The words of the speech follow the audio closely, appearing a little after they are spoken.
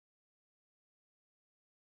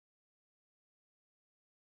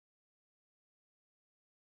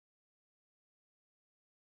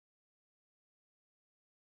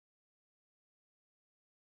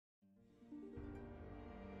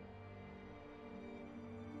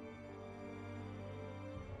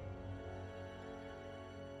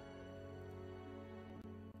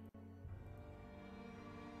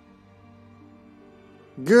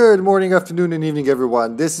Good morning, afternoon, and evening,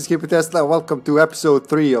 everyone. This is HippyTesla. Welcome to episode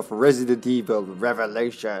 3 of Resident Evil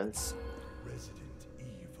Revelations.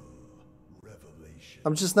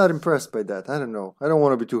 I'm just not impressed by that. I don't know. I don't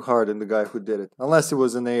want to be too hard on the guy who did it. Unless it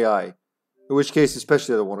was an AI. In which case,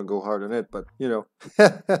 especially, I don't want to go hard on it, but, you know.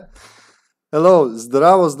 Hello,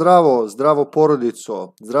 zdravo, zdravo, zdravo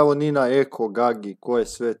porodico, zdravo Nina, Eko, Gagi, ko je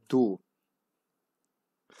sve tu.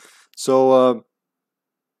 So,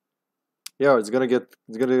 yeah, it's gonna get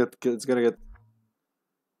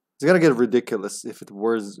ridiculous if it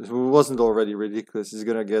wasn't already ridiculous. It's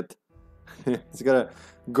gonna get it's gonna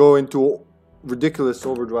go into ridiculous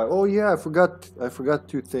overdrive. Oh yeah, I forgot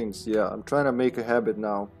two things. Yeah, I'm trying to make a habit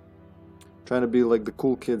now. Trying to be like the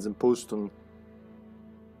cool kids and post on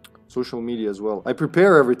social media as well. I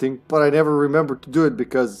prepare everything, but I never remember to do it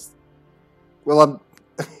because, well, I'm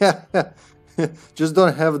just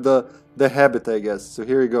don't have the habit, I guess. So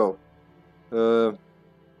here we go.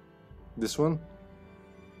 This one?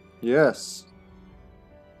 Yes.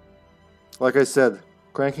 Like I said,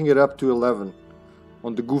 cranking it up to 11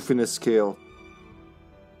 on the goofiness scale.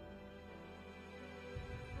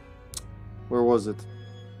 Where was it?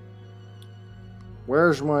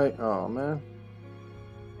 Where's my... Oh, man.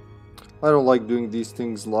 I don't like doing these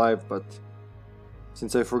things live, but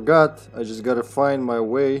since I forgot, I just gotta find my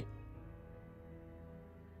way.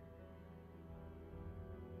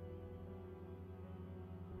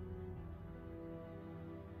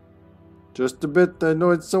 Just a bit, I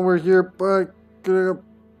know it's somewhere here, but... Oh,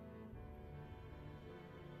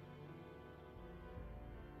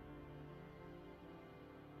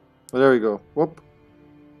 there we go. Whoop.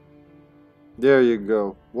 There you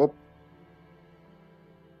go. Whoop.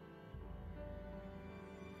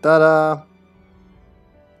 Ta-da!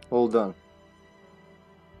 All done.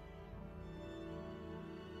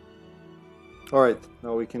 Alright,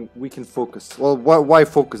 now we can focus. Well, why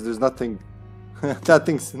focus? There's nothing...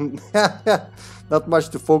 Nothing's not much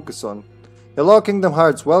to focus on. Hello, Kingdom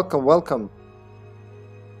Hearts. Welcome, welcome.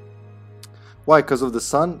 Why? Because of the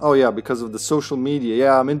sun? Oh yeah, because of the social media.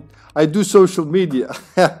 Yeah, I mean, I do social media.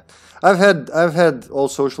 I've had all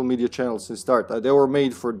social media channels since start. They were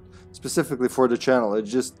made specifically for the channel. It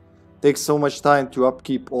just takes so much time to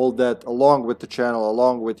upkeep all that along with the channel,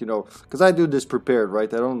 along with, you know, because I do this prepared,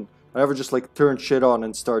 right? I never just like turn shit on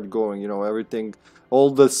and start going, you know, everything. All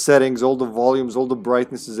the settings, all the volumes, all the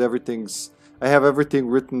brightnesses, I have everything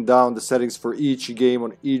written down, the settings for each game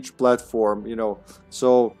on each platform, you know.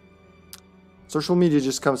 So, social media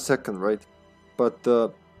just comes second, right? But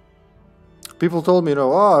people told me, you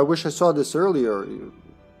know, oh, I wish I saw this earlier.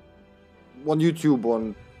 On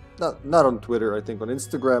YouTube, not on Twitter, I think, on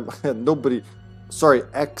Instagram. Nobody, sorry,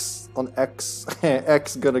 X, on X.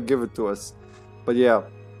 X gonna give it to us. But yeah.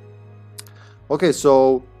 Okay,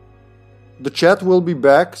 so... the chat will be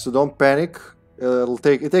back, so don't panic.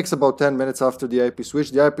 It takes about 10 minutes after the IP switch.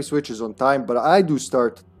 The IP switch is on time, but I do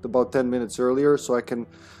start about 10 minutes earlier,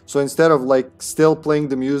 so instead of like still playing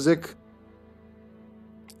the music,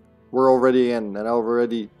 we're already in, and I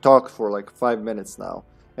already talked for like 5 minutes now.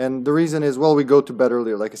 And the reason is, well, we go to bed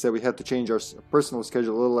earlier. Like I said, we had to change our personal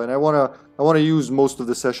schedule a little, and I wanna use most of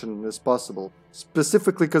the session as possible.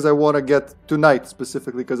 Specifically because I wanna get tonight.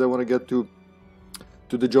 Specifically because I wanna get to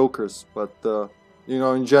the Jokers, but you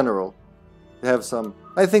know, in general, have some.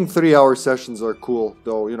 I think 3-hour sessions are cool,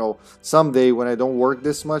 though. You know, someday when I don't work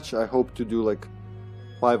this much, I hope to do like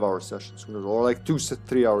 5-hour sessions or like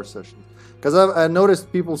 2-3-hour sessions. Because I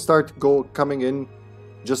noticed people start coming in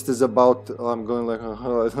just as about I'm going like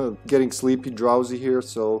getting sleepy, drowsy here.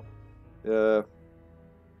 So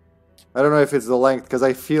I don't know if it's the length, because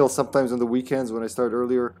I feel sometimes on the weekends when I start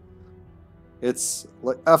earlier. It's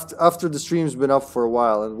like after the stream's been up for a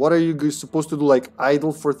while, and what are you supposed to do, like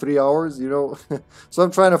idle for 3 hours, you know? So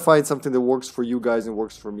I'm trying to find something that works for you guys and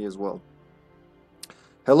works for me as well.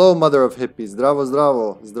 Hello, mother of hippies. Zdravo,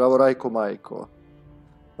 zdravo. Zdravo, Rajko, majko.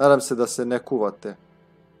 Nadam se da se ne kuvate,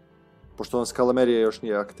 pošto vam skalamerija još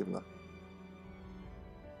nije aktivna.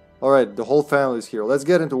 Alright, the whole family is here. Let's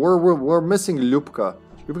get into... We're missing Ljupka.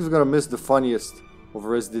 Ljupka's gonna miss the funniest of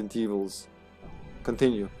Resident Evils.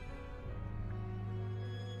 Continue.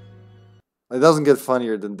 It doesn't get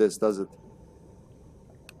funnier than this, does it?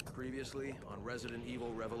 Previously on Resident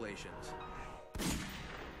Evil Revelations.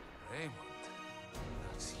 Raymond,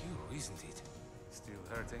 that's you, isn't it? Still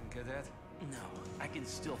hurting, cadet? No, I can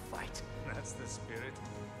still fight. That's the spirit.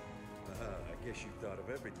 I guess you thought of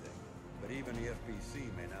everything. But even the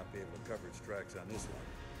FBC may not be able to cover its tracks on this one.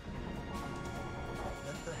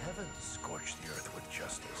 Let the heavens scorch the earth with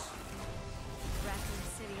justice. Raccoon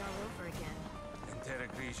City all over again.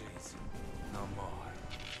 Interrogations. No more.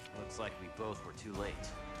 Looks like we both were too late.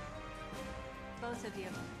 Both of you.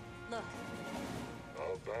 Look.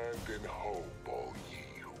 Abandon hope, all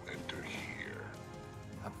ye who enter here.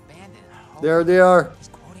 Abandon hope. There they are. He's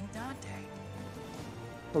quoting Dante.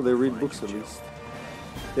 Well, they read books at least.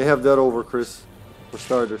 They have that over, Chris. For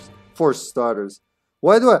starters. For starters.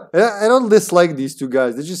 Why do I don't dislike these two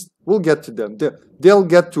guys. They just, we'll get to them. They'll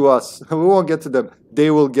get to us. We won't get to them. They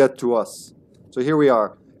will get to us. So here we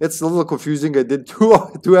are. It's a little confusing. I did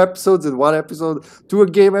two episodes in one episode. Two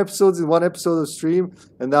game episodes in one episode of stream.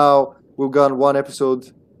 And now we've gone one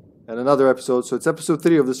episode and another episode. So it's episode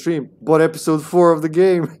 3 of the stream. But episode 4 of the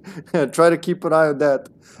game. Try to keep an eye on that.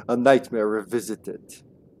 A Nightmare Revisited.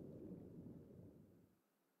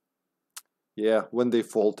 Yeah, when they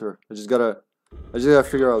falter. I just gotta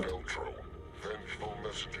figure out. Vengeful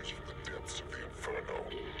messengers from the depths of the inferno.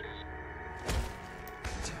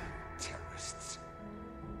 Terrorists.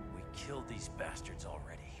 We killed these bastards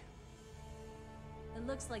already. It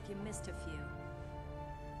looks like you missed a few.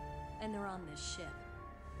 And they're on this ship.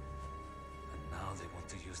 And now they want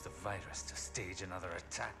to use the virus to stage another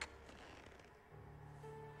attack.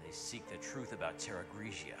 They seek the truth about Terra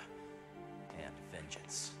Grigia and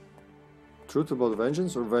vengeance. Truth about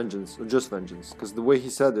vengeance or vengeance? Or just vengeance? Because the way he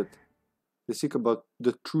said it, they seek about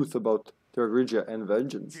the truth about Terra Grigia and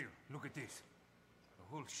vengeance. Jill, look at this. The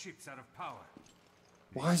whole ship's out of power.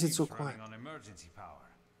 Why is it so Ship's quiet? running on emergency power,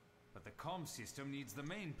 but the comm system needs the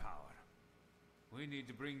main power. We need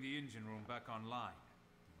to bring the engine room back online.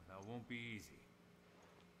 That won't be easy.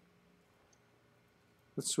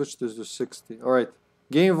 Let's switch this to 60. Alright.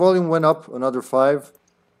 Game volume went up another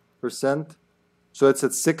 5%. So it's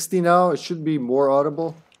at 60 now. It should be more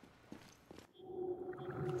audible.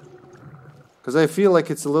 Because I feel like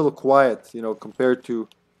it's a little quiet, you know, compared to...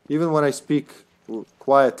 Even when I speak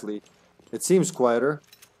quietly, it seems quieter.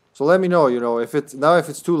 So let me know, you know, if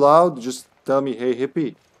it's too loud, just tell me, hey,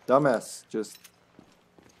 hippie, dumbass, just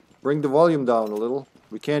bring the volume down a little.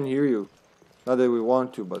 We can't hear you. Not that we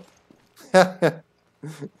want to, but...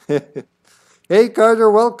 Hey,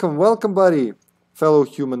 Carter, welcome. Welcome, buddy. Fellow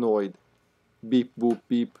humanoid. Beep, boop,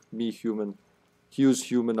 beep. Me, human. Hugh's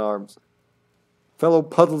human arms. Fellow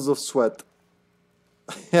puddles of sweat.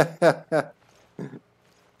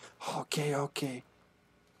 Okay.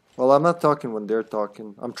 Well, I'm not talking when they're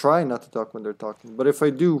talking. I'm trying not to talk when they're talking. But if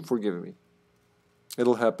I do, forgive me.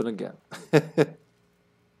 It'll happen again.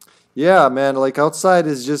 Yeah, man, like outside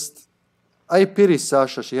is just... I pity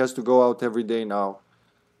Sasha. She has to go out every day now.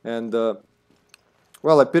 And,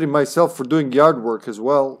 well, I pity myself for doing yard work as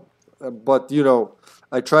well. But, you know,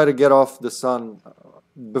 I try to get off the sun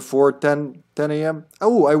before 10 a.m.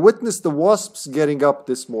 Oh, I witnessed the wasps getting up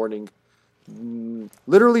this morning.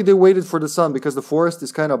 Literally, they waited for the sun because the forest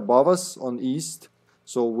is kind of above us on east.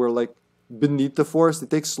 So we're like beneath the forest. It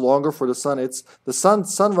takes longer for the sun. The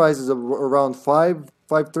sunrise is around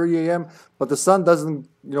 5:30 a.m. But the sun doesn't,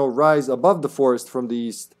 you know, rise above the forest from the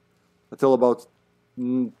east until about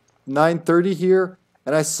 9:30 here.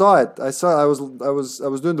 And I saw it. I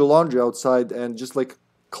was doing the laundry outside, and just like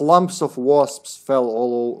clumps of wasps fell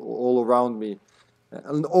all around me,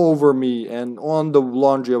 and over me, and on the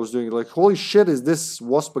laundry I was doing. Like, holy shit, is this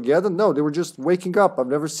Waspageddon? No, they were just waking up. I've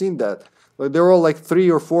never seen that. Like, they were all like 3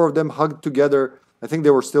 or 4 of them hugged together. I think they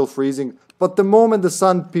were still freezing. But the moment the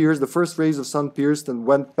sun pierced, the first rays of sun pierced and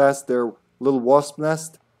went past their little wasp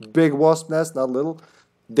nest, big wasp nest, not little,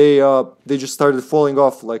 they just started falling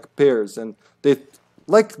off like pears, and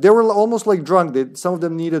they were almost like drunk. Some of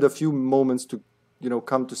them needed a few moments to, you know,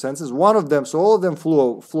 come to senses. One of them, so all of them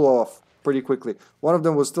flew off pretty quickly. One of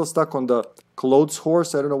them was still stuck on the clothes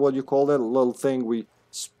horse. I don't know what you call that, a little thing we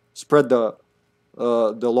spread the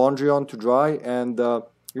laundry on to dry, and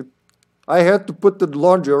I had to put the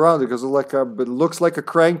laundry around it because it looks like a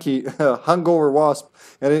cranky hungover wasp.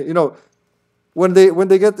 And it, you know, when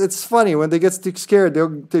they get, it's funny when they get scared,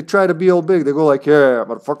 they try to be all big. They go like, yeah,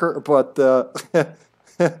 motherfucker, but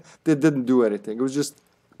they didn't do anything. It was just,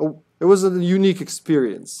 it was a unique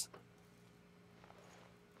experience.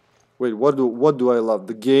 Wait, what do I love?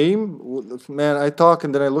 The game? Man, I talk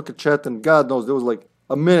and then I look at chat and God knows, there was like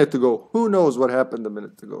a minute ago. Who knows what happened a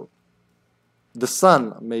minute ago? The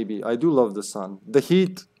sun, maybe. I do love the sun. The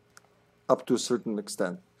heat, up to a certain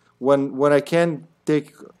extent. When I can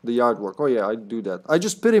take the yard work. Oh yeah, I do that. I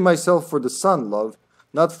just pity myself for the sun, love.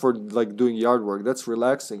 Not for like doing yard work. That's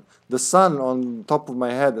relaxing. The sun on top of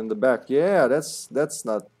my head and the back. Yeah, that's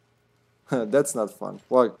not that's not fun.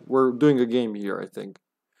 Well, we're doing a game here, I think.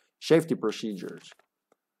 Safety procedures.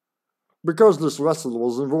 Because this vessel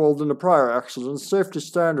was involved in a prior accident, safety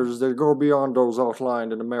standards that go beyond those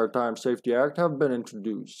outlined in the Maritime Safety Act have been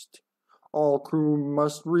introduced. All crew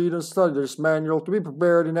must read and study this manual to be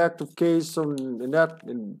prepared to act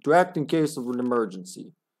in case of an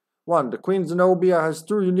emergency. 1. The Queen Zenobia has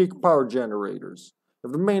 2 unique power generators.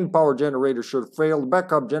 If the main power generator should fail, the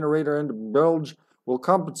backup generator in the bilge will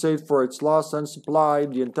compensate for its loss and supply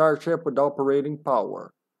the entire ship with operating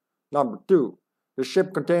power. Number 2. The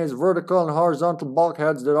ship contains vertical and horizontal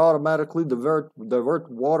bulkheads that automatically divert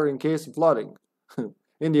water in case of flooding.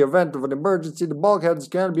 In the event of an emergency, the bulkheads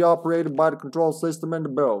can be operated by the control system in the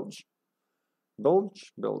bilge.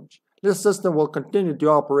 Bilge. This system will continue to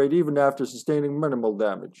operate even after sustaining minimal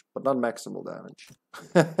damage, but not maximal damage.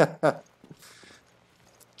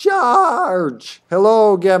 Charge!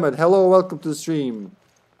 Hello, Gamut. Hello, welcome to the stream.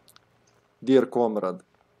 Dear comrade.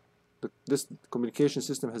 This communication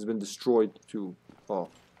system has been destroyed too. Oh.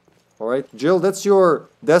 Alright, Jill, that's your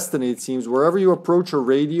destiny, it seems. Wherever you approach a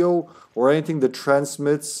radio or anything that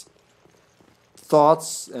transmits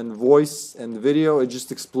thoughts and voice and video, it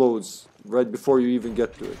just explodes right before you even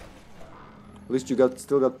get to it. At least you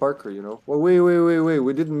still got Parker, you know. Well, wait.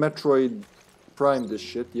 We didn't Metroid Prime this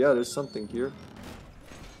shit. Yeah, there's something here.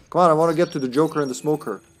 Come on, I want to get to the Joker and the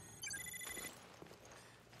Smoker.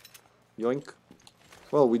 Yoink.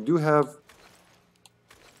 Well, we do have...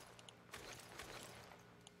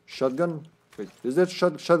 Shotgun? Wait, is that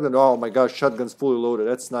shotgun? Oh my gosh, shotgun's fully loaded.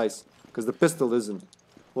 That's nice. Because the pistol isn't.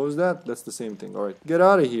 What was that? That's the same thing. Alright, get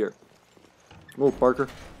out of here. Move, Parker.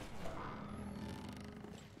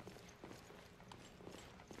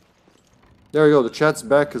 There you go, the chat's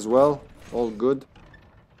back as well. All good.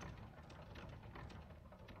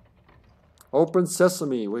 Open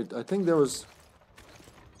sesame. Wait, I think there was...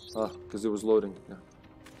 Ah, because it was loading. Yeah.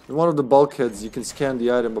 In one of the bulkheads, you can scan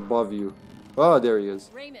the item above you. Ah, there he is.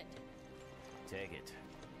 Raymond. Take it.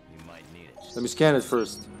 You might need it. Let me scan it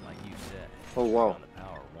first. Like you said. Oh, wow. The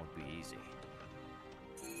power won't be easy.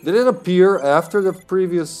 Did it appear after the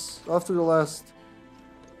last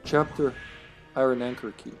chapter? Iron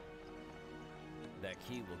Anchor Key. That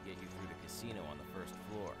key will get you through the casino on the first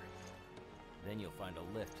floor. Then you'll find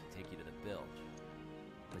a lift to take you to the bilge.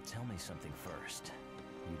 But tell me something first.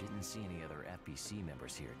 You didn't see any other FBC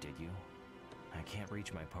members here, did you? I can't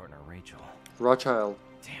reach my partner, Rachel. Rothschild.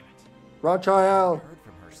 Damn it. Rothschild. I haven't heard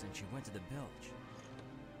from her since she went to the bilge.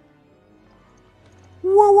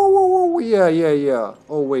 Whoa. Yeah.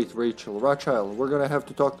 Oh, wait, Rachel. Rothschild. We're gonna have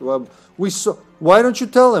to talk to him. Why don't you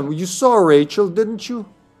tell him? You saw Rachel, didn't you?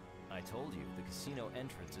 I told you, the casino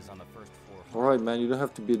entrance is on the first floor. Alright, man, you don't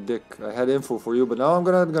have to be a dick. I had info for you, but now I'm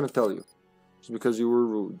gonna tell you. Just because you were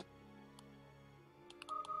rude.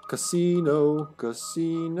 Casino,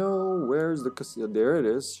 where's the casino? There it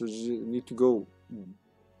is. So you need to go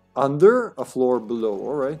under a floor below.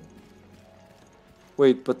 Alright.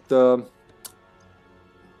 Wait, but huh.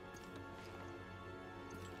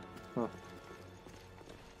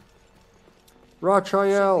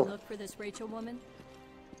 Rothschild. Should we look for this Rachel woman?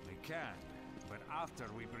 We can, but after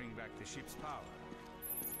we bring back the ship's power.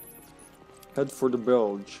 Head for the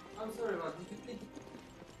bilge. I'm sorry, Rod. Did you think...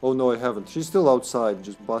 Oh no, I haven't. She's still outside,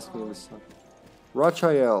 just basking in the sun.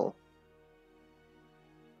 Rothschild.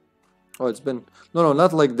 Oh, it's been... No,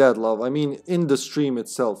 not like that, love. I mean, in the stream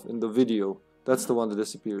itself, in the video. That's the one that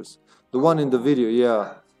disappears. The one in the video,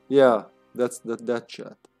 yeah. Yeah, that's that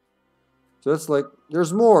chat. So that's like...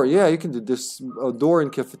 There's more. Yeah, you can do this. A door in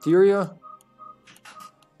cafeteria.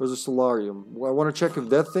 There's a solarium. I want to check if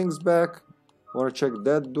that thing's back. I want to check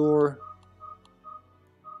that door.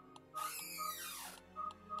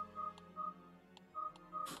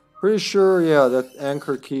 Pretty sure, yeah, that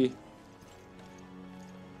anchor key.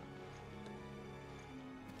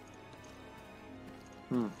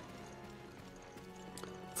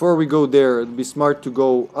 Before we go there, it'd be smart to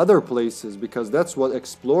go other places because that's what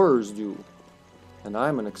explorers do. And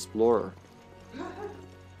I'm an explorer.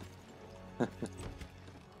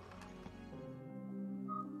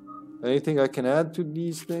 Anything I can add to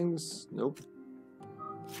these things? Nope.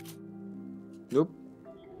 Nope.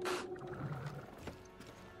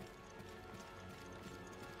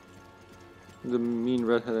 The mean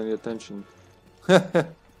red had any attention.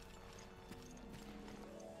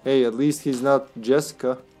 Hey, at least he's not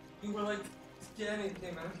Jessica. You were like scanning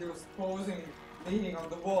him and he was posing, leaning on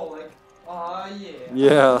the wall like, ah, yeah.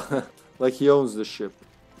 Yeah, like he owns the ship.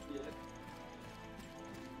 Yeah.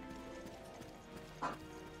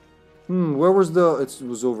 Where was the... It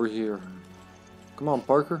was over here. Come on,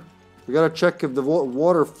 Parker. We gotta check if the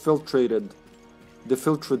water defiltrated.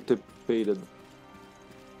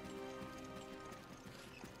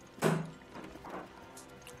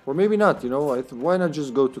 Or maybe not, you know, why not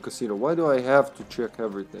just go to casino? Why do I have to check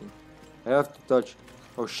everything? I have to touch...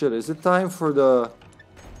 Oh shit, is it time for the...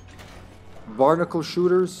 barnacle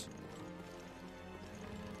shooters.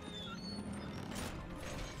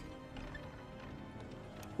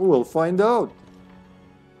 We'll find out.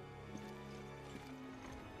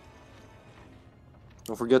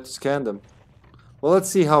 Don't forget to scan them. Well, let's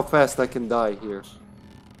see how fast I can die here.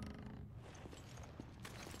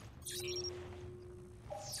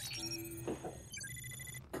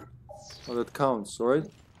 Oh, that counts, alright?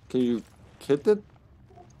 Can you hit it?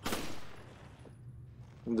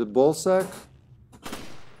 In the ball sack?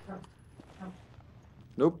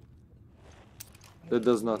 Nope. That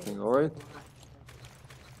does nothing, alright?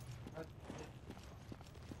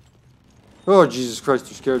 Oh, Jesus Christ,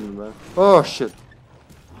 you scared me, man. Oh, shit.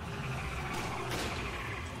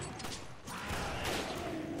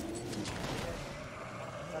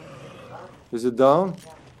 Is it down?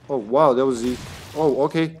 Oh, wow, that was easy. Oh,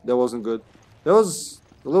 okay, that wasn't good. That was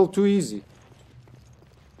a little too easy.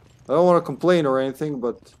 I don't want to complain or anything,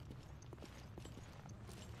 but...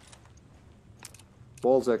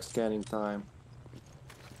 Balzac scanning time.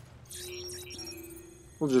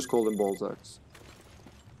 We'll just call them Balzacs.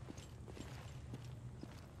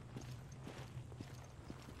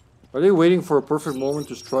 Are they waiting for a perfect moment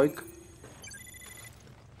to strike?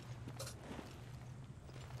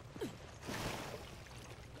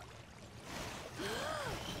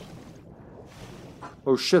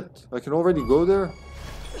 Oh shit, I can already go there?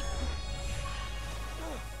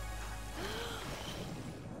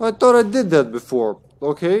 I thought I did that before.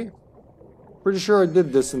 Okay. Pretty sure I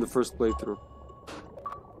did this in the first playthrough.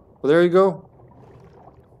 Well, there you go.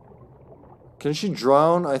 Can she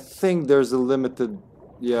drown? I think there's a limited...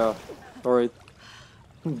 Yeah. Alright.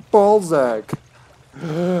 Balzac!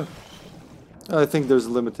 I think there's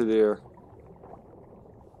limited air.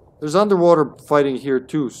 There's underwater fighting here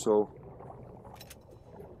too, so...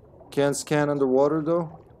 Can't scan underwater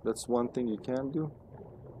though. That's one thing you can do.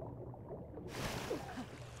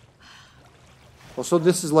 Also,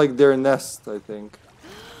 this is like their nest, I think.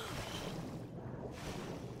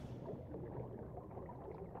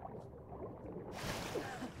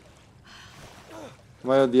 Am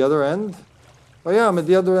I at the other end? Oh yeah, I'm at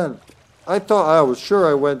the other end. I thought I was sure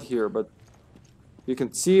I went here, but you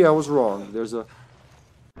can see I was wrong. There's a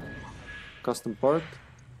custom part.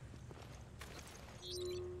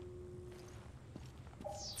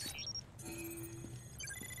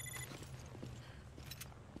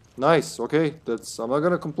 Nice, okay, that's... I'm not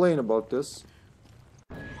gonna complain about this.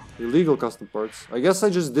 Illegal custom parts. I guess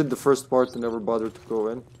I just did the first part and never bothered to go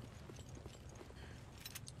in.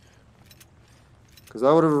 Because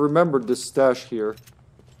I would have remembered this stash here.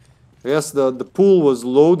 I guess the pool was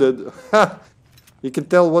loaded. You can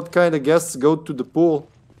tell what kind of guests go to the pool.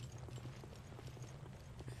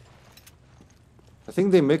 I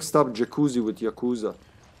think they mixed up Jacuzzi with Yakuza.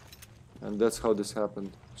 And that's how this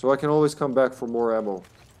happened. So I can always come back for more ammo.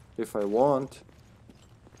 If I want.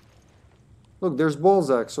 Look, there's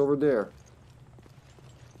Balzacs over there.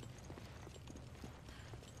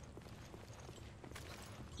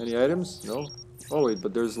 Any items? No? Oh wait,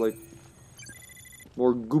 but there's like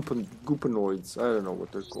more goopanoids. I don't know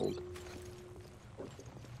what they're called.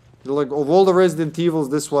 They're like, of all the Resident Evils,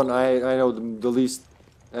 this one I know the least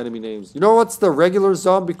enemy names. You know what's the regular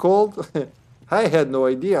zombie called? I had no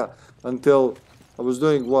idea until I was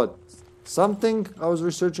doing what? Something I was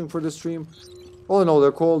researching for the stream. Oh no,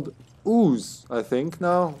 they're called ooze, I think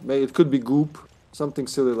now. Maybe it could be goop. Something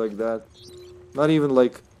silly like that. Not even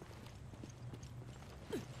like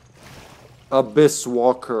Abyss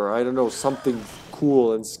Walker. I don't know, something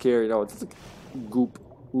cool and scary. No, it's like goop,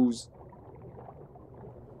 ooze.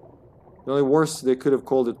 The only worse, they could have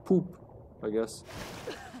called it poop, I guess.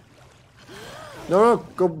 No,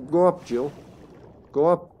 go up, Jill. Go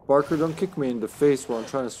up. Parker, don't kick me in the face while I'm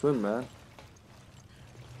trying to swim, man.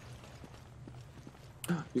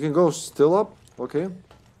 You can go still up? Okay.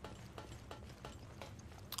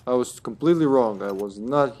 I was completely wrong. I was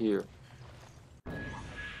not here.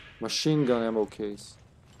 Machine gun ammo case.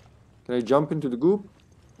 Can I jump into the goop?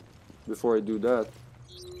 Before I do that.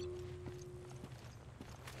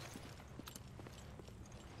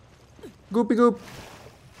 Goopy goop!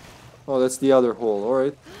 Oh, that's the other hole,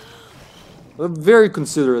 alright. They're very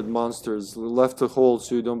considerate monsters. Left a hole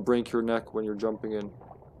so you don't break your neck when you're jumping in.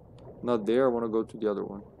 Not there, I want to go to the other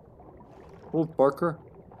one. Oh, Parker.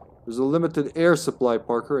 There's a limited air supply,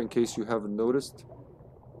 Parker, in case you haven't noticed.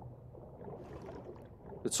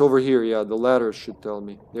 It's over here, yeah, the ladder should tell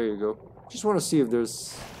me. There you go. Just want to see if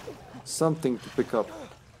there's something to pick up.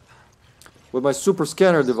 With my super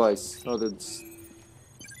scanner device. Oh, that's...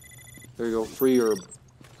 There you go, free herb.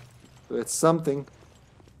 It's something.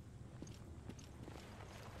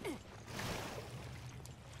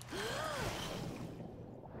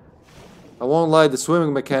 I won't lie, the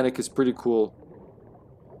swimming mechanic is pretty cool.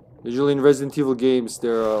 Usually in Resident Evil games,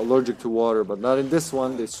 they're allergic to water, but not in this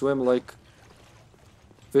one. They swim like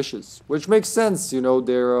fishes, which makes sense, you know,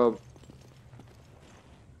 they're...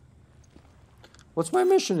 What's my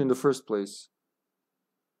mission in the first place?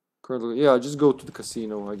 Currently, yeah, just go to the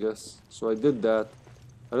casino, I guess. So I did that.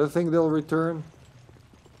 I don't think they'll return.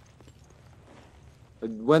 I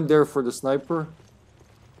went there for the sniper.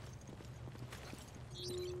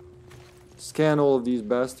 Scan all of these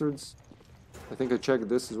bastards. I think I checked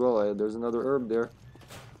this as well. There's another herb there.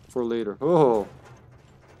 For later. Oh!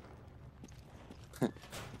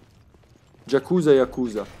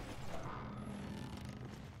 Yakuza.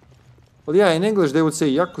 Well, yeah, in English they would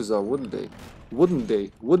say Yakuza, wouldn't they? Wouldn't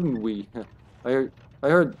they? Wouldn't we? I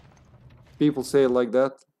heard people say it like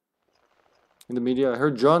that in the media. I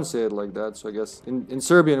heard John say it like that, so I guess in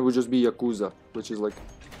Serbian it would just be Yakuza, which is like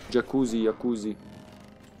jacuzzi.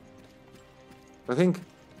 I think...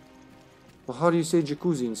 Well, how do you say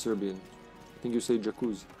jacuzzi in Serbian? I think you say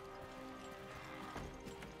jacuzzi.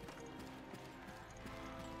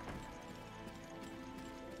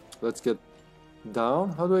 Let's get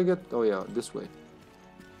down. How do I get... Oh yeah, this way.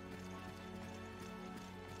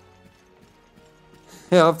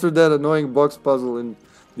 Yeah, after that annoying box puzzle in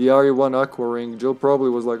the RE1 Aqua Ring, Joe probably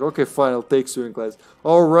was like, okay, fine, I'll take swimming class.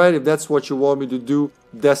 Alright, if that's what you want me to do,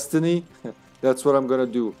 Destiny, that's what I'm gonna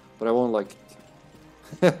do. But I won't like it.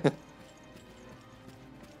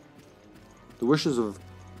 The wishes of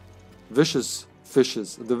vicious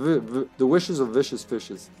fishes. The wishes of vicious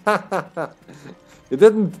fishes. It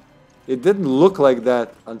didn't look like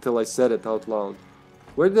that until I said it out loud.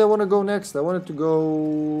 Where did I want to go next? I wanted to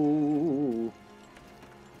go...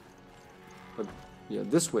 Yeah,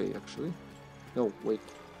 this way, actually. No, wait.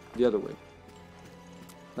 The other way.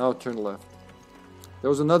 Now turn left. There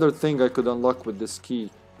was another thing I could unlock with this key.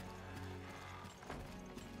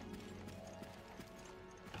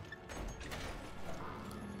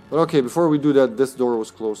 But okay, before we do that, this door was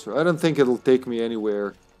closer. I don't think it'll take me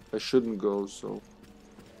anywhere I shouldn't go, so...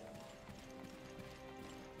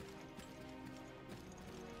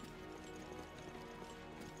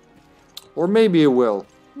 Or maybe it will.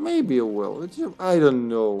 Maybe it will. I don't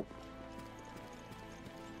know.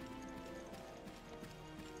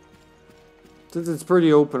 Since it's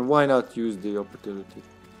pretty open, why not use the opportunity?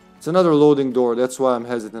 It's another loading door, that's why I'm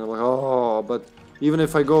hesitant. I'm like, oh, but even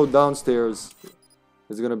if I go downstairs,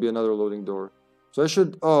 it's gonna be another loading door. So I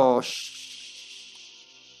should... Oh,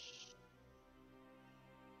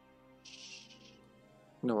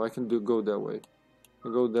 No, I can go that way. I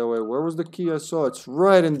go that way. Where was the key I saw? It's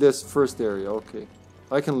right in this first area. Okay.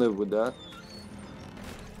 I can live with that.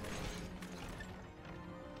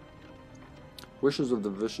 Wishes of the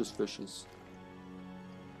vicious fishes.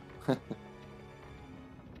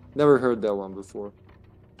 Never heard that one before.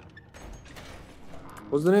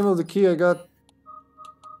 What's the name of the key I got?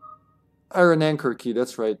 Iron anchor key,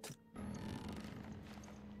 that's right.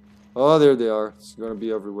 Oh, there they are. It's gonna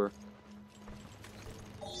be everywhere.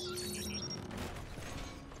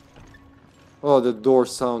 Oh, the door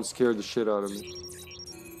sound scared the shit out of me.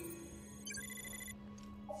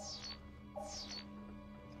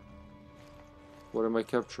 What am I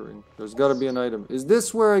capturing? There's gotta be an item. Is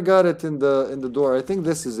this where I got it in the door? I think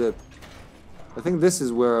this is it. I think this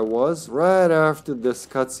is where I was, right after this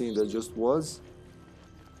cutscene that just was.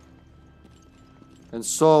 And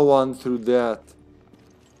saw one through that.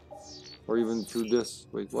 Or even through this.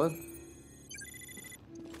 Wait, what?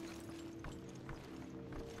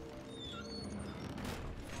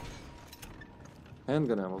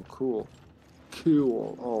 Handgun ammo, cool.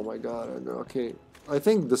 Cool. Oh my god, okay. I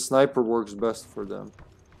think the sniper works best for them.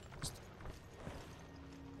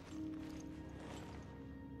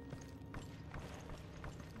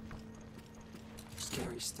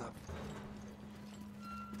 Scary stuff.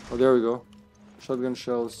 Oh, there we go. Shotgun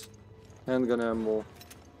shells. Handgun ammo.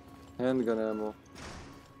 Handgun ammo.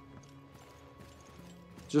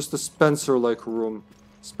 Just a Spencer-like room.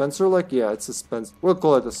 Spencer-like? Yeah, it's a Spencer. We'll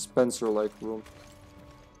call it a Spencer-like room.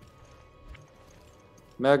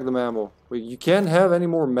 Magnum ammo. Wait, you can't have any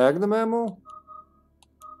more Magnum ammo?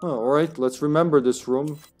 Oh, alright, let's remember this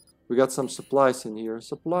room. We got some supplies in here.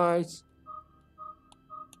 Supplies.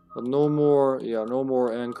 But no more, yeah, no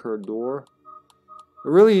more anchor door. It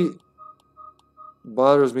really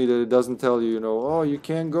bothers me that it doesn't tell you, you know, oh, you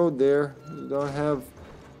can't go there. You don't have...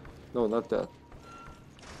 No, not that.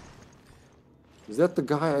 Is that the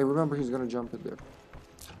guy? I remember he's gonna jump in there.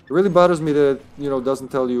 It really bothers me that it, you know, doesn't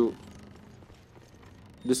tell you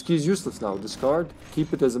this key is useless now. Discard.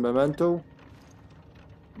 Keep it as a memento.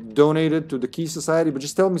 Donate it to the Key Society. But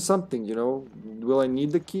just tell me something, you know. Will I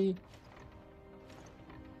need the key?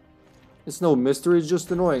 It's no mystery, it's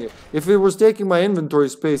just annoying. If it was taking my inventory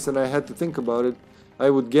space and I had to think about it, I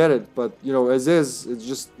would get it. But, you know, as is, it's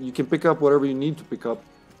just, you can pick up whatever you need to pick up.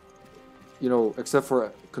 You know, except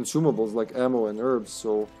for consumables like ammo and herbs.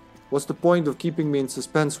 So, what's the point of keeping me in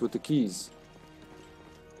suspense with the keys?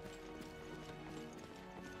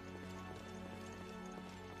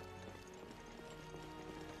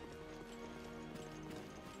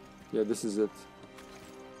 Yeah, this is it.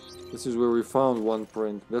 This is where we found one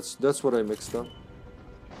print. That's what I mixed up.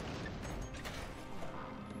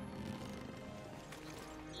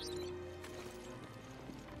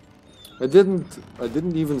 I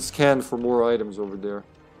didn't even scan for more items over there.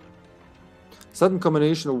 Sudden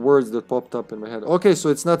combination of words that popped up in my head. Okay, so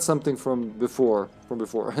it's not something from before.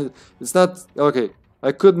 It's not okay.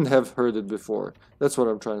 I couldn't have heard it before. That's what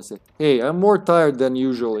I'm trying to say. Hey, I'm more tired than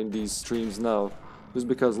usual in these streams now. Just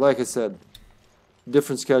because, like I said,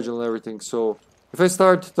 different schedule and everything. So, if I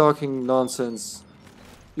start talking nonsense,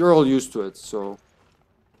 you're all used to it. So,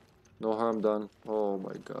 no harm done. Oh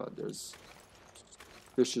my god, there's...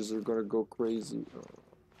 Fishes are gonna go crazy.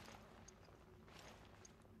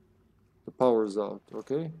 The power's out,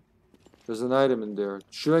 okay? There's an item in there.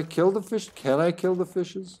 Should I kill the fish? Can I kill the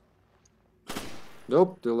fishes?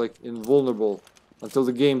 Nope, they're like invulnerable. Until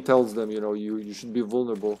the game tells them, you know, you should be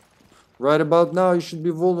vulnerable. Right about now, you should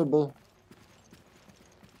be vulnerable.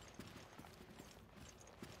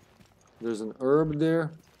 There's an herb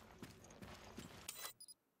there.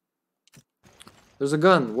 There's a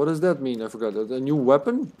gun. What does that mean? I forgot. A new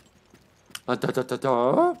weapon?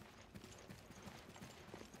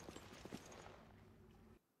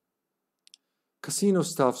 Casino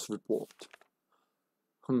staff's report.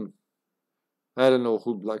 I don't know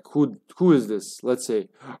who is this? Let's say.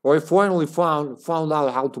 Or I finally found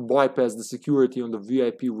out how to bypass the security on the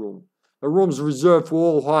VIP room. The room's reserved for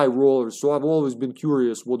all high rollers, so I've always been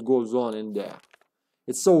curious what goes on in there.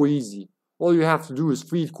 It's so easy. All you have to do is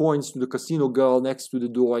feed coins to the casino girl next to the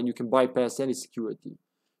door and you can bypass any security.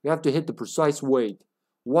 You have to hit the precise weight,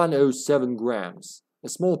 107 grams. A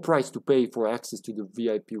small price to pay for access to the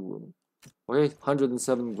VIP room. Okay,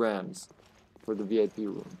 107 grams for the VIP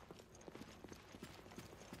room.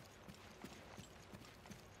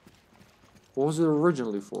 What was it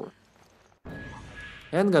originally for?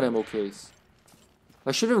 Handgun ammo case.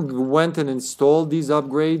 I should have went and installed these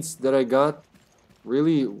upgrades that I got.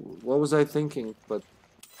 Really, what was I thinking? But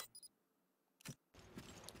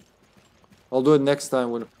I'll do it next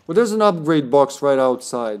time when... Well, there's an upgrade box right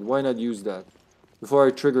outside. Why not use that? Before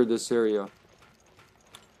I trigger this area.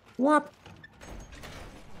 Whap!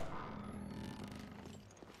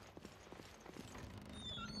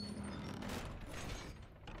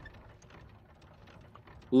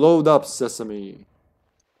 Load up, sesame.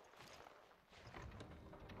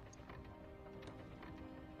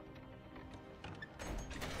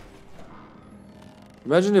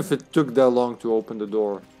 Imagine if it took that long to open the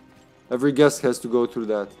door. Every guest has to go through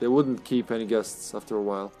that. They wouldn't keep any guests after a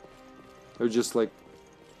while. They're just like...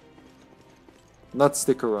 not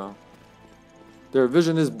stick around. Their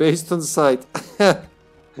vision is based on sight.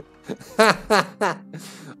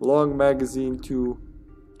 Long magazine 2.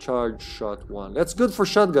 Charge shot 1. That's good for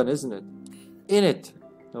shotgun, isn't it? In it.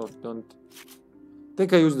 No, don't. I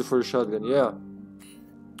think I used it for the shotgun, yeah.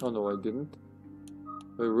 Oh no, I didn't.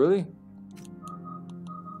 Wait, really?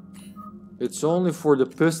 It's only for the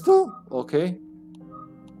pistol? Okay.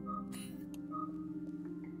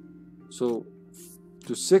 So,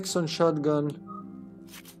 to 6 on shotgun.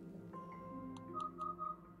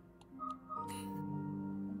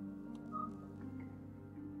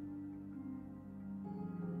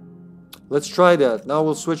 Let's try that. Now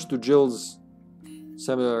we'll switch to Jill's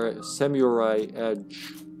Samurai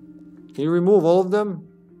Edge. Can you remove all of them?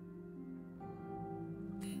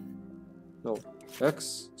 No.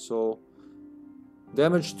 X. So,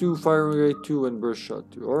 damage 2, firing rate 2, and burst shot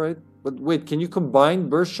 2. Alright. But wait, can you combine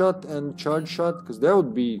burst shot and charge shot? Because that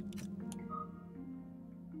would be...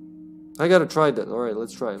 I gotta try that. Alright,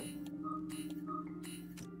 let's try it.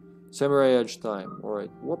 Samurai Edge time.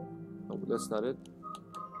 Alright. Whoop. No, that's not it.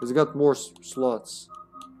 It's got more slots.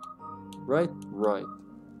 Right? Right.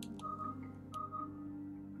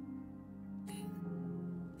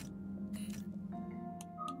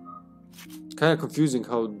 It's kind of confusing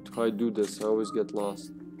how I do this. I always get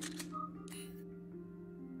lost.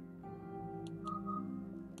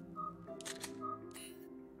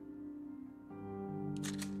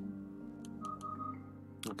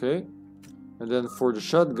 Okay. And then for the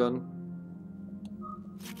shotgun,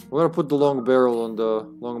 we're gonna put the long barrel on the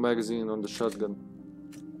long magazine on the shotgun.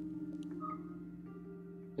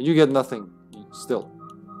 And you get nothing, still.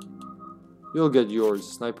 You'll get yours,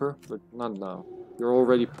 sniper, but not now. You're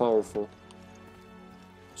already powerful.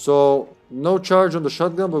 So, no charge on the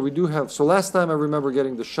shotgun, but we do have... So last time I remember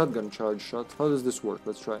getting the shotgun charge shot. How does this work?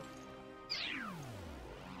 Let's try.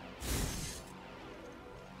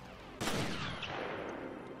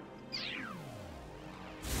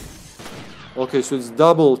 Okay, so it's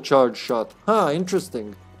double charge shot. Huh,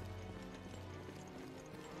 interesting.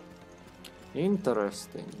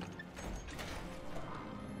 Interesting.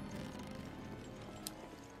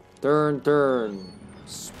 Turn, turn.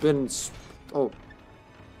 Spin, oh.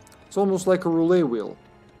 It's almost like a roulette wheel.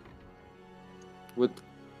 With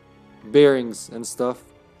bearings and stuff.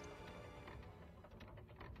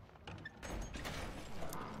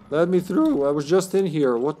 Let me through. I was just in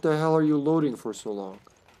here. What the hell are you loading for so long?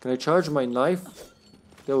 Can I charge my knife?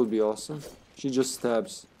 That would be awesome. She just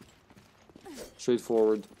stabs.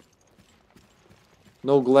 Straightforward.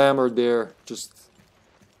 No glamour there. Just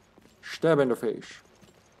stab in the face.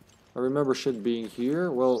 I remember shit being here.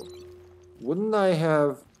 Well, wouldn't I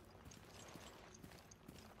have...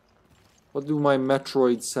 What do my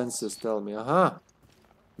Metroid senses tell me? Aha!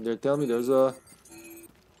 They tell me there's a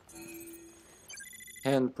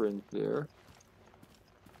handprint there.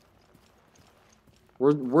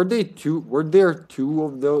 Were there two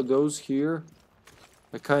of those here?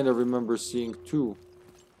 I kind of remember seeing two.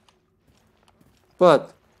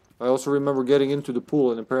 But I also remember getting into the pool,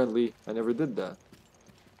 and apparently I never did that.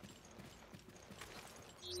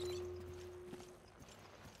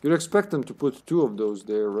 You'd expect them to put two of those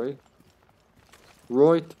there, right?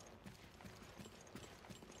 Right.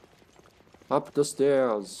 Up the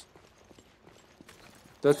stairs.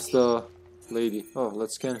 That's the lady. Oh,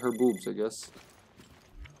 let's scan her boobs, I guess.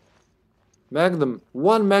 Magnum.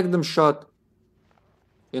 One magnum shot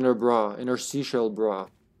in her bra, in her seashell bra.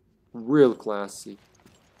 Real classy.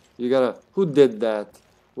 You gotta... Who did that?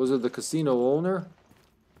 Was it the casino owner?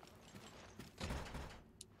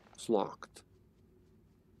 It's locked.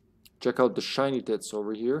 Check out the shiny tits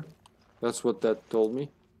over here. That's what that told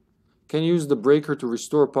me. Can use the breaker to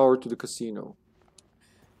restore power to the casino.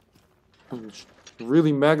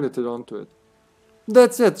 Really magneted onto it.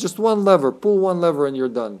 That's it. Just one lever. Pull one lever and you're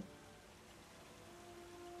done.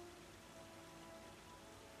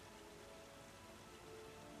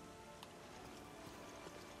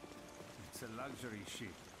 It's a luxury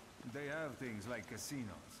ship. They have things like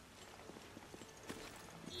casinos.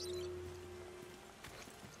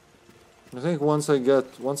 I think once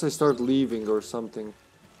I start leaving or something.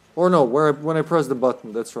 Or no, when I press the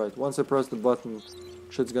button, that's right. Once I press the button,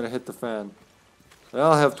 shit's gonna hit the fan. And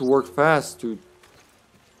I'll have to work fast to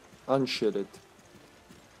unshit it.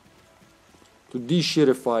 To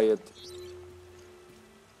de-shitify it.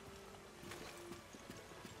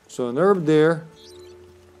 So an herb there.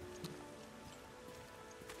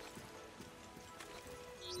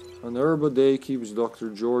 An herb a day keeps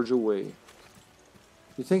Dr. George away.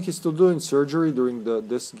 You think he's still doing surgery during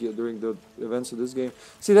the events of this game?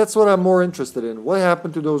 See, that's what I'm more interested in. What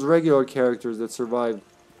happened to those regular characters that survived?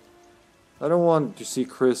 I don't want to see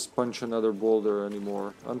Chris punch another boulder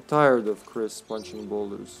anymore. I'm tired of Chris punching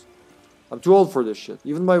boulders. I'm too old for this shit.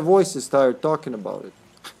 Even my voice is tired talking about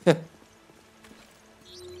it.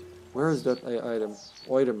 Where is that item?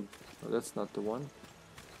 Item. Oh, that's not the one.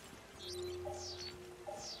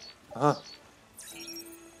 Uh-huh.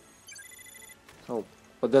 Oh.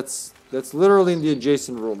 But that's literally in the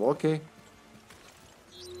adjacent room, okay.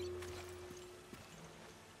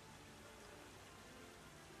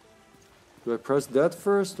 Do I press that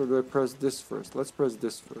first or do I press this first? Let's press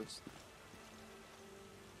this first.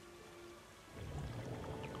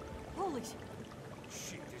 Holy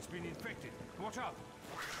Shit, it's been infected. Watch out.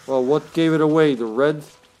 Well, what gave it away? The red?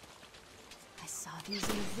 I saw these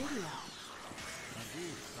in a video.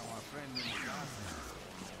 From our friend in the garden.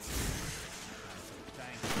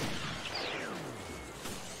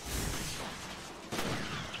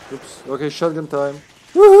 Oops. Okay, shotgun time.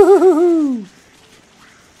 Woohoo!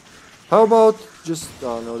 How about just...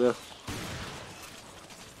 Oh, no, there.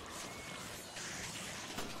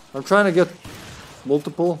 I'm trying to get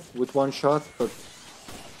multiple with one shot, but...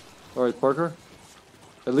 Alright, Parker.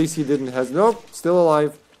 At least he didn't has... Nope, still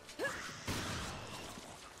alive.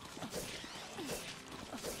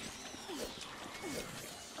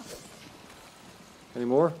 Any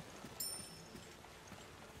more?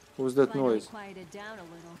 What was that noise? Quieted down a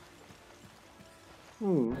little.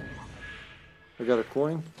 I got a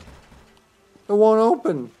coin. It won't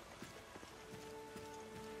open.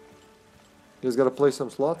 You guys gotta play some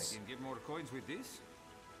slots. I can get more coins with this.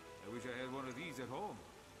 I wish I had one of these at home.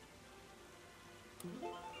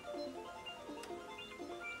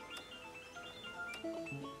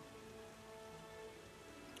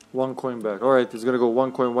 1 coin back. Alright, it's gonna go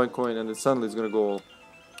 1 coin, and then suddenly it's gonna go all.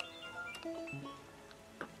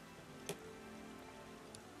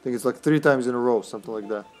 I think it's like 3 times in a row, something like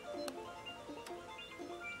that.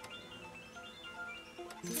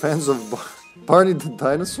 Fans of Barney the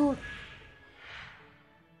Dinosaur?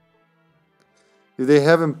 If they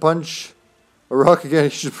have him punch a rock again, he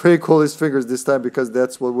should break all his fingers this time, because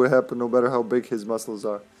that's what will happen no matter how big his muscles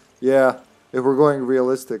are. Yeah, if we're going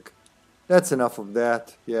realistic. That's enough of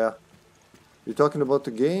that, yeah. You talking about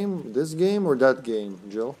the game? This game or that game,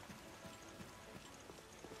 Jill?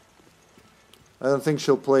 I don't think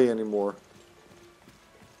she'll play anymore.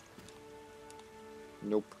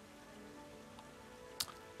 Nope.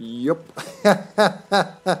 Yup.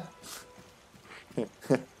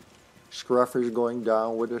 Scruffy's going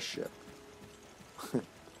down with a ship.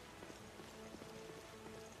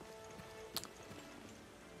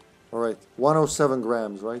 Alright, 107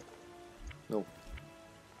 grams, right? No.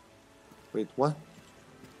 Wait, what?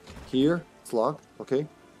 Here? It's locked, okay.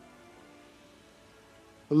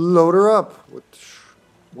 Load her up.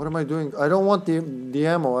 What am I doing? I don't want the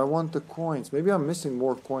ammo, I want the coins. Maybe I'm missing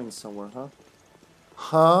more coins somewhere, huh?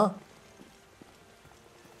 Huh?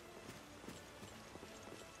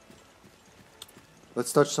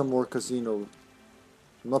 Let's touch some more casino.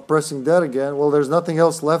 I'm not pressing that again. Well, there's nothing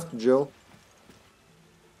else left, Jill.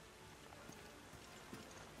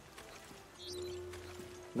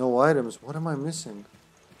 No items. What am I missing?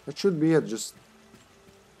 That should be it. Just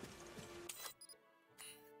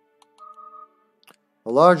a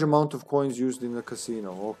large amount of coins used in the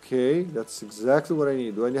casino. Okay, that's exactly what I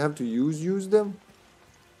need. Do I have to use them?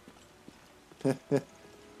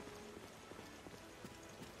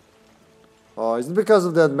 Oh, is it because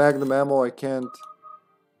of that magnum ammo I can't?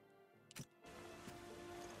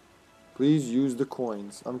 Please use the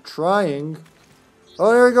coins. I'm trying.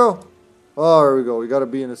 Oh, there we go. Oh, there we go. We gotta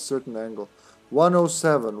be in a certain angle.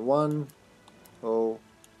 107. 1. Oh.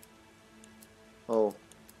 Oh.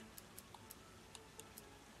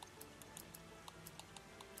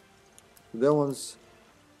 That one's...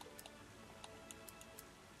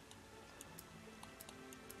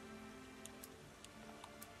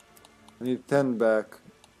 I need 10 back.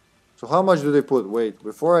 So how much do they put? Wait,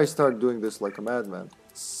 before I start doing this like a madman.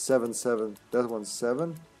 7, 7. That one's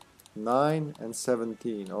 7, 9, and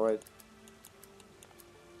 17. Alright.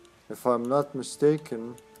 If I'm not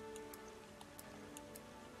mistaken...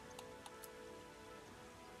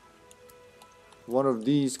 one of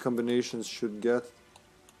these combinations should get...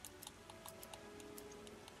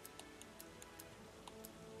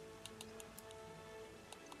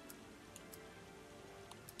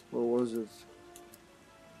 what was it?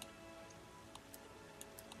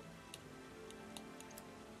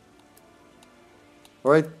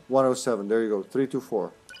 Alright, 107. There you go.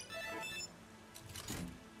 324.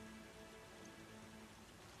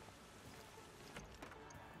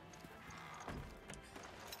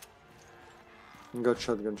 Got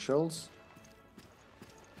shotgun shells.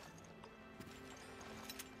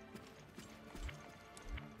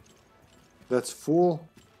 That's full.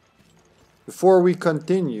 Before we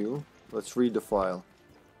continue, let's read the file.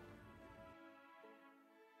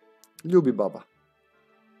 Luby Baba.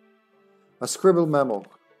 A scribbled memo.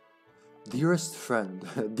 Dearest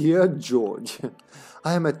friend, dear George,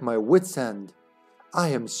 I am at my wit's end. I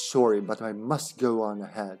am sorry, but I must go on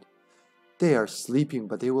ahead. They are sleeping,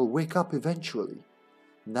 but they will wake up eventually.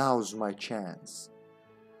 Now's my chance.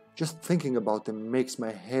 Just thinking about them makes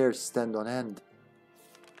my hair stand on end.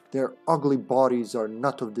 Their ugly bodies are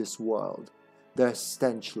not of this world, their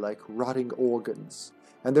stench like rotting organs,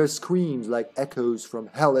 and their screams like echoes from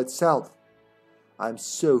hell itself. I'm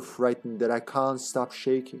so frightened that I can't stop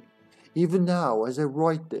shaking, even now as I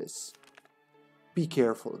write this. Be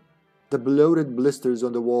careful. The bloated blisters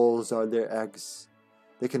on the walls are their eggs.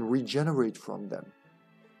 They can regenerate from them.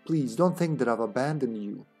 Please don't think that I've abandoned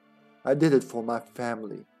you. I did it for my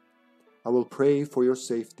family. I will pray for your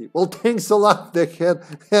safety. Well, thanks a lot, dickhead.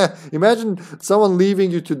 Imagine someone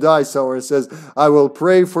leaving you to die somewhere and says, I will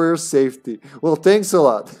pray for your safety. Well, thanks a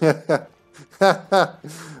lot.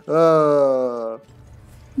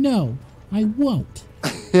 No, I won't.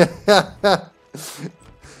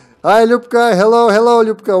 Hi, Lupka. Hello, hello,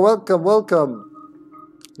 Lupka. Welcome, welcome.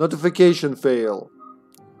 Notification fail.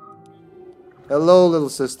 Hello, little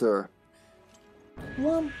sister.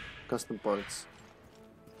 One. Custom parts.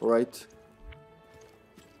 Right.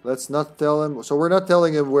 Let's not tell him. So we're not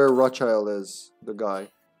telling him where Rothschild is. The guy.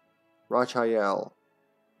 Rothschild.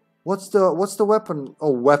 What's the weapon?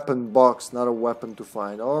 Oh, weapon box, not a weapon to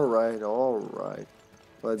find. All right, all right.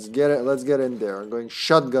 Let's get it. Let's get in there. I'm going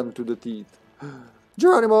shotgun to the teeth.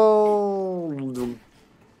 Geronimo.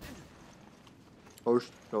 Oh,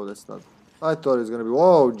 no, that's not. I thought it was gonna be.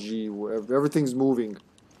 Oh, gee, everything's moving.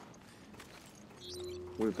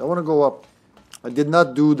 Wait, I want to go up. I did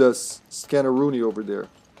not do the Scanneroonie over there.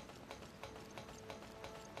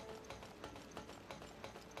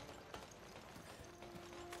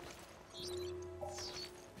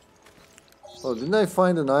 Oh, didn't I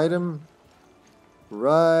find an item?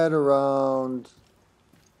 Right around...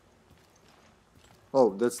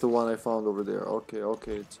 Oh, that's the one I found over there. Okay,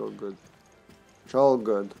 okay, it's all good. It's all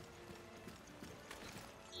good.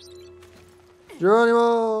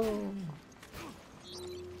 Geronimo!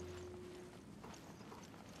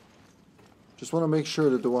 Just want to make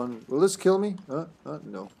sure that the one... Will this kill me?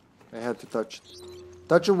 No. I had to touch it.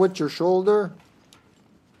 Touch it with your shoulder.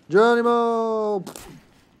 Geronimo!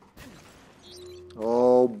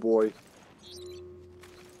 Oh boy.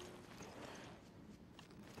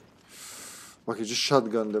 Okay, just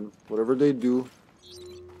shotgun them. Whatever they do.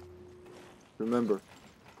 Remember,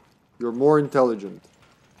 you're more intelligent.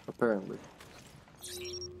 Apparently.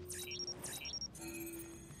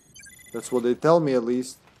 That's what they tell me, at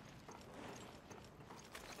least.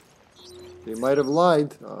 They might have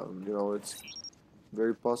lied. You know, it's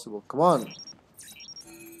very possible. Come on.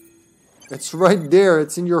 It's right there.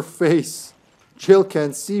 It's in your face. Jill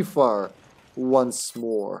can't see far. Once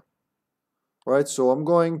more. Alright, so I'm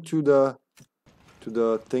going to the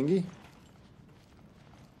thingy.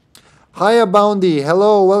 Hiya Boundy.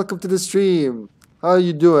 Hello, welcome to the stream. How are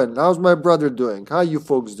you doing? How's my brother doing? How you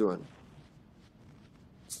folks doing?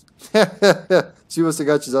 See what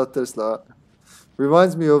HippyTesla.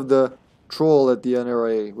 Reminds me of the troll at the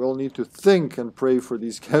NRA. We all need to think and pray for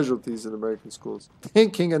these casualties in American schools.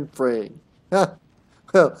 Thinking and praying. Well,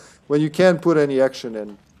 when you can't put any action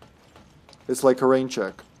in, it's like a rain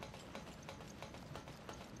check.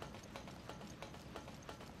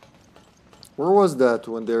 Where was that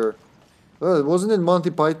when they're... wasn't it Monty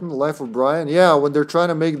Python, The Life of Brian? Yeah, when they're trying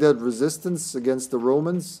to make that resistance against the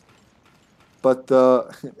Romans. But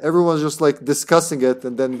everyone's just like discussing it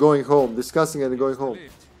and then going home. Discussing it and going home.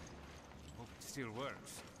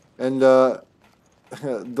 And the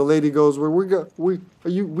lady goes, "Well,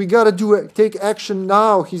 we gotta take action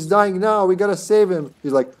now. He's dying now. We gotta save him."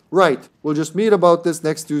 He's like, "Right. We'll just meet about this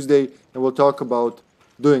next Tuesday and we'll talk about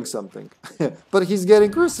doing something." But he's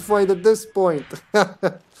getting crucified at this point.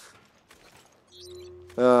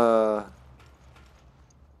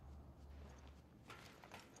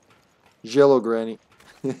 Jello Granny.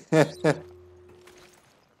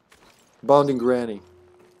 Bounding Granny.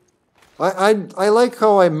 I like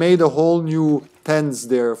how I made a whole new tense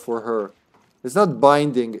there for her. It's not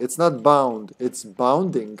binding, it's not bound, it's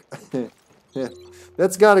bounding.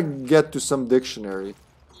 That's gotta get to some dictionary.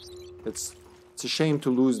 It's a shame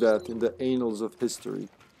to lose that in the annals of history.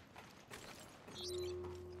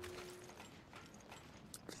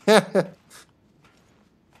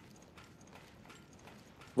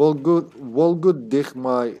 Wolgut dich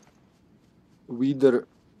mal wieder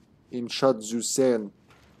in Stadt zu sehen.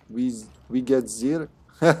 We get zir.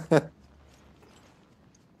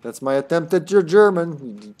 That's my attempt at your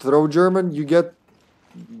German. You throw German, you get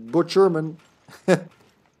Butcherman.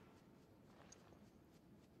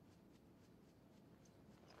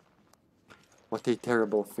 What a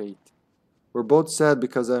terrible fate. We're both sad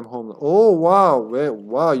because I'm home. Oh wow,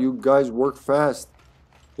 wow! You guys work fast.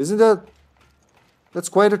 Isn't that? That's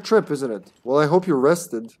quite a trip, isn't it? Well, I hope you're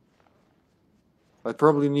rested. I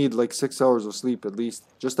probably need like 6 hours of sleep at least,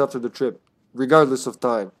 just after the trip, regardless of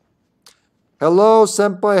time. Hello,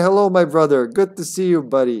 Senpai. Hello, my brother. Good to see you,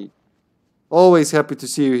 buddy. Always happy to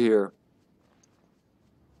see you here.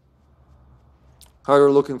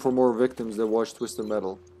 Harder looking for more victims that watch Twisted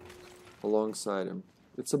Metal alongside him.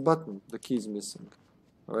 It's a button. The key's missing.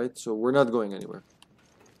 Alright, so we're not going anywhere.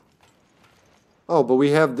 Oh, but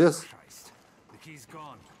we have this. Christ. The key's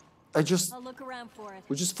gone. I'll look around for it.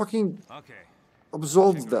 We just fucking... Okay.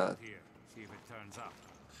 absolves that. Here. See if it turns up.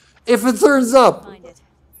 If it turns up, Find it.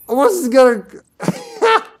 what's it gonna?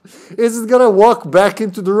 Is it gonna walk back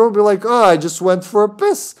into the room and be like, "Oh, I just went for a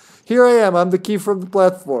piss. Here I am. I'm the key from the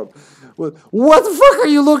platform." What the fuck are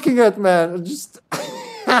you looking at, man? Just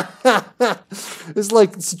it's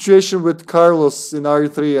like the situation with Carlos in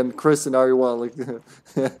RE3 and Chris in RE1. Like,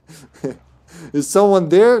 is someone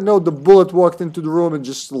there? No, the bullet walked into the room and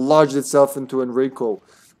just lodged itself into Enrico.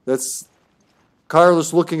 That's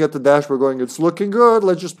Carlos looking at the dashboard going, "It's looking good,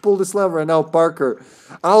 let's just pull this lever." And now Parker,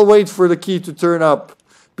 "I'll wait for the key to turn up,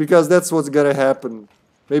 because that's what's gonna happen.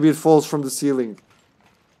 Maybe it falls from the ceiling."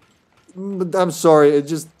 But I'm sorry,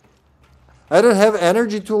 I don't have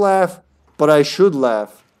energy to laugh, but I should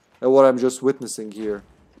laugh at what I'm just witnessing here.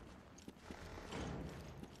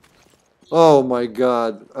 Oh my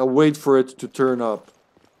god. I'll wait for it to turn up.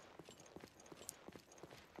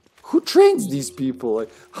 Who trains these people? Like,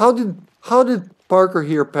 how did Parker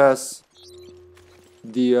here pass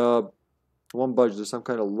the one budge? There's some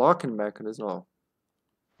kind of locking mechanism. Oh.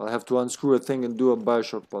 I'll have to unscrew a thing and do a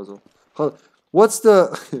Bioshock puzzle. What's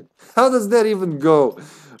the... How does that even go?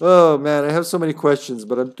 Oh man, I have so many questions,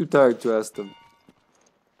 but I'm too tired to ask them.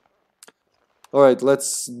 Alright,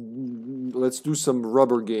 let's do some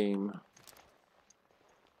rubber game.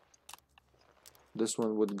 This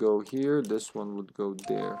one would go here, this one would go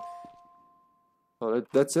there. Oh,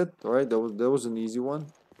 that's it? Alright, that was an easy one.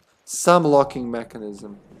 Some locking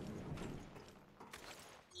mechanism.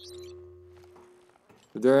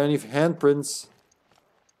 If there are any handprints,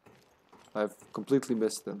 I've completely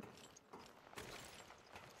missed them.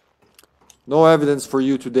 No evidence for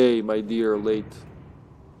you today, my dear late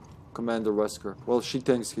Commander Wesker. Well, she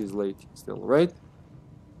thinks he's late still, right?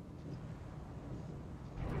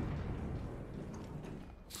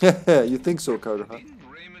 You think so, Carter, huh? Didn't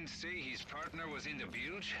Raymond say his partner was in the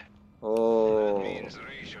bilge? Oh. That means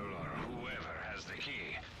Rachel or whoever has the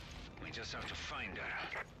key. We just have to find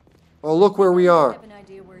her. Oh, look where we are. I have an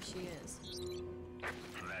idea where she is.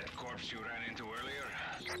 That corpse you ran into earlier?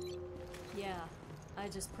 Yeah, I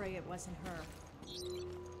just pray it wasn't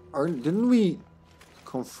her. Didn't we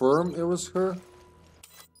confirm it was her?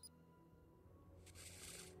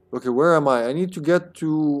 Okay, where am I? I need to get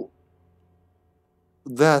to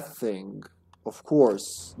that thing. Of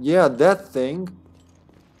course. Yeah, that thing.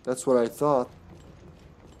 That's what I thought.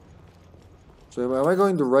 So am I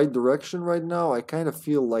going the right direction right now? I kind of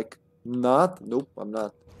feel like not. Nope, I'm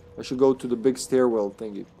not. I should go to the big stairwell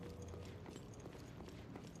thingy.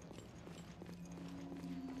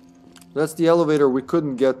 That's the elevator we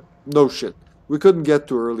couldn't get. No shit. We couldn't get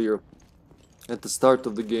to earlier at the start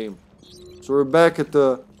of the game. So we're back at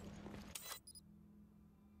the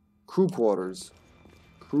crew quarters.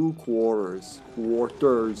 Crew quarters.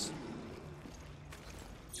 Quarters.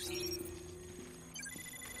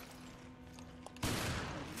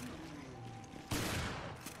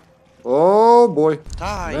 Oh boy.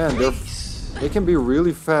 Man, they can be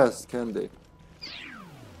really fast, can they?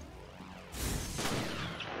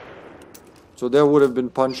 So that would have been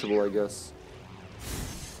punchable, I guess.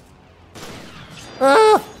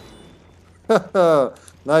 Ah!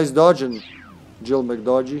 Nice dodging, Jill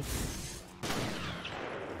McDodgy.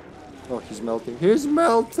 Oh, he's melting. He's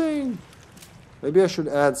melting! Maybe I should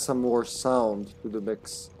add some more sound to the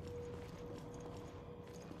mix.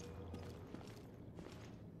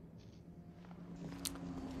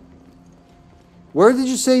 Where did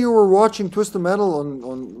you say you were watching Twisted Metal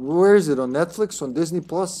on where is it? On Netflix? On Disney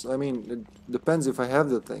Plus? I mean, it depends if I have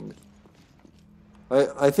the thing.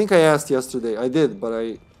 I think I asked yesterday. I did, but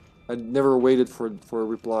I never waited for a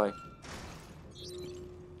reply.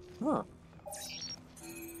 Huh.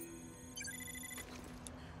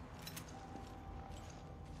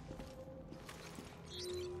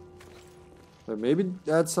 Maybe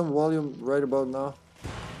add some volume right about now.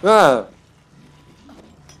 Ah!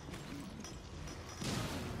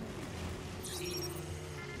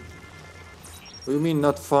 What do you mean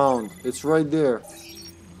not found? It's right there.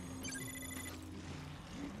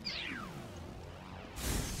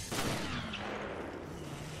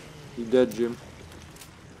 You dead, Jim.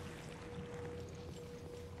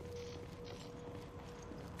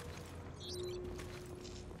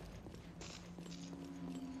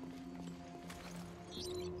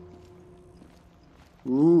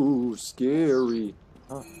 Ooh, scary.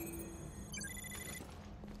 Huh.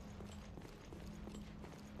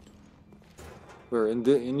 Where, in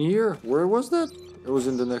here? Where was that? It was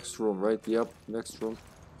in the next room, right? Yep, next room.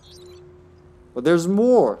 But there's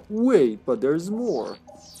more. Wait, but there's more.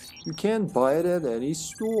 You can't buy it at any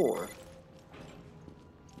store.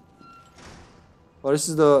 Oh, this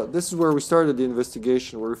is where we started the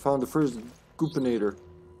investigation, where we found the first goopinator.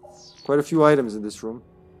 Quite a few items in this room.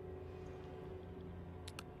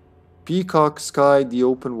 Peacock Sky, the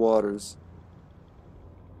open waters.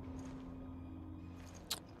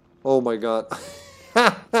 Oh my god.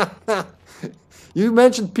 You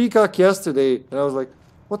mentioned Peacock yesterday, and I was like,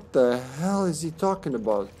 what the hell is he talking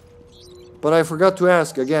about? But I forgot to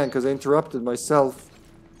ask again, because I interrupted myself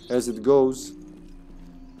as it goes.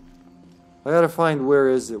 I gotta find where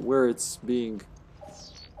is it, where it's being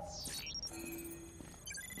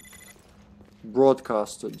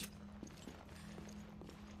broadcasted.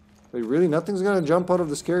 Wait, really? Nothing's gonna jump out of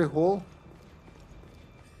the scary hole?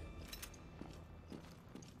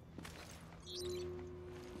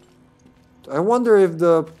 I wonder if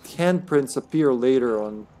the handprints appear later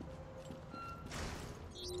on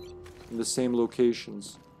in the same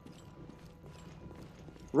locations.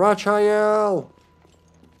 Raphael!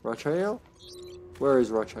 Raphael? Where is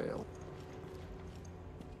Raphael?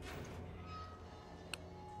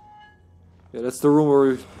 Yeah, that's the room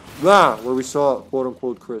where we saw quote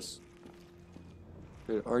unquote Chris.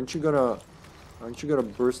 Wait, aren't you gonna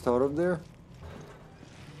burst out of there?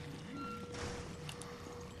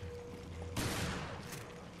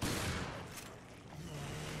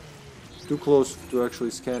 Too close to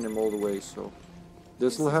actually scan him all the way, so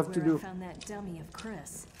this will have to do. I found that dummy of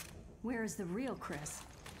Chris. Where is the real Chris?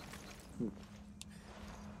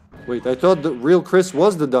 Wait, I thought the real Chris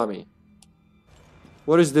was the dummy.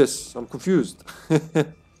 What is this? I'm confused.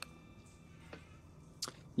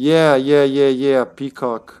 Yeah,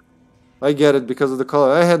 peacock. I get it because of the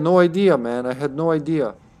color. I had no idea, man. I had no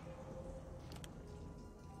idea.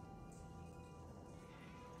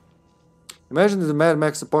 Imagine if the Mad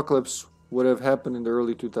Max apocalypse would have happened in the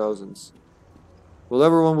early 2000s. Well,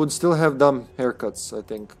 everyone would still have dumb haircuts, I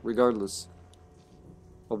think, regardless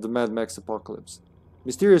of the Mad Max apocalypse.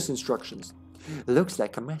 Mysterious instructions. Looks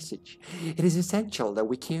like a message. It is essential that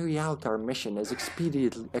we carry out our mission as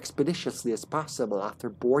expeditiously as possible after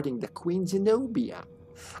boarding the Queen Zenobia.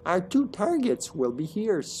 Our 2 targets will be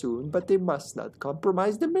here soon, but they must not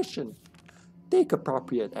compromise the mission. Take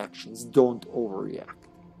appropriate actions. Don't overreact.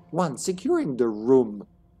 1. Securing the room.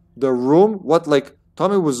 The room? What, like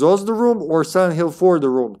Tommy Wiseau's the room or Silent Hill 4 the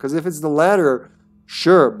room? Because if it's the latter,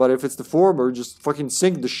 sure, but if it's the former, just fucking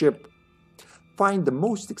sink the ship. Find the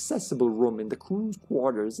most accessible room in the crew's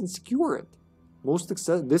quarters and secure it.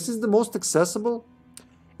 This is the most accessible?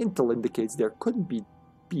 Intel indicates there could be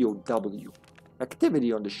POW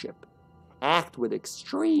activity on the ship. Act with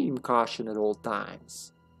extreme caution at all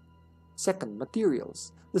times. 2.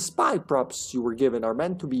 Materials. The spy props you were given are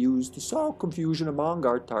meant to be used to solve confusion among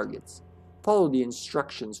our targets. Follow the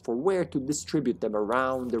instructions for where to distribute them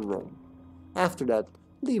around the room. After that,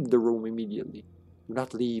 leave the room immediately. Do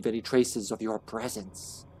not leave any traces of your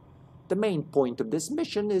presence. The main point of this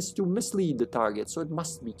mission is to mislead the target, so it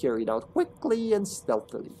must be carried out quickly and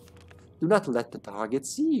stealthily. Do not let the target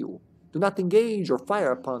see you. Do not engage or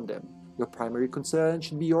fire upon them. Your primary concern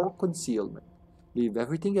should be your concealment. Leave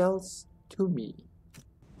everything else to me.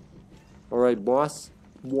 Alright, boss.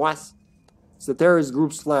 Boss. It's the terrorist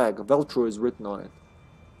group's flag. Veltro is written on it.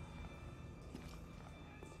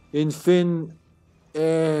 Infin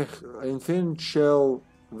shell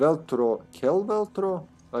Veltro. Kel Veltro?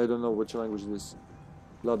 I don't know which language this is.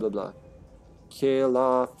 Blah blah blah. Che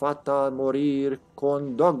la fata morir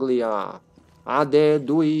con doglia. Ade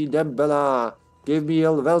dui debella. Give me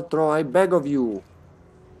el Veltro, I beg of you.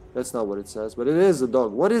 That's not what it says, but it is a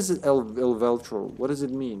dog. What is it, el Veltro? What does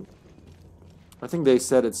it mean? I think they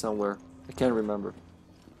said it somewhere. I can't remember.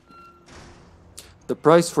 The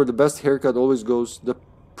price for the best haircut always goes... The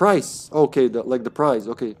price! Okay, like the prize.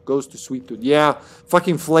 Okay, goes to Sweet Tooth. Yeah,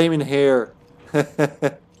 fucking flaming hair.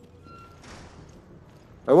 I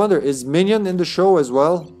wonder, is Minion in the show as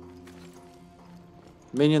well?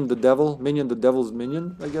 Minion the devil? Minion the devil's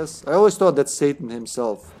minion, I guess? I always thought that's Satan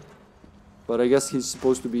himself. But I guess he's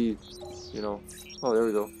supposed to be, you know... Oh, there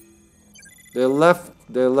we go. They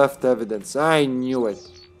left evidence. I knew it.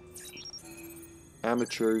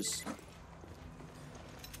 Amateurs.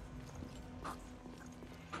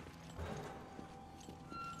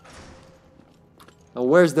 Now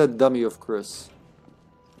where's that dummy of Chris?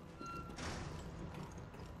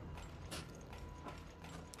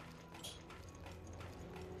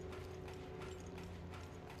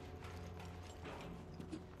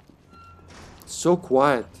 So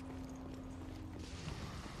quiet.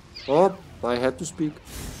 Oh, I had to speak.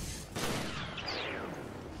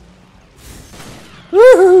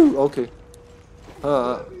 Woohoo! Okay.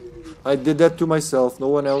 I did that to myself. No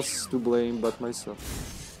one else to blame but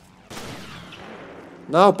myself.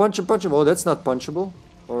 Now punch him, punch him. Oh, that's not punchable.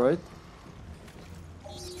 Alright.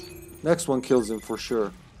 Next one kills him for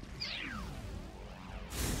sure.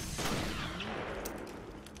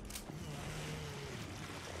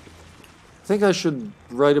 I think I should,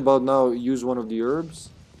 right about now, use one of the herbs.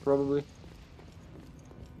 Probably.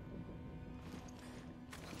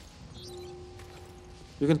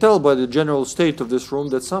 You can tell by the general state of this room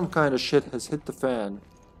that some kind of shit has hit the fan.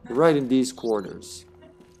 Right in these quarters.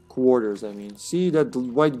 Quarters, I mean. See that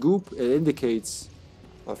white goop? It indicates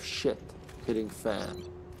of shit hitting fan.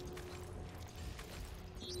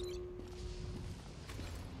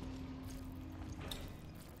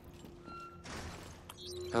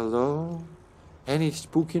 Hello? Any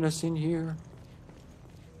spookiness in here?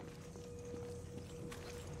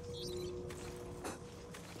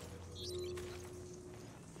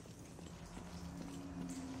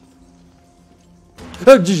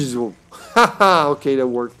 Haha! Okay, that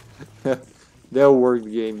worked. That worked,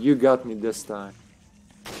 game. You got me this time.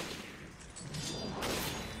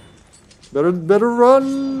 Better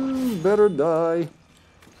run! Better die.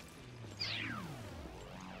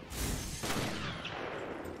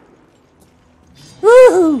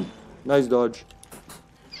 Woohoo! Nice dodge.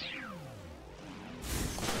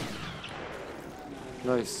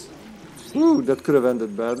 Nice. Ooh, that could have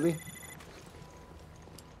ended badly.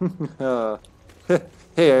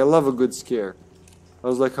 Hey, I love a good scare. I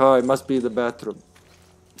was like, oh, I must be in the bathroom.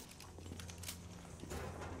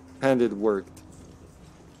 And it worked.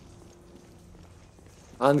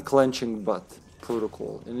 Unclenching butt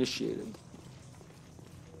protocol initiated.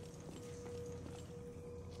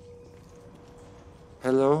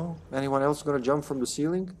 Hello? Anyone else gonna jump from the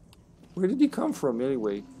ceiling? Where did he come from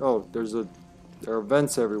anyway? Oh, there are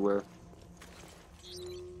vents everywhere.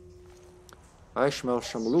 I smell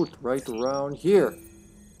some loot right around here.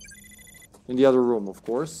 In the other room, of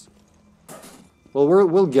course. Well,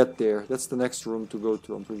 we'll get there. That's the next room to go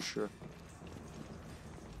to, I'm pretty sure.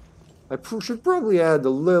 I should probably add a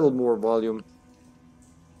little more volume.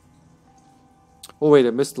 Oh wait, I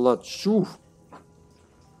missed a lot. Shoo!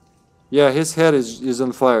 Yeah, his head is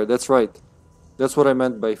on fire. That's right. That's what I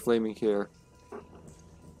meant by flaming hair.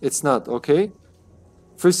 It's not, okay?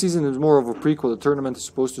 First season is more of a prequel. The tournament is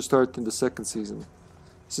supposed to start in the second season.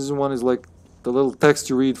 Season 1 is like the little text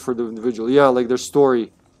you read for the individual. Yeah, like their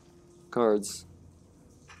story cards.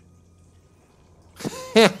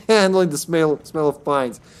 Handling the smell of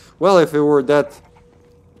pines. Well, if it were that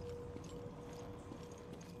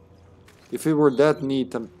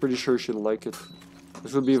neat, I'm pretty sure she'd like it.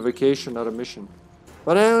 This would be a vacation, not a mission.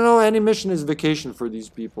 But I don't know, any mission is vacation for these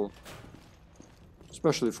people.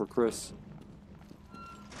 Especially for Chris.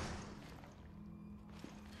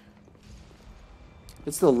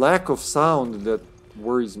 It's the lack of sound that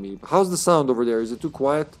worries me. How's the sound over there? Is it too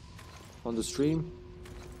quiet on the stream?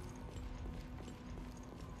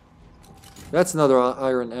 That's another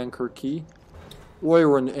iron anchor key.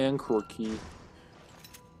 Iron anchor key.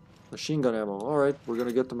 Machine gun ammo. Alright, we're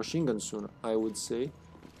gonna get the machine gun soon, I would say.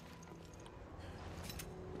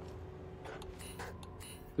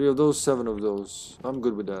 3 of those, 7 of those. I'm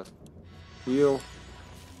good with that. Heal.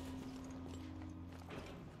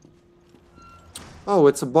 Oh,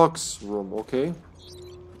 it's a box room, okay.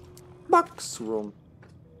 Box room.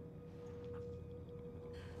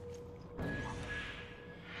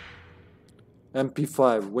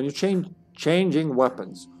 MP5. When you changing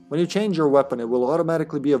weapons. When you change your weapon, it will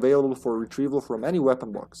automatically be available for retrieval from any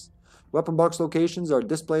weapon box. Weapon box locations are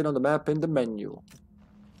displayed on the map in the menu.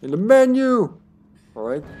 In the menu!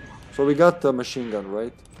 Alright. So we got the machine gun,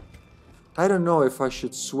 right? I don't know if I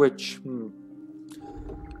should switch.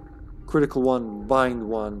 Critical 1, bind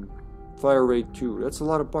 1, fire rate 2. That's a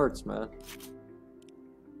lot of parts, man.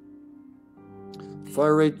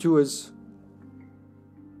 Fire rate 2 is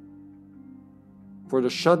for the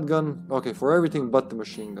shotgun. Okay, for everything but the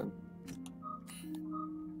machine gun.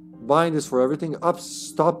 Bind is for everything. Up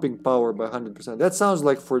stopping power by 100%. That sounds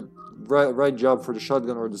like for right job for the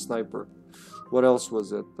shotgun or the sniper. What else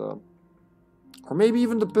was it? Or maybe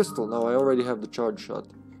even the pistol. No, I already have the charge shot.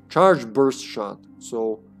 Charge burst shot.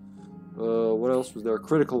 So, what else was there?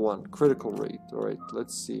 Critical 1. Critical rate. Alright,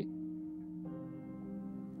 let's see.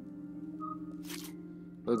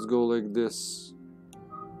 Let's go like this.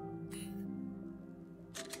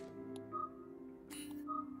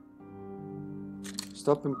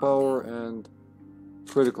 Stopping power and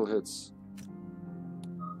critical hits.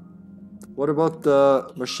 What about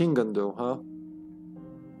the machine gun though, huh?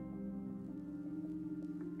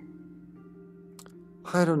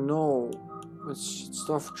 I don't know. It's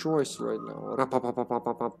tough choice right now.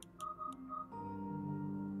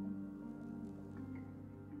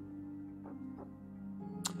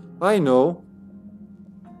 I know.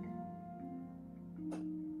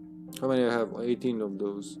 How many I have? 18 of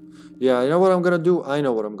those. Yeah, you know what I'm gonna do? I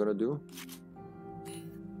know what I'm gonna do.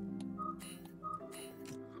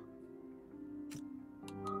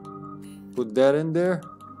 Put that in there.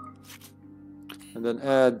 And then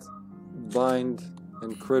add bind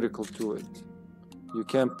and critical to it. You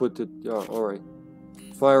can't put it... Yeah, alright.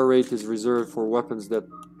 Fire rate is reserved for weapons that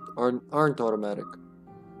aren't automatic.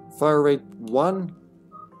 Fire rate 1...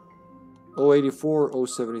 084,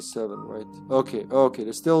 077, right? Okay, okay,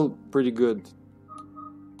 they're still pretty good.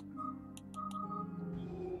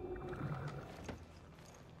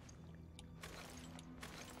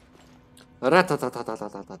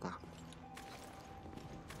 Ratatatatatatatata.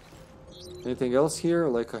 Anything else here?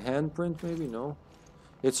 Like a handprint, maybe? No.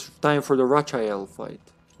 It's time for the Rachael fight.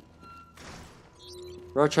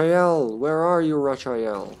 Rachael, where are you,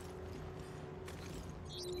 Rachael?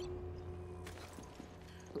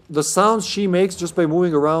 the sounds she makes just by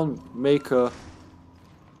moving around make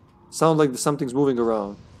sound like something's moving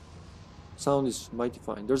around. Sound is mighty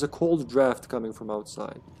fine. There's a cold draft coming from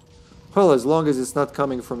outside. Well, as long as it's not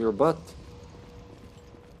coming from your butt.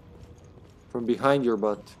 From behind your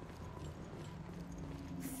butt.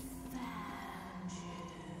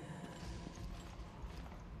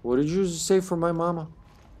 What did you say for my mama?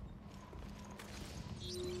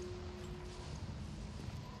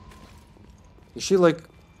 Is she like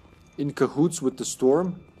in cahoots with the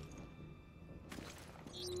storm?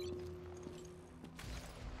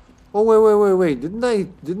 Oh wait.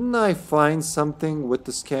 Didn't I find something with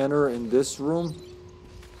the scanner in this room?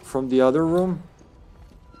 From the other room?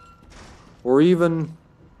 Or even...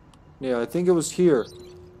 Yeah, I think it was here.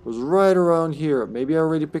 It was right around here. Maybe I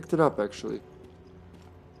already picked it up actually.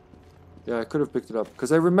 Yeah, I could have picked it up.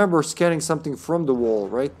 Because I remember scanning something from the wall,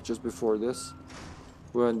 right? Just before this.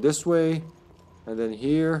 We went this way. And then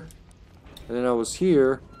here. And then I was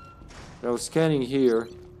here. And I was scanning here.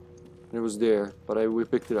 And it was there. But we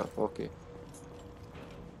picked it up. Okay.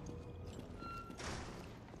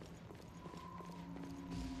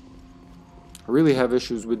 I really have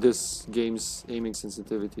issues with this game's aiming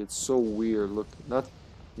sensitivity. It's so weird. Look,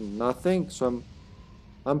 nothing. So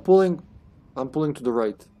I'm pulling to the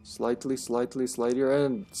right. Slightly,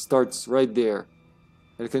 and it starts right there.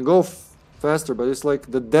 And it can go faster, but it's like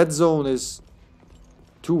the dead zone is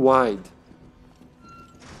too wide.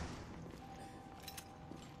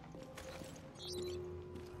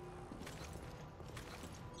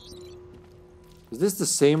 Is this the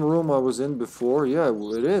same room I was in before? Yeah,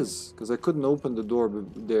 it is. Because I couldn't open the door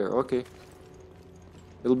there. Okay.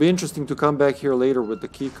 It'll be interesting to come back here later with the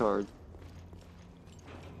key card.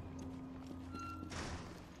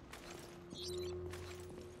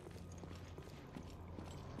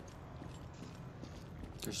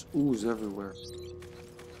 There's ooze everywhere.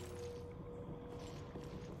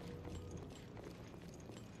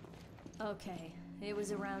 Okay, it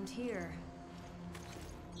was around here.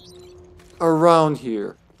 Around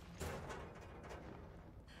here.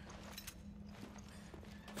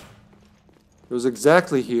 It was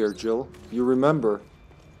exactly here, Jill. You remember.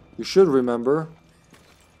 You should remember.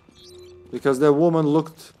 Because that woman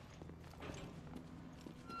looked...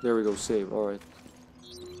 There we go, save, alright.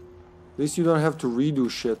 At least you don't have to redo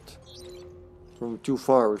shit from too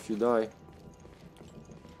far if you die.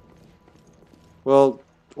 Well,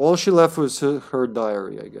 all she left was her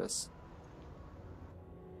diary, I guess.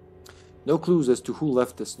 No clues as to who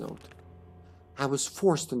left this note. I was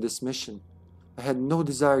forced on this mission. I had no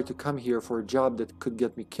desire to come here for a job that could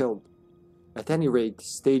get me killed. At any rate,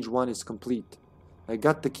 stage 1 is complete. I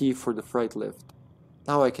got the key for the freight lift.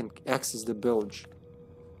 Now I can access the bilge.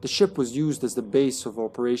 The ship was used as the base of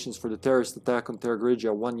operations for the terrorist attack on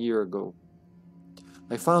Tergrigia 1 year ago.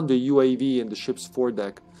 I found the UAV in the ship's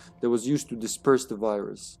foredeck that was used to disperse the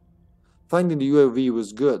virus. Finding the UAV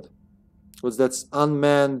was good. Was that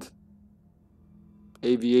unmanned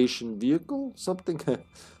aviation vehicle? Something?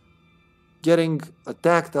 Getting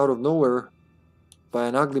attacked out of nowhere by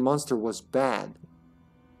an ugly monster was bad.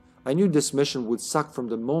 I knew this mission would suck from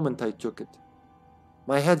the moment I took it.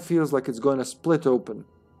 My head feels like it's going to split open.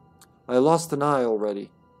 I lost an eye already.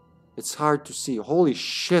 It's hard to see. Holy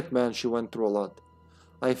shit, man, she went through a lot.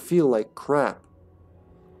 I feel like crap.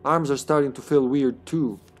 Arms are starting to feel weird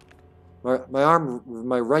too.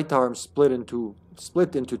 My right arm split into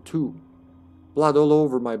two. Blood all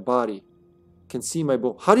over my body. Can see my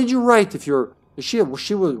bone. How did you write if you're... Was she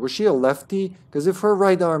a lefty? Because if her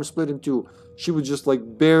right arm split in two, she would just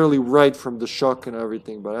like barely write from the shock and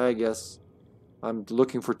everything. But I guess I'm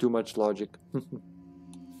looking for too much logic.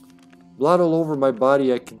 Blood all over my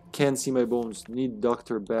body. I can't see my bones. Need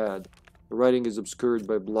doctor bad. The writing is obscured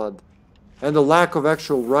by blood. And the lack of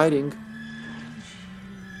actual writing.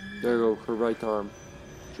 There you go, her right arm.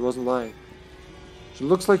 She wasn't lying. She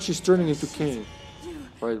looks like she's turning into Kane.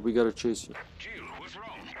 Alright, we gotta chase you. Jill, what's wrong?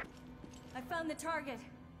 I found the target,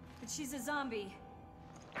 but she's a zombie.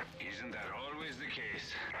 Isn't that always the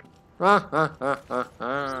case?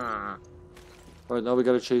 Alright, now we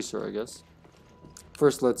gotta chase her, I guess.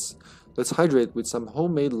 First, let's hydrate with some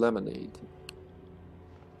homemade lemonade.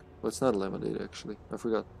 Well, it's not lemonade, actually. I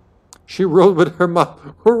forgot. She rode with her mouth.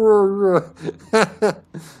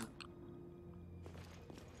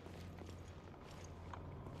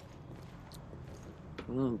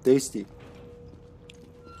 Tasty.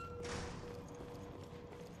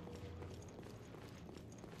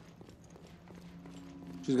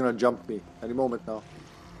 She's gonna jump me any moment now.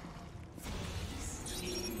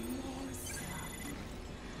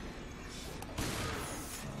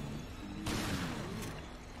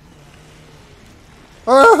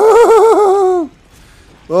 Oh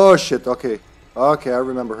shit, okay. Okay, I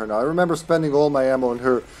remember her now. I remember spending all my ammo in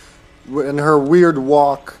her weird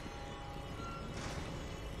walk.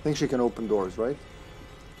 I think she can open doors, right?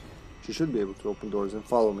 She should be able to open doors and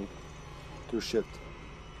follow me through shit.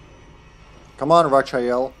 Come on,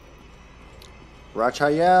 Rachael.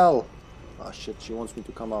 Rachael! Oh shit, she wants me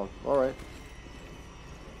to come out. Alright.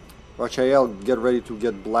 Rachael, get ready to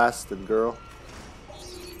get blasted, girl.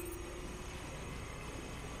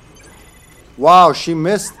 Wow, she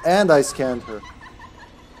missed and I scanned her.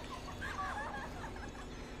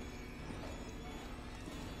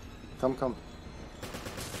 Come, come.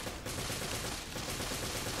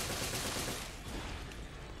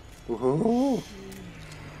 Ooh.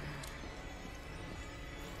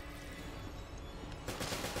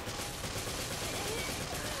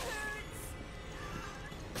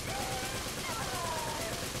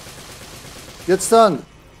 Get stunned.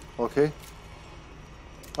 Okay.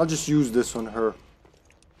 I'll just use this on her.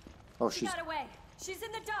 Oh, she's got away. She's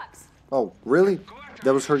in the ducts. Oh, really?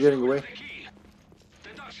 That was her getting away?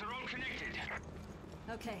 The ducts are all connected.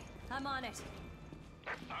 Okay, I'm on it.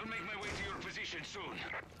 I'll make my way to your position soon.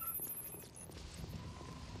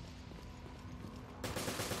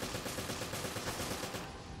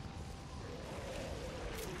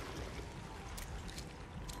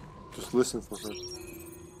 Just listen for her.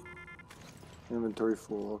 Inventory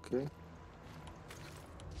full, okay.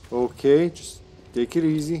 Okay, just take it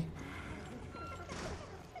easy.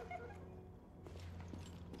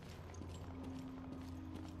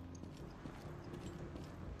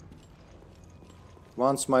 Come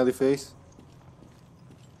on, smiley face.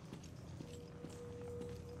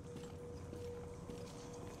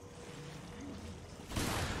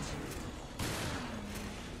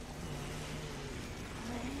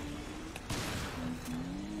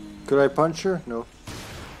 Could I punch her? No.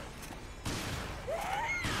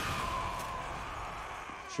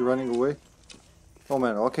 She running away? Oh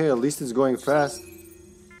man, okay, at least it's going fast.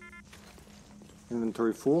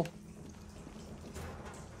 Inventory full.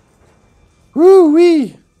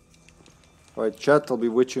 Woo-wee! Alright, chat, I'll be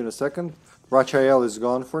with you in a second. Rachael is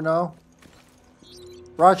gone for now.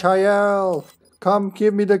 Rachael! Come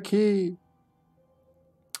give me the key!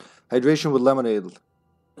 Hydration with lemonade.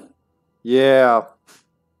 Yeah.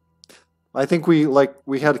 I think we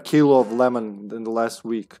had a kilo of lemon in the last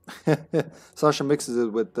week. Sasha mixes it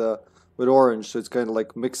with orange, so it's kind of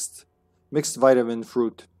like mixed vitamin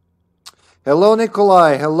fruit. Hello,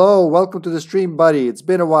 Nikolai. Hello, welcome to the stream, buddy. It's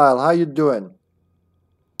been a while. How you doing?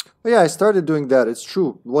 Oh yeah, I started doing that. It's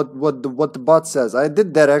true. What the bot says. I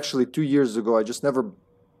did that actually 2 years ago. I just never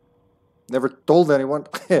told anyone.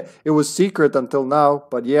 It was secret until now.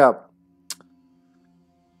 But yeah.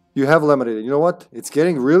 You have lemonade. You know what? It's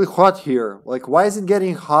getting really hot here. Like, why is it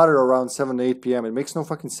getting hotter around 7 to 8 p.m.? It makes no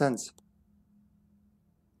fucking sense.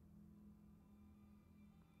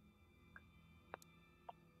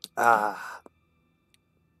 Ah.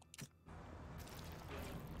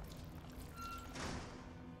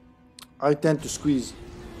 I tend to squeeze.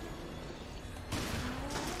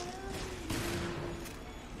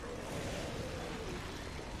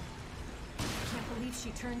 Can't believe she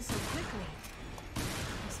turned so quickly.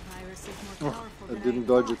 Oh, I didn't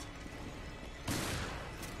dodge it.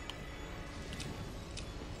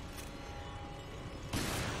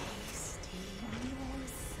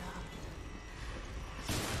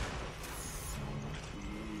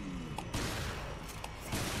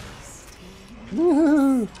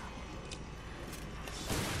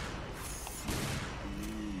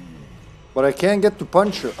 But I can't get to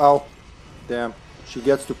punch her. Ow. Damn. She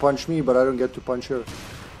gets to punch me, but I don't get to punch her.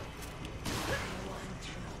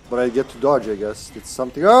 But I get to dodge, I guess. It's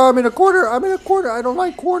something. Oh, I'm in a corner! I'm in a corner! I don't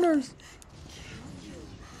like corners!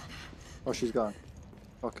 Oh, she's gone.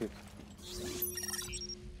 Okay.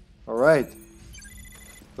 Alright.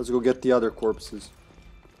 Let's go get the other corpses.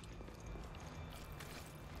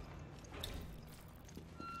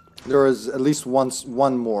 There is at least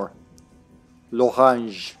one more.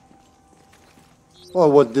 L'Orange. Oh,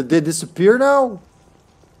 what? Did they disappear now?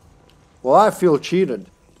 Well, I feel cheated.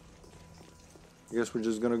 I guess we're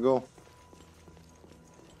just gonna go.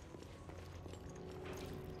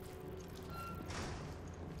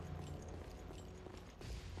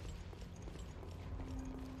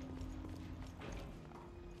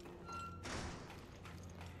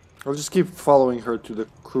 I'll just keep following her to the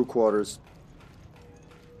crew quarters.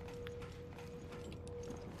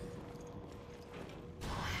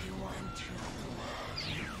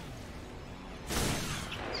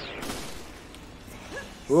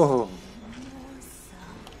 Whoa.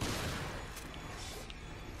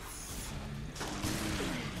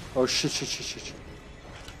 Oh shit.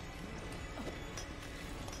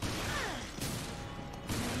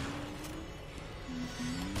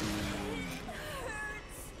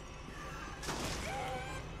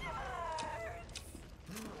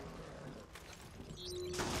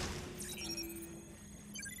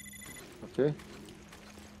 Okay.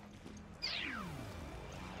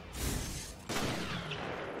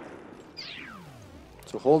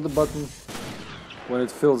 So hold the button. When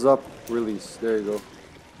it fills up, release. There you go.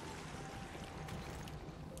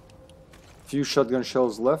 Few shotgun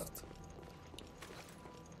shells left.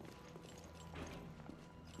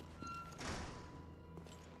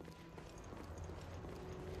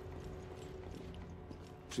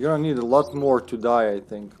 You're gonna need a lot more to die, I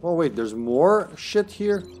think. Oh wait, there's more shit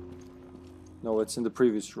here? No, it's in the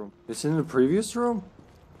previous room. It's in the previous room?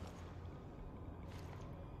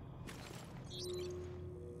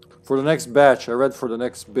 For the next batch, I read for the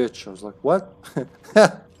next bitch. I was like, what?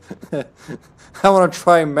 I want to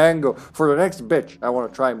try mango. For the next bitch, I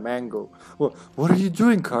want to try mango. What are you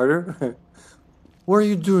doing, Carter? What are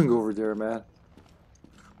you doing over there, man?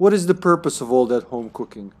 What is the purpose of all that home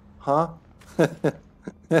cooking? Huh?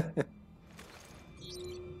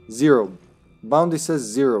 0. Bounty says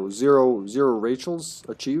 0. 0 Rachels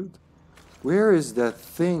achieved. Where is that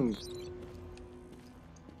thing?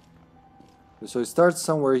 So it starts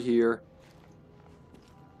somewhere here.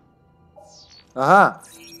 Aha!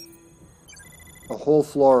 A whole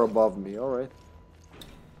floor above me, alright.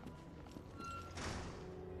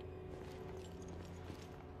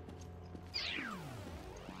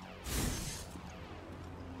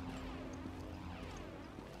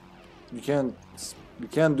 You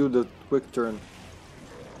can't do the quick turn.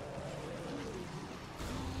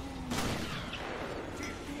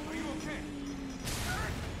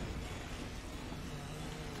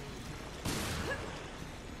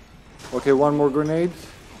 Okay, one more grenade.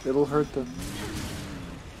 It'll hurt them.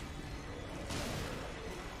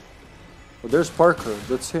 Oh, there's Parker.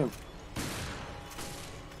 That's him.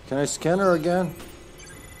 Can I scan her again?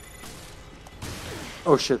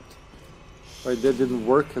 Oh shit. Wait, that didn't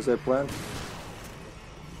work as I planned.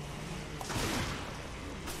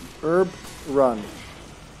 Herb, run.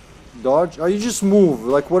 Dodge. Oh, you just move.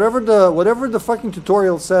 Like whatever the fucking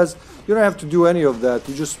tutorial says, you don't have to do any of that.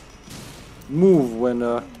 You just move when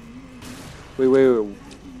Wait.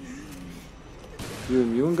 You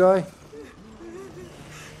immune guy?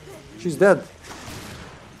 She's dead.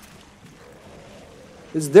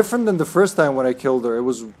 It's different than the first time when I killed her.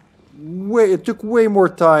 It took way more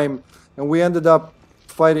time, and we ended up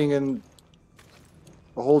fighting in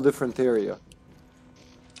a whole different area.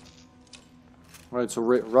 Alright, so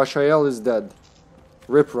Rashael is dead.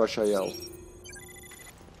 Rip Rashael.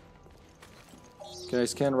 Can I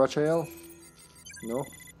scan Rashael? No.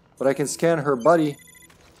 But I can scan her buddy.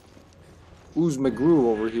 Ooze McGrew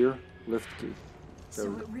over here. Lift key. So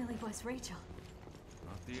it really was Rachel.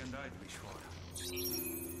 Not the end I'd wish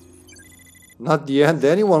for. Not the end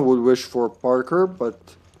anyone would wish for, Parker, but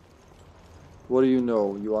what do you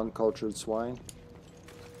know, you uncultured swine?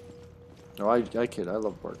 No, I kid. I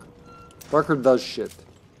love Parker. Parker does shit.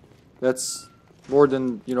 That's more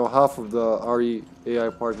than, you know, half of the RE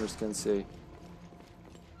AI partners can say.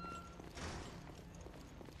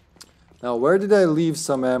 Now, where did I leave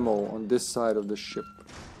some ammo on this side of the ship?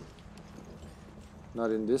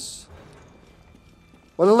 Not in this.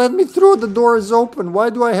 Well, let me through. The door is open.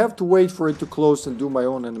 Why do I have to wait for it to close and do my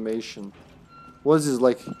own animation? What is this,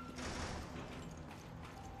 like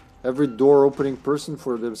every door opening person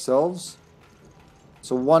for themselves?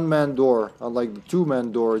 It's a one-man door, unlike the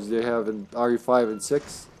two-man doors they have in RE5 and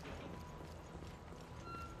 6.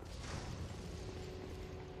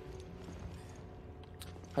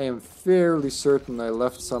 I am fairly certain I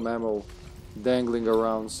left some ammo dangling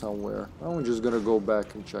around somewhere. I'm just gonna go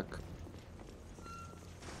back and check.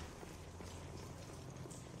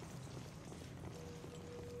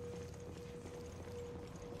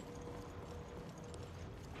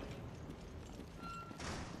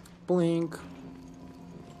 Blink. I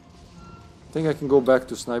think I can go back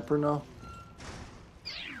to sniper now.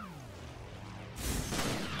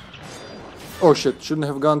 Oh shit, shouldn't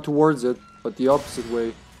have gone towards it, but the opposite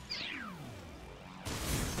way.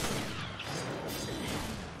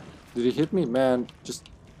 Did he hit me? Man, just...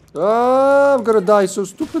 Ah, I'm gonna die so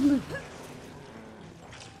stupidly.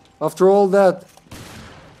 After all that.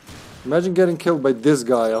 Imagine getting killed by this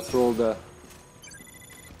guy after all that.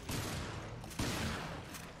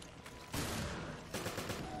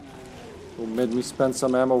 Who made me spend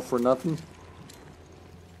some ammo for nothing.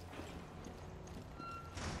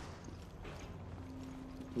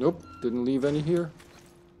 Nope, didn't leave any here.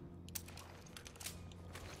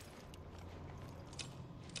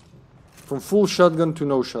 From full shotgun to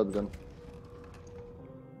no shotgun.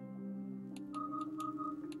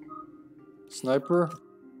 Sniper.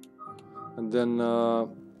 And then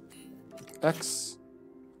X.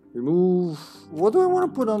 Remove... What do I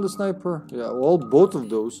want to put on the sniper? Yeah, all both of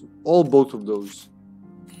those. All both of those.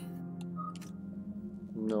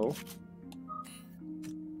 No.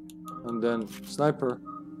 And then sniper.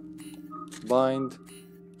 Bind.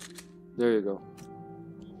 There you go.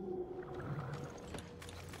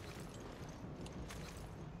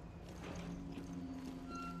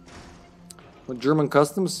 With German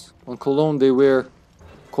customs, on Cologne they wear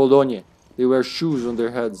Cologne. They wear shoes on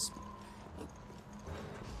their heads.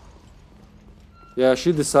 Yeah,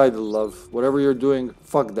 she decided, love. Whatever you're doing,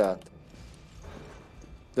 fuck that.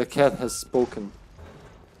 The cat has spoken.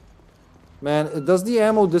 Man, does the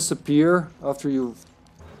ammo disappear after you've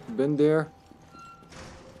been there?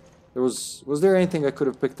 Was there anything I could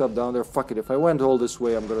have picked up down there? Fuck it, if I went all this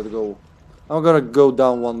way, I'm gonna go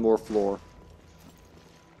down one more floor.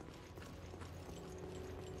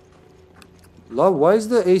 Love, why is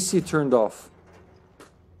the AC turned off?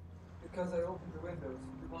 Because I opened the windows.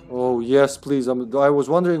 Oh, yes, please. I was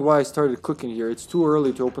wondering why I started cooking here. It's too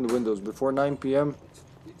early to open the windows. Before 9 p.m.,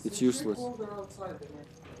 it's useless. Outside,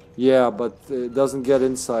 yeah, but it doesn't get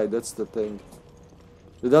inside. That's the thing.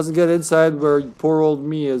 It doesn't get inside where poor old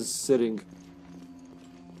me is sitting.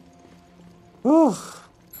 Oh.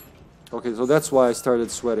 Okay, so that's why I started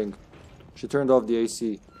sweating. She turned off the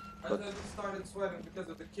AC. I thought you started sweating because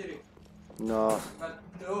of the kitty. No. But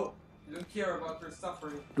no, you don't care about her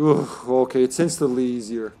suffering. Ugh, okay, it's instantly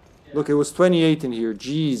easier. Yeah. Look, it was 28 in here.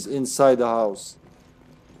 Jeez, inside the house.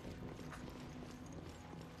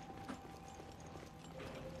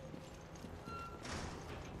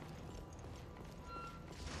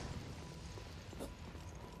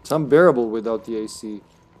 It's unbearable without the AC.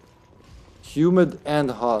 Humid and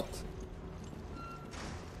hot.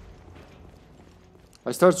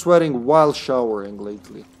 I start sweating while showering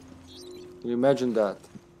lately. Can you imagine that?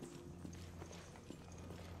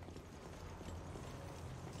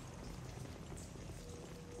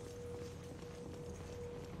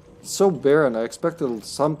 It's so barren. I expected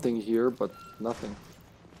something here, but nothing.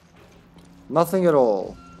 Nothing at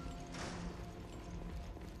all.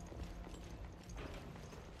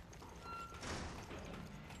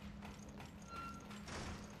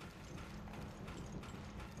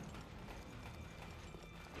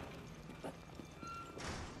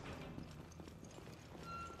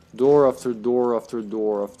 Door after door after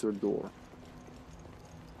door after door.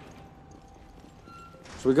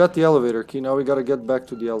 So we got the elevator key, now we gotta get back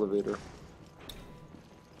to the elevator.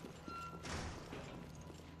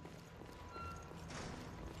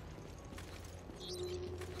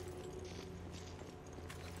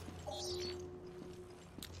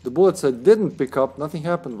 The bullets I didn't pick up, nothing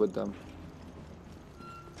happened with them.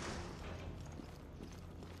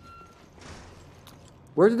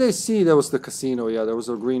 Where did I see that was the casino? Yeah, there was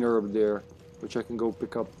a green herb there, which I can go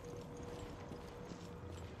pick up.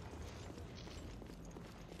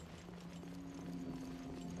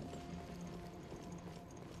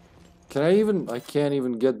 Can I even... I can't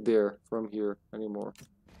even get there from here anymore.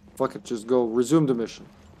 Fuck it, just go. Resume the mission.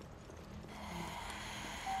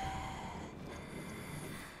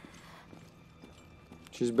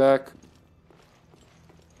 She's back.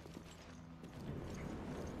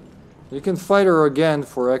 You can fight her again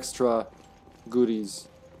for extra goodies.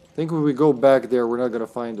 I think when we go back there, we're not gonna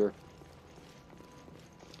find her.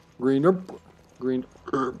 Green herb. Green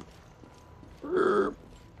herb. Herb.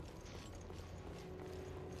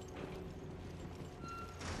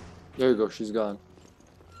 There you go, she's gone.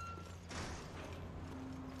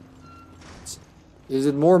 Is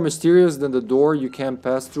it more mysterious than the door you can't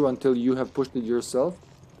pass through until you have pushed it yourself?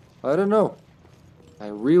 I don't know. I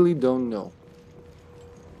really don't know.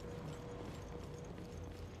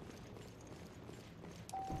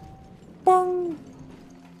 Bong!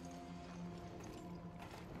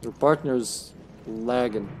 Your partner's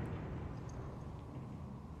lagging.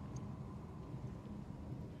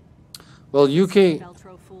 Well, UK...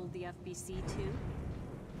 Veltro fooled the FBC too?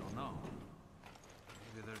 Don't know.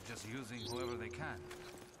 Maybe they're just using whoever they can.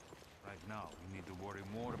 Right now, we need to worry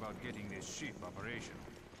more about getting this ship operational.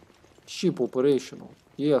 Ship operational.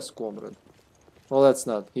 Yes, comrade. Well, that's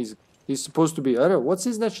not. He's supposed to be... I don't know. What's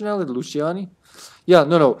his nationality? Luciani? Yeah,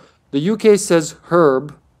 no. The UK says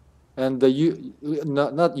herb, and the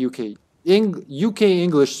not UK. UK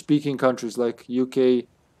English-speaking countries like UK,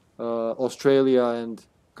 Australia, and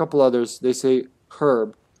a couple others, they say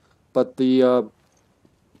herb. But the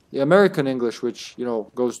American English, which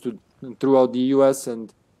goes throughout the US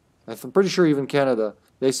and I'm pretty sure even Canada,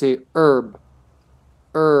 they say herb.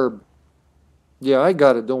 Herb. Yeah, I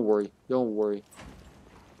got it. Don't worry. Don't worry.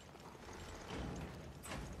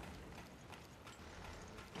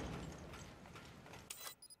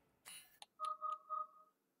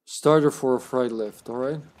 Starter for a freight lift,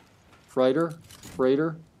 alright? Freighter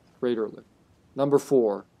lift. Number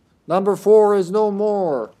 4. Number 4 is no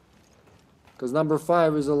more! Because number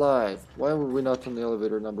 5 is alive. Why were we not on the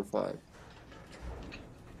elevator number 5?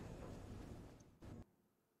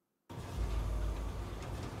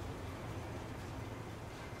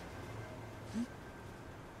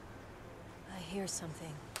 I hear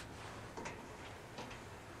something.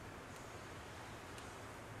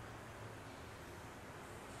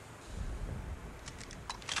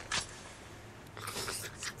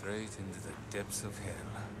 Straight into the depths of hell.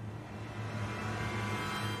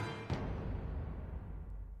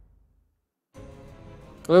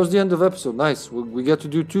 Well, that was the end of episode. Nice. We get to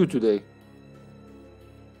do 2 today.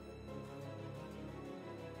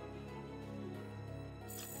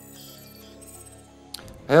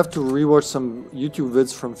 I have to rewatch some YouTube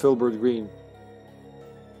vids from Filbert Green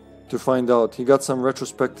to find out. He got some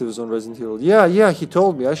retrospectives on Resident Evil. Yeah, he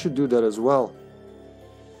told me I should do that as well.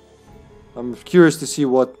 I'm curious to see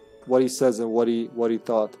what he says and what he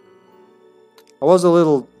thought. I was a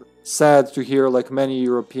little sad to hear, like many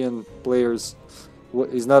European players,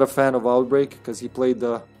 he's not a fan of Outbreak because he played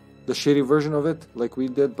the shitty version of it like we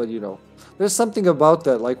did. But you know, there's something about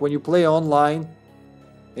that. Like when you play online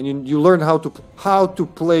and you learn how to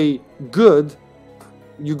play good,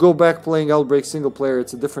 you go back playing Outbreak single player.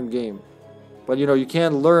 It's a different game. But you know, you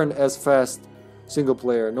can't learn as fast single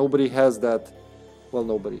player. Nobody has that. Well,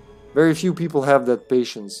 nobody. Very few people have that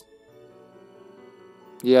patience.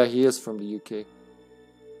 Yeah, he is from the UK.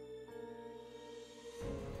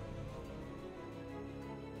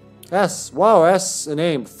 S. Wow, S an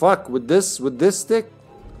aim. Fuck, with this stick,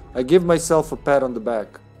 I give myself a pat on the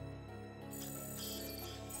back.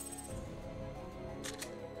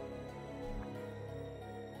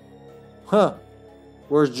 Huh.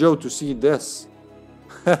 Where's Joe to see this?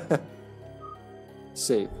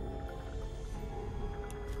 Save.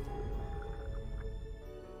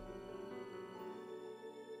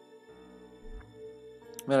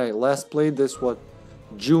 Man, I last played this, what?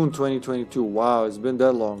 June 2022. Wow, it's been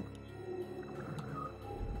that long.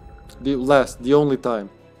 The only time.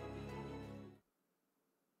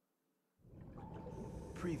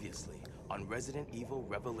 Previously on Resident Evil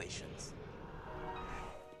Revelations.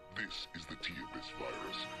 This is the T-Abyss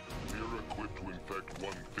virus. We are equipped to infect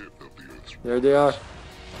 1/5 of the Earth's... There they are.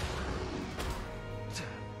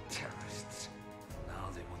 Terrorists. Now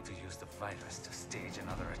they want to use the virus to stage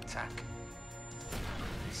another attack.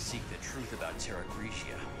 They seek the truth about Terra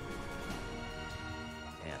Grigia.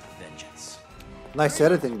 And vengeance. Nice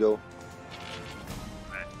editing, though.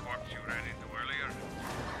 That corpse you ran into earlier?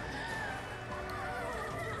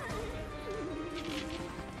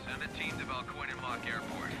 Send a team to Valentine and Lock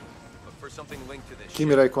Airport. Look for something linked to this.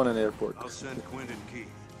 Kimi Raikkonen Airport. I'll send Quint and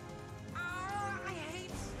Keith.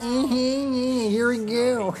 Here we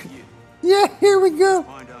go. Yeah, here we go.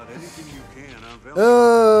 Find out anything you can on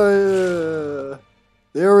Valentine.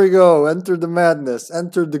 There we go. Enter the madness.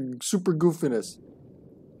 Enter the super goofiness.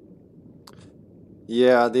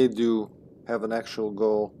 Yeah, they do have an actual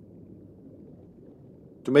goal.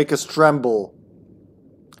 To make us tremble.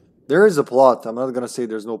 There is a plot. I'm not gonna say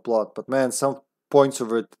there's no plot. But man, some points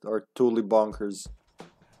of it are totally bonkers.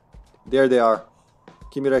 There they are.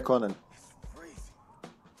 Kimi Raikkonen.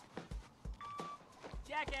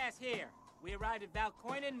 Jackass here. We arrived at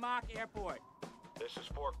Valentine Mock Airport. This is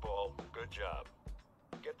Forkball. Good job.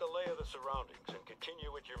 Get the lay of the surroundings and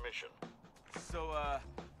continue with your mission. So,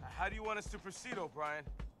 how do you want us to proceed, O'Brien?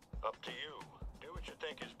 Up to you. Do what you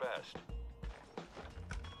think is best.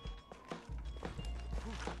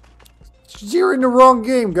 You're in the wrong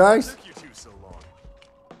game, guys. Took you two so long.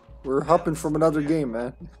 We're hopping from another game,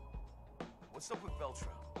 man. What's up with Veltro?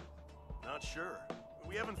 Not sure.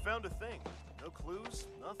 We haven't found a thing. No clues,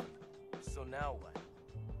 nothing. So now what?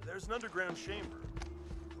 There's an underground chamber.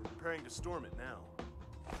 We're preparing to storm it now.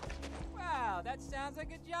 Wow, that sounds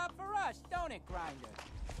like a job for us, don't it, Grinder?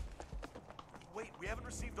 Wait, we haven't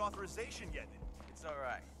received authorization yet. It's all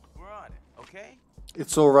right. We're on it, okay?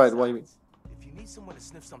 It's all right. What do you mean? If you need someone to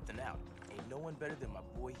sniff something out, ain't no one better than my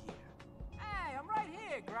boy here. Hey, I'm right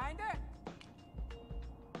here, Grinder.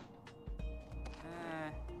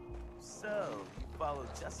 So, you followed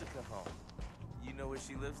Jessica home. You know where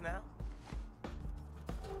she lives now?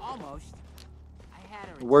 Almost. I had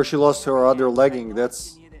her. Where she lost her other legging,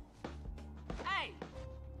 that's... Hey!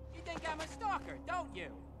 You think I'm a stalker, don't you?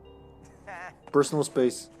 Personal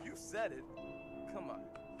space. You said it. Come on,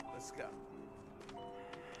 let's go.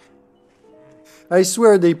 I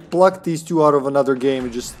swear they plucked these two out of another game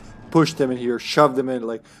and just pushed them in here, shoved them in,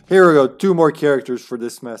 like, here we go, 2 more characters for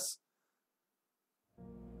this mess.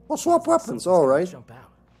 We'll swap weapons, alright.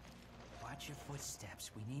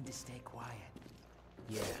 need to stay quiet.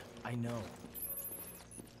 Yeah, I know.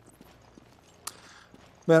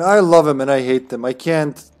 Man, I love him and I hate them. I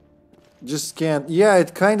can't. Just can't. Yeah,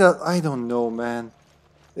 it kind of. I don't know, man.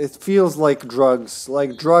 It feels like drugs.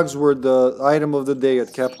 Like drugs were the item of the day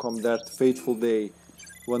at Capcom that fateful day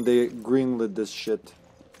when they greenlit this shit.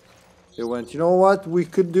 They went, you know what we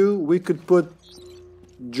could do? We could put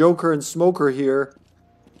Joker and Smoker here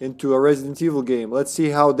into a Resident Evil game. Let's see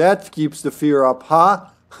how that keeps the fear up. Huh?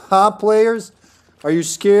 Huh, players? Are you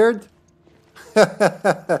scared?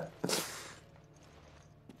 What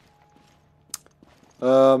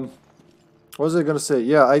was I gonna say?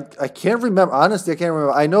 Yeah, I can't remember. Honestly, I can't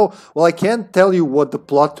remember. I know. Well, I can't tell you what the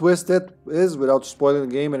plot twist it is without spoiling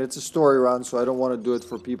the game, and it's a story run, so I don't want to do it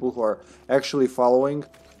for people who are actually following.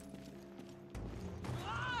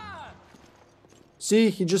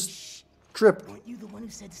 See, he just tripped. Weren't you the one who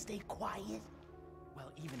said to stay quiet?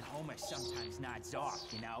 Well, even Homer sometimes nods off,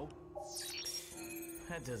 you know?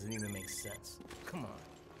 That doesn't even make sense. Come on.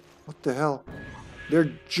 What the hell?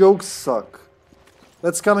 Their jokes suck.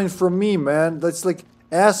 That's coming from me, man. That's like,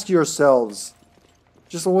 ask yourselves.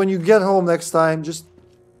 Just when you get home next time, just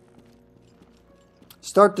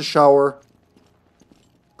start the shower.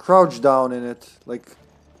 Crouch down in it. Like,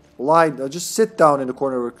 just sit down in the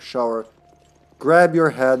corner of the shower. Grab your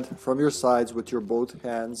head from your sides with your both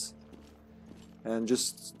hands. And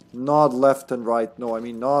just nod left and right. No, I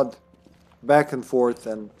mean nod back and forth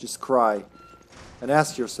and just cry. And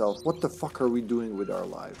ask yourself, what the fuck are we doing with our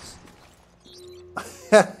lives?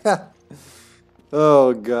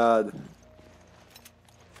 Oh god.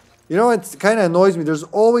 You know, it kind of annoys me. There's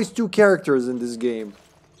always two characters in this game,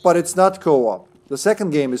 but it's not co-op. The second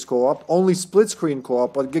game is co-op, only split screen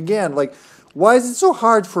co-op. But again, like, why is it so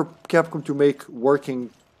hard for Capcom to make working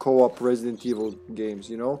co-op Resident Evil games,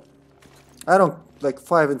 you know? I don't, like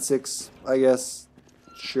 5 and 6, I guess,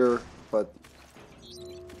 sure, but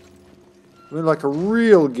I mean, like a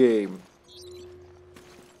real game.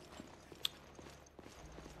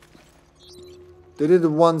 They did it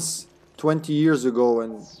once 20 years ago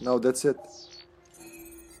and now that's it.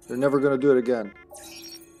 They're never gonna do it again.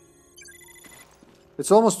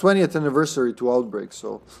 It's almost 20th anniversary to Outbreak,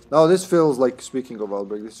 so now this feels like, speaking of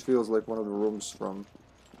Outbreak, this feels like one of the rooms from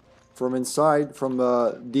inside, from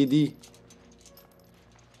DD.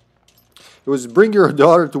 It was Bring Your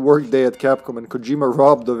Daughter to Work Day at Capcom, and Kojima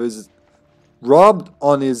robbed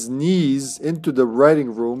on his knees into the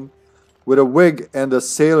writing room with a wig and a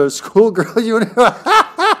sailor schoolgirl uniform.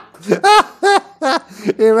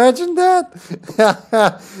 Imagine that.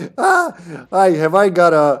 Have I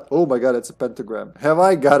got a... Oh my god, it's a pentagram. Have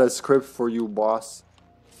I got a script for you, boss?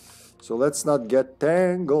 So let's not get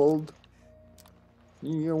tangled.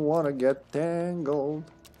 You wanna get tangled.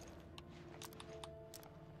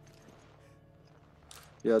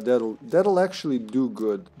 Yeah, that'll actually do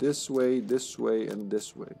good. This way, and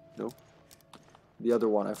this way. No? The other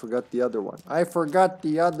one. I forgot the other one. I forgot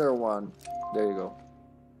the other one. There you go.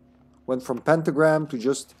 Went from pentagram to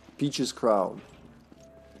just Peach's crown.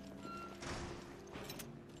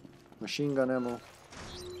 Machine gun ammo.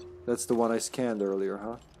 That's the one I scanned earlier,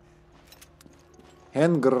 huh?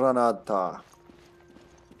 Hand granata.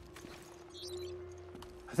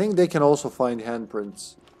 I think they can also find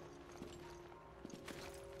handprints.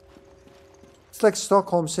 It's like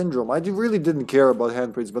Stockholm Syndrome. I really didn't care about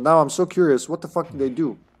handprints, but now I'm so curious. What the fuck did they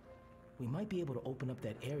do? We might be able to open up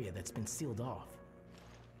that area that's been sealed off.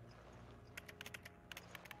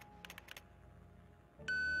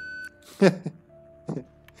 Huh?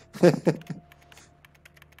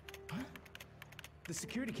 The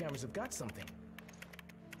security cameras have got something.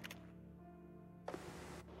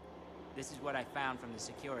 This is what I found from the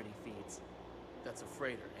security feeds. That's a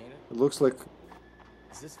freighter, ain't it? It looks like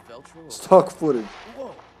Is this Veltro or... stock footage.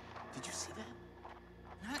 Whoa! Did you see that?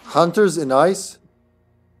 Hunters in ice?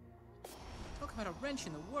 Talk about a wrench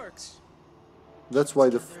in the works. That's why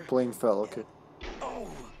the plane fell, okay. Oh!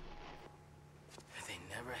 They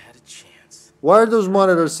never had a chance. Why are those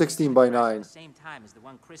monitors 16 by 9? Same time as the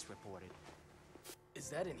one Chris reported. Is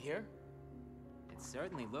that in here? It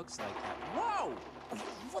certainly looks like that. Whoa!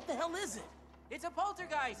 What the hell is it? It's a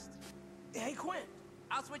poltergeist! Hey, Quinn!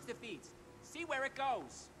 I'll switch the feeds. See where it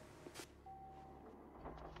goes.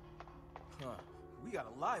 Huh. We got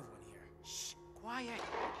a live one here. Shh! Quiet!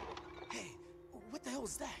 Hey, what the hell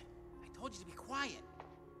is that? I told you to be quiet.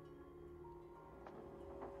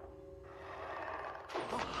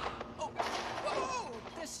 Oh,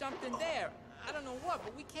 there's something there. I don't know what,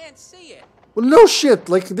 but we can't see it. Well, no shit.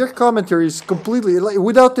 Like, their commentary is completely... Like,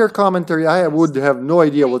 without their commentary, I would have no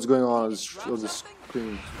idea what's going on the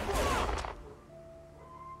screen.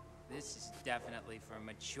 This is definitely for a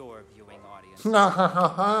mature viewing audience.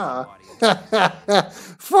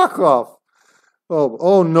 Fuck off.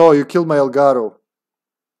 Oh no, you killed my Elgato.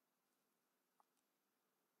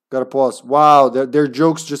 Gotta pause. Wow, their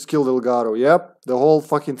jokes just killed Elgato. Yep, the whole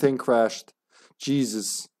fucking thing crashed.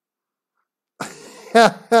 Jesus.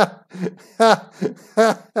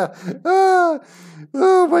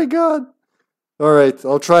 Oh my god. All right,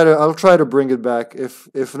 I'll try to bring it back.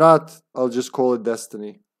 If not, I'll just call it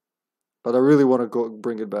Destiny. But I really want to go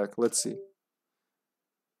bring it back. Let's see.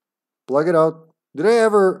 Plug it out. Did I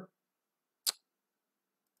ever?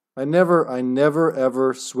 I never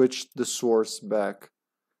ever switched the source back.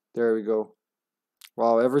 There we go.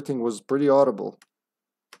 Wow, everything was pretty audible.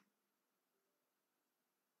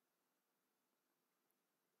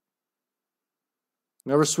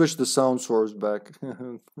 Never switched the sound source back.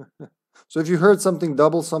 So if you heard something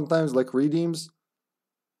double sometimes, like redeems,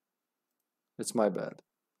 it's my bad.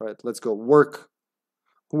 All right, let's go. Work.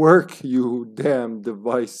 Work, you damn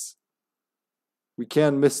device. We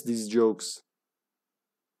can't miss these jokes.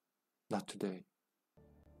 Not today.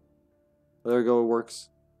 There we go, it works.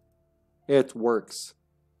 It works.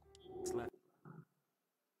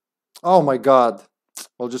 Oh my god.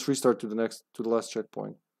 I'll just restart to the last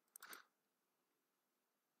checkpoint.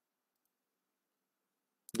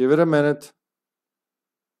 Give it a minute.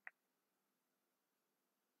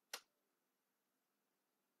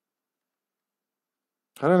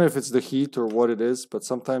 I don't know if it's the heat or what it is, but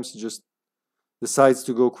sometimes it just decides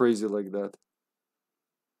to go crazy like that.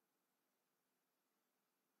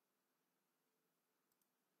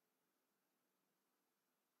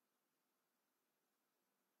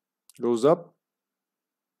 Goes up.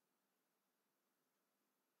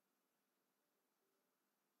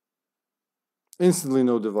 Instantly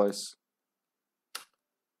no device.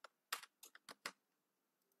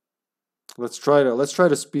 Let's try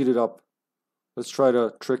to speed it up. Let's try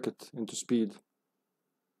to trick it into speed.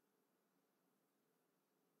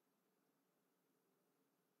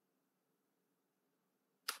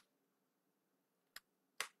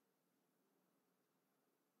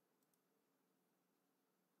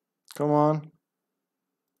 Come on.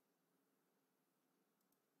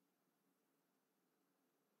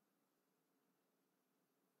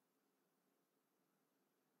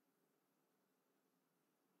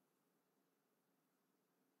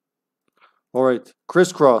 All right,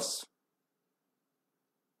 crisscross.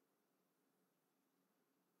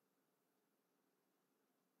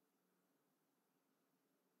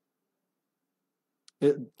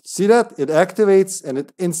 See that? It activates and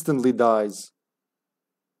it instantly dies.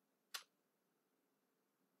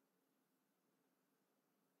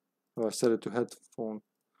 Oh, I set it to headphone.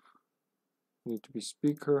 Need to be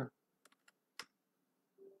speaker.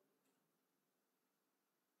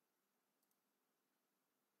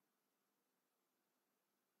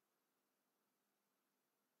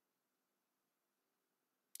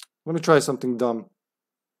 Let me try something dumb.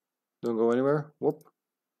 Don't go anywhere. Whoop.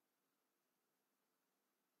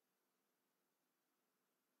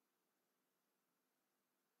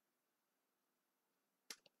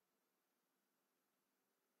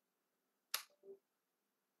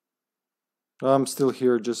 I'm still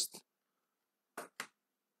here, just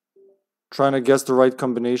trying to guess the right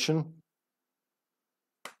combination.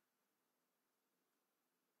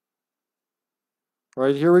 All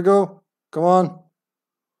right, here we go. Come on.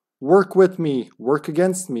 Work with me. Work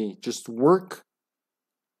against me. Just work.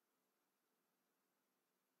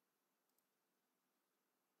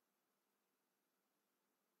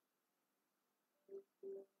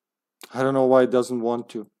 I don't know why it doesn't want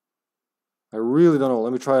to. I really don't know.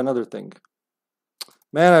 Let me try another thing.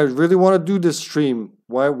 Man, I really want to do this stream.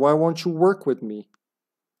 Why won't you work with me?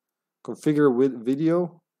 Configure with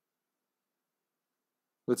video.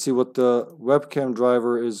 Let's see what the webcam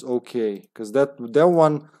driver is okay. Because that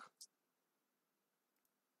one,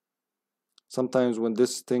 sometimes when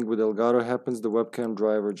this thing with Elgato happens, the webcam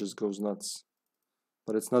driver just goes nuts.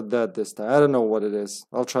 But it's not that this time. I don't know what it is.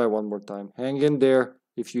 I'll try one more time. Hang in there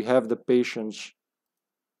if you have the patience.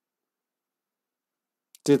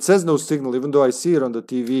 See, it says no signal, even though I see it on the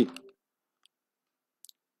TV.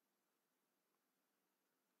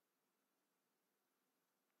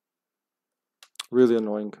 Really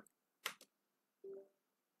annoying.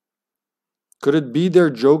 Could it be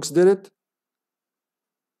their jokes did it?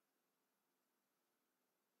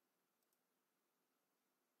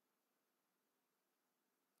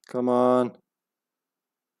 Come on.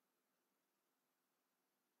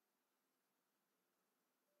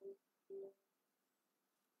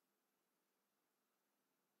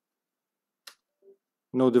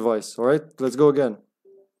 No device. All right, let's go again.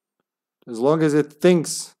 As long as it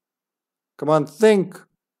thinks. Come on, think.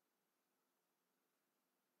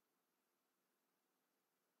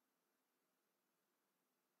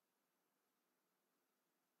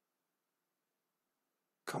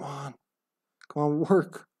 Come on. Come on,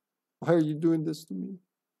 work. Why are you doing this to me?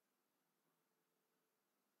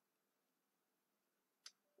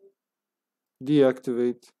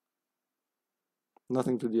 Deactivate.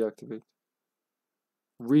 Nothing to deactivate.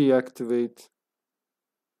 Reactivate.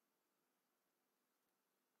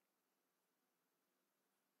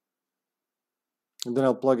 And then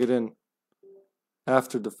I'll plug it in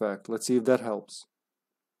after the fact. Let's see if that helps.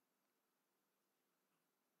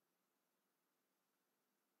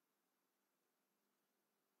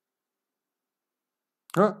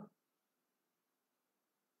 Huh?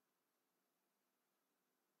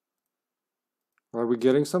 Are we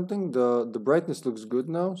getting something? The brightness looks good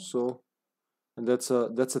now, so and that's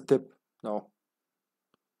a tip. No.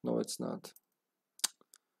 No, it's not.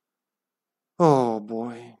 Oh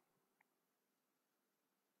boy.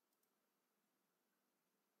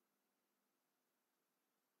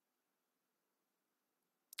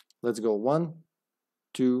 Let's go. 1,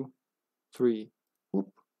 2, 3.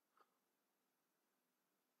 Whoop.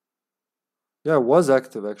 Yeah, it was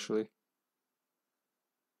active actually.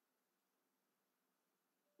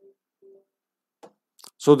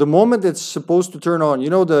 So the moment it's supposed to turn on,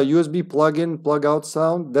 you know the USB plug-in, plug-out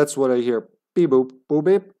sound? That's what I hear. Beep boop, boop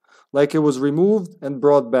beep. Like it was removed and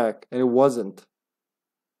brought back, and it wasn't.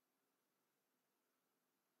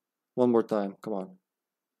 One more time, come on.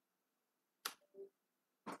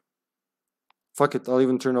 Fuck it, I'll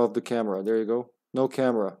even turn off the camera. There you go. No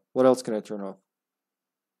camera. What else can I turn off?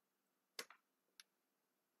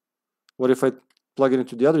 What if I plug it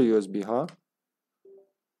into the other USB, huh?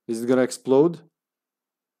 Is it gonna explode?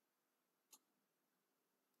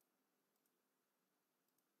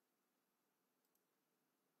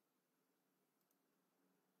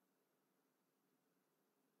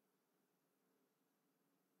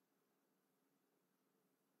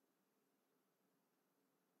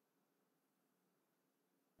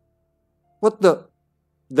 What the?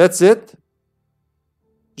 That's it?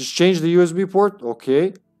 Just change the USB port?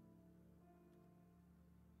 Okay.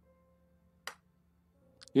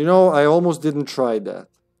 You know, I almost didn't try that.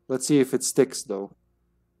 Let's see if it sticks though.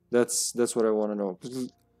 That's what I want to know.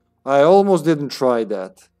 I almost didn't try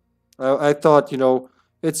that. I thought, you know,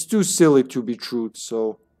 it's too silly to be true.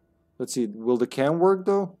 So let's see. Will the cam work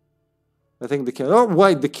though? I think the cam. Oh,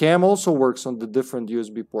 wait, the cam also works on the different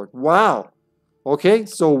USB port. Wow. Okay,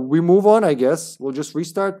 so we move on, I guess. We'll just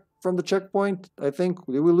restart from the checkpoint, I think.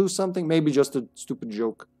 Did we lose something? Maybe just a stupid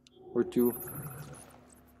joke or two.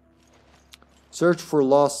 Search for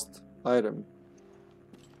lost item.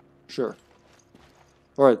 Sure.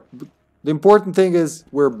 Alright, the important thing is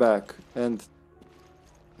we're back. And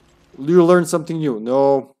you learned something new.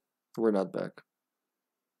 No, we're not back.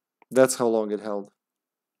 That's how long it held.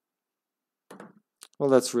 Well,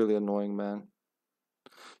 that's really annoying, man.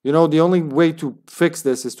 You know, the only way to fix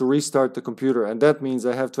this is to restart the computer, and that means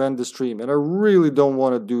I have to end the stream, and I really don't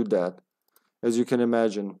want to do that, as you can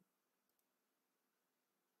imagine.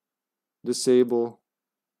 Disable.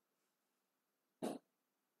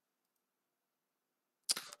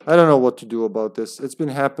 I don't know what to do about this. It's been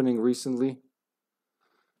happening recently.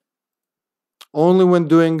 Only when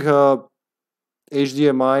doing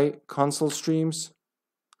HDMI console streams.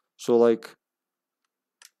 So like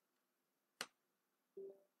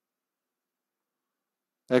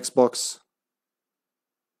Xbox,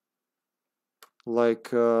 like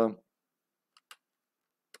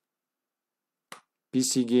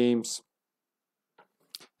PC games.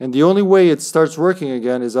 And the only way it starts working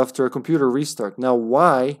again is after a computer restart. Now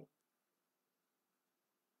why?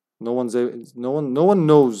 No one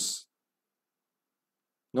knows.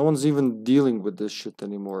 No one's even dealing with this shit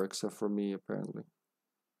anymore except for me, apparently.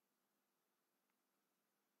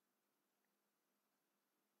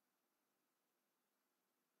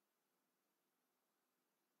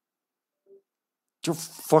 You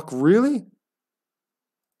fuck, really?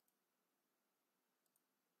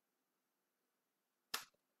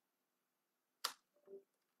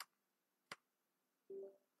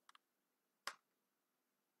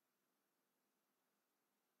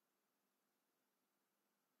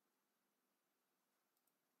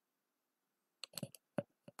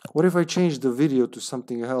 What if I change the video to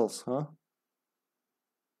something else, huh?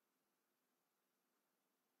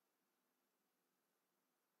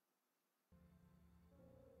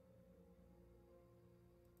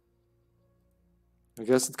 I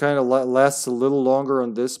guess it kind of lasts a little longer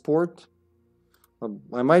on this port.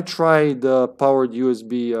 I might try the powered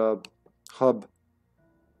USB hub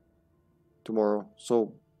tomorrow.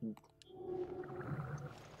 So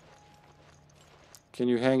Can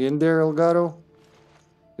you hang in there, Elgato?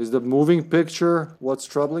 Is the moving picture what's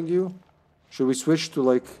troubling you? Should we switch to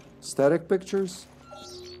like static pictures?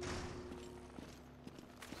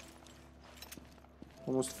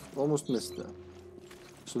 Almost missed that.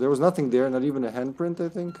 So there was nothing there, not even a handprint, I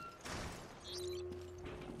think.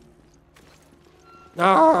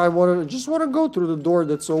 Ah, I just want to go through the door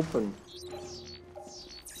that's open.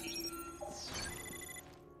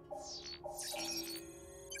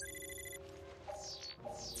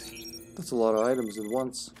 That's a lot of items at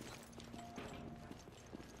once.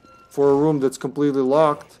 For a room that's completely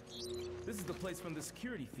locked. This is the place from the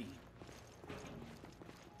security feed.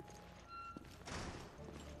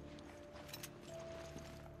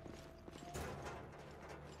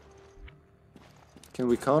 Can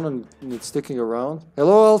we count on it sticking around?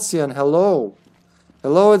 Hello, Elsie, and hello.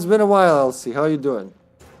 Hello, it's been a while, Elsie. How you doing?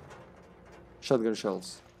 Shotgun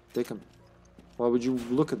shells. Take them. Why would you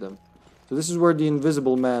look at them? So this is where the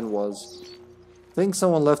invisible man was. I think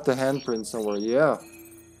someone left a handprint somewhere. Yeah.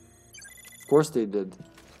 Of course they did.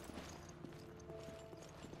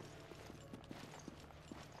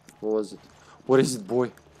 What was it? What is it,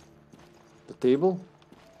 boy? The table?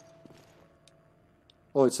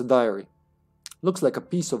 Oh, it's a diary. Looks like a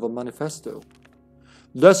piece of a manifesto.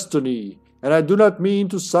 Destiny, and I do not mean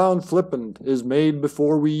to sound flippant, is made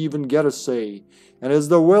before we even get a say, and is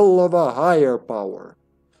the will of a higher power.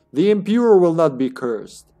 The impure will not be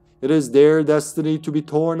cursed. It is their destiny to be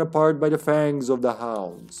torn apart by the fangs of the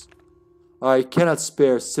hounds. I cannot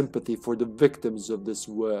spare sympathy for the victims of this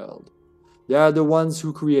world. They are the ones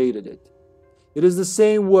who created it. It is the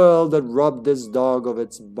same world that robbed this dog of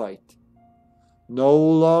its bite. No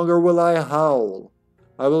longer will I howl.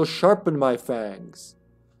 I will sharpen my fangs.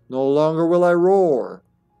 No longer will I roar.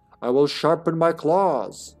 I will sharpen my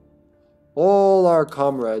claws. All our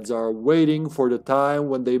comrades are waiting for the time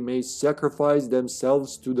when they may sacrifice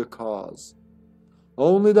themselves to the cause.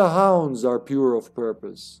 Only the hounds are pure of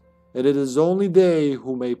purpose, and it is only they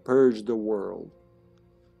who may purge the world.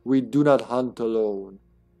 We do not hunt alone.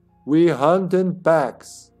 We hunt in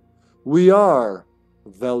packs. We are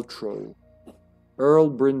Veltro.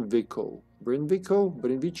 Earl Brinvico. Brinvico?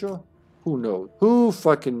 Brinvicio? Who knows? Who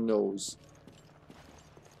fucking knows?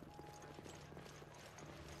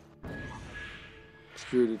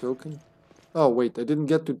 Security token? Oh wait, I didn't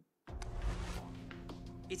get to...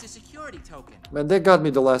 It's a security token. Man, they got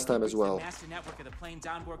me the last time as well. It's the master network of the plane's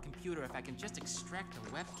onboard computer if I can just extract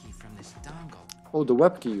the web key from this dongle. Oh, the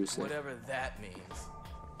web key you say. Whatever that means.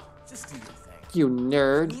 Just do your thing. You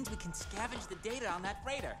nerd. It means we can scavenge the data on that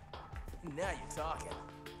freighter. Now you're talking.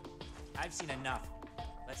 I've seen enough.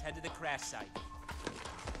 Let's head to the crash site.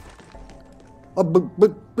 Oh,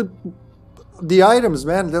 but the items,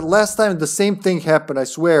 man. The last time the same thing happened, I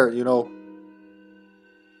swear, you know.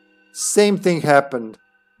 Same thing happened.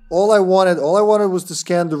 All I wanted was to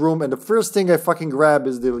scan the room, and the first thing I fucking grab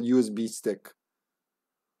is the USB stick.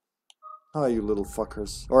 Ah, you little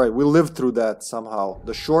fuckers. Alright, we lived through that somehow.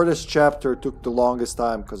 The shortest chapter took the longest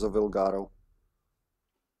time because of Elgato.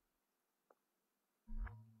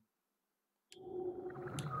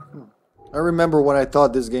 I remember when I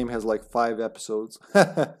thought this game has like 5 episodes.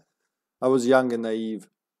 I was young and naive.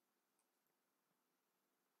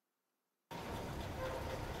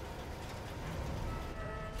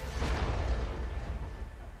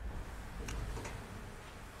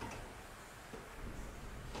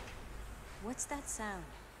 What's that sound?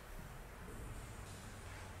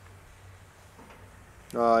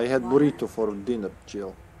 I had burrito for dinner,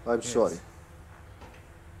 Jill. I'm sorry.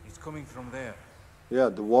 It's coming from there. Yeah,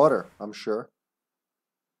 the water, I'm sure.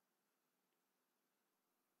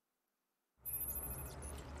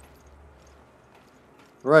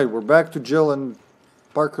 Right, we're back to Jill and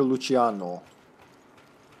Parker Luciano.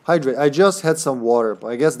 Hydrate. I just had some water, but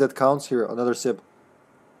I guess that counts here. Another sip.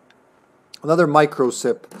 Another micro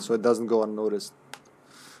sip, so it doesn't go unnoticed.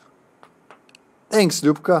 Thanks,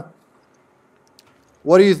 Dupka.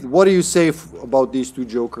 What do you say about these two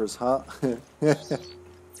jokers, huh?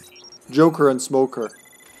 Joker and Smoker.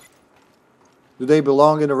 Do they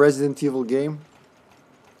belong in a Resident Evil game?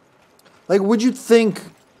 Like, would you think,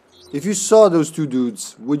 if you saw those two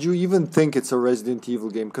dudes, would you even think it's a Resident Evil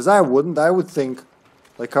game? Because I wouldn't. I would think,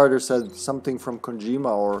 like Carter said, something from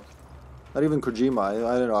Kojima, or not even Kojima.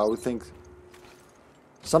 I don't know. I would think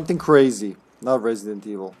something crazy. Not Resident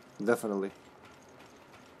Evil. Definitely.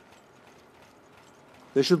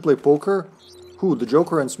 They should play poker? Who? The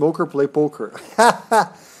Joker and Smoker play poker.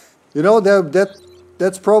 You know,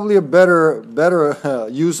 that's probably a better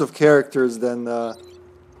use of characters than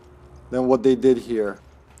what they did here.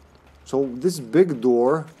 So this big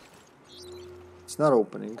door, it's not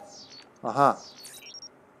opening. Aha.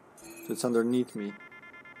 It's underneath me.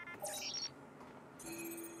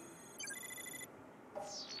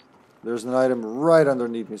 There's an item right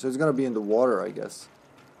underneath me, so it's gonna be in the water, I guess.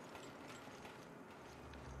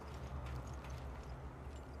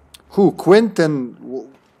 Who? Quentin?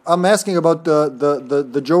 I'm asking about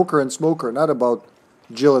the Joker and Smoker, not about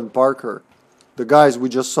Jill and Parker. The guys we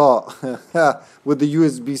just saw with the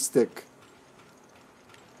USB stick.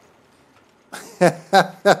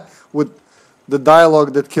 With the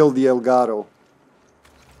dialogue that killed the Elgato.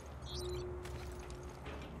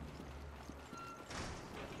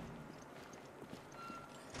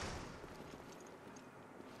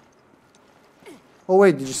 Oh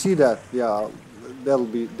wait, did you see that? Yeah, that'll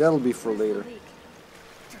be for later.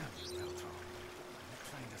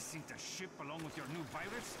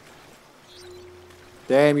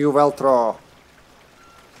 Damn you, Veltro!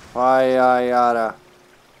 I oughta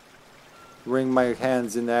wring my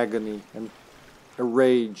hands in agony and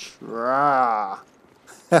rage. Rah.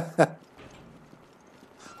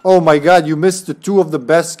 Oh my god, you missed the two of the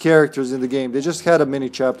best characters in the game. They just had a mini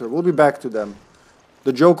chapter. We'll be back to them.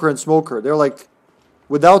 The Joker and Smoker. They're like,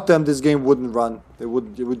 without them, this game wouldn't run. It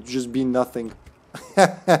would just be nothing. They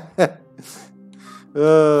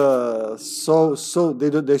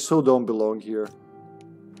so don't belong here.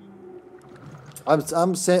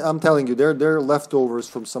 I'm telling you, they're leftovers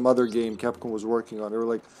from some other game Capcom was working on. They were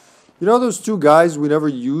like, you know those two guys we never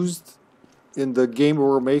used in the game we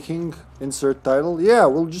were making? Insert title. Yeah,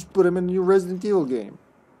 we'll just put them in a new Resident Evil game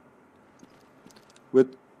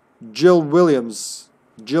with Jill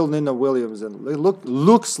Nina Williams, and it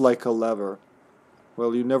looks like a lever.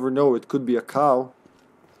 Well, you never know. It could be a cow.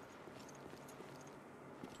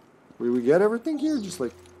 Will we get everything here? Just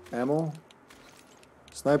like ammo.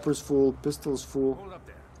 Sniper's full, pistol's full. Hold up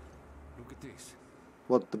there. Look at this.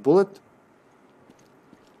 What, the bullet?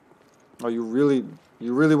 Oh, you really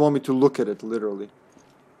want me to look at it, literally.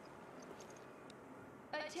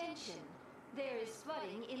 Attention. There is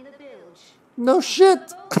flooding in the bilge. No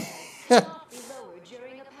shit! Cannot be lowered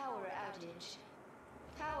during a power outage.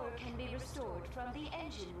 Power can be restored from the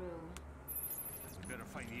engine room. We better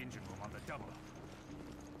find the engine room on the double.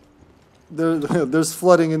 There's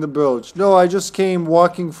flooding in the bilge. No, I just came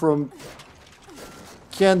walking from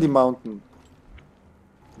Candy Mountain.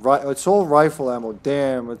 It's all rifle ammo.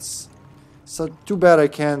 Damn, it's so too bad I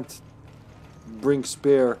can't bring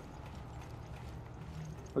spare.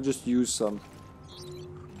 I'll just use some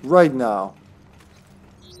right now.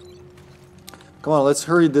 Come on, let's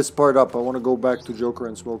hurry this part up. I want to go back to Joker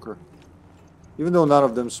and Smoker. Even though none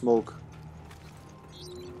of them smoke.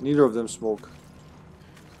 Neither of them smoke.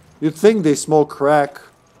 You'd think they smoke crack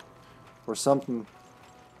or something.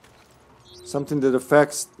 Something that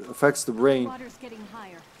affects the brain. Water's getting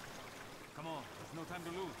higher. Come on, there's no time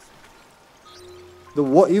to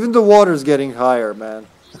lose. Even the water's getting higher, man.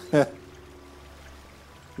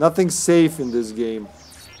 Nothing's safe in this game.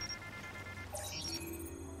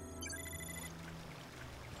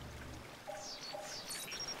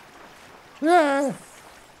 Yeah.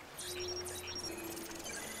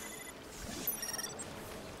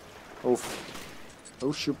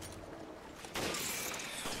 Oh shoot.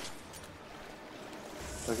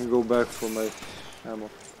 I can go back for my ammo.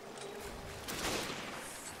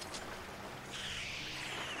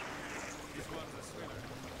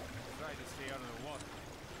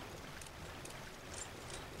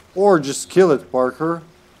 Or just kill it, Parker.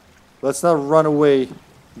 Let's not run away.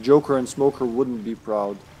 Joker and Smoker wouldn't be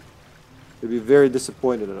proud. They'd be very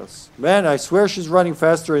disappointed at us. Man, I swear she's running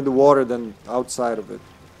faster in the water than outside of it.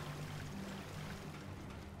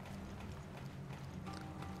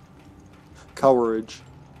 Coverage.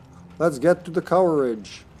 Let's get to the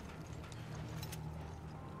coverage.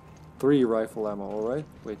 3 rifle ammo, alright.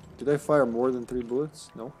 Wait, did I fire more than 3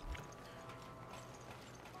 bullets? No.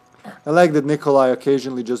 I like that Nikolai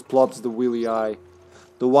occasionally just plops the willy eye.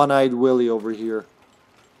 The one-eyed Willy over here.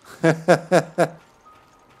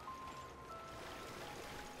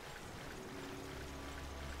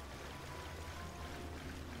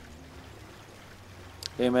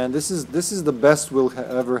 Hey man, this is the best we'll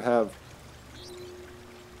ever have.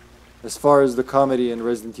 As far as the comedy in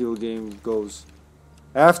Resident Evil game goes.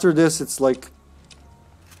 After this, it's like...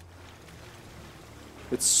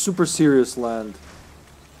 it's super serious land.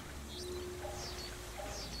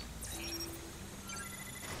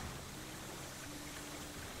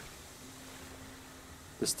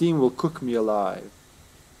 The steam will cook me alive.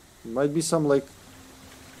 There might be some, like,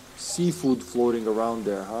 seafood floating around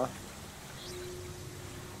there, huh?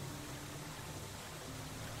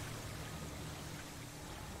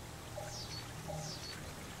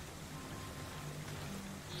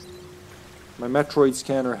 My Metroid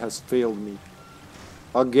scanner has failed me.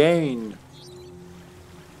 Again.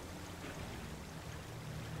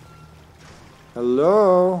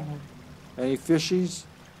 Hello? Any fishies?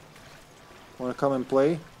 Wanna come and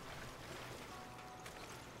play?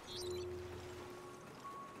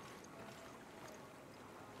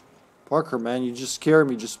 Parker, man, you just scare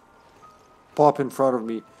me. Just pop in front of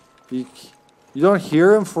me. You don't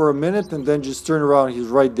hear him for a minute and then just turn around. He's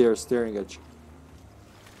right there staring at you.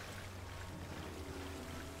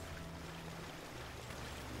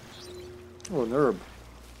 Oh, an herb.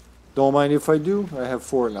 Don't mind if I do. I have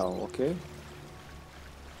 4 now, okay?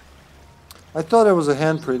 I thought there was a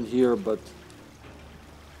handprint here, but...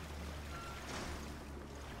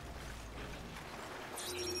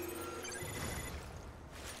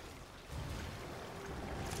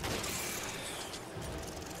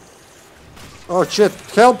 Oh shit,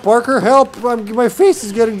 help Parker, help! My face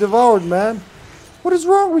is getting devoured, man. What is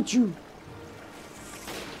wrong with you?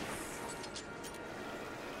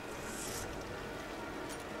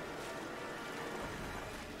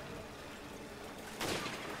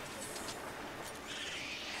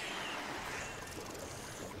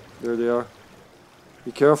 There they are.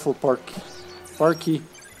 Be careful, Parky.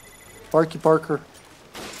 Parker.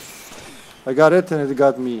 I got it and it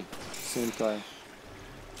got me at the same time.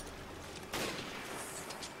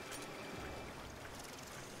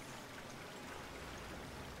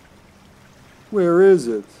 Where is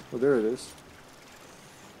it? Oh, there it is.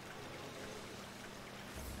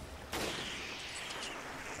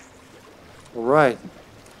 All right.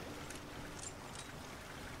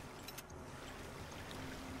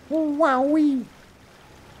 Wowee.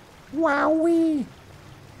 Wowee.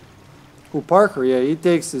 Oh, Parker, yeah, he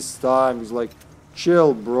takes his time. He's like,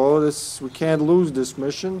 chill, bro. We can't lose this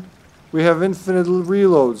mission. We have infinite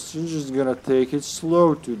reloads. You're just gonna take it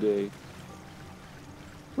slow today.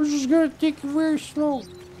 We're just gonna take it very slow.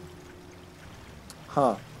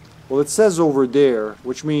 Huh. Well, it says over there,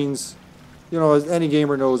 which means, you know, as any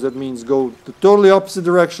gamer knows, that means go the totally opposite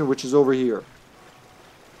direction, which is over here.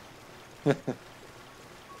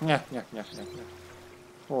 Yeah.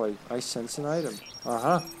 Oh, I sense an item.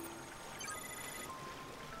 Uh-huh.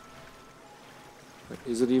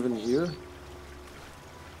 Is it even here?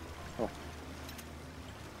 Oh.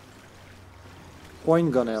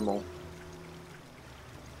 Point gun ammo.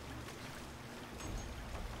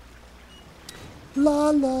 La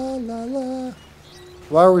la la la.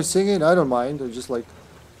 Why are we singing? I don't mind.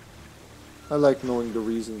 I like knowing the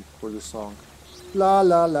reason for the song. La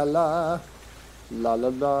la la la. La la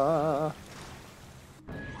la.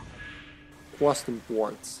 Custom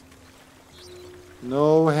ports.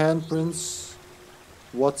 No handprints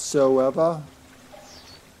whatsoever.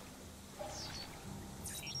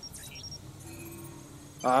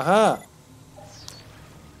 Aha.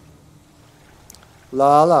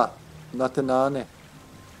 La la. Natanane.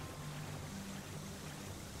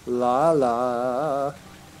 La la.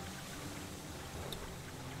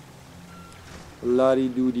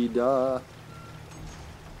 La-di-doo-di da.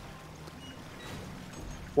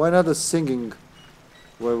 Why not a singing?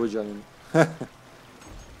 Why would you?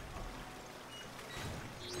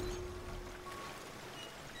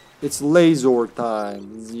 It's laser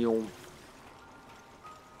time. Zoom.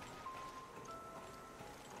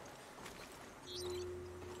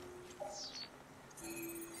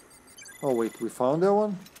 Oh wait, we found that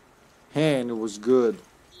one? And it was good.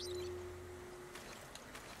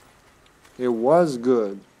 It was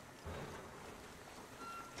good.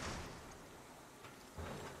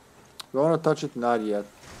 Do I want to touch it? Not yet.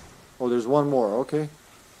 Oh, there's one more. Okay.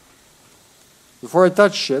 Before I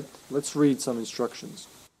touch shit, let's read some instructions.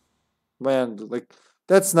 Man, like,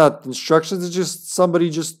 that's not instructions. It's just somebody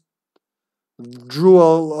just drew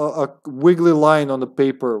a wiggly line on the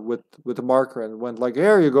paper with a marker and went like,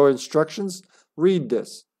 here you go, instructions. Read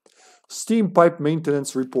this. Steam pipe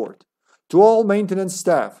maintenance report. To all maintenance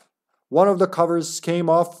staff, one of the covers came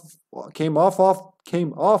off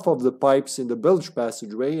of the pipes in the bilge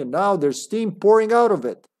passageway, and now there's steam pouring out of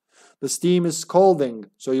it. The steam is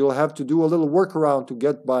scalding, so you'll have to do a little workaround to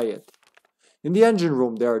get by it. In the engine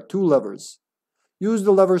room, there are 2 levers. Use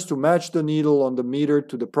the levers to match the needle on the meter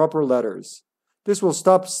to the proper letters. This will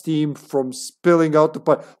stop steam from spilling out the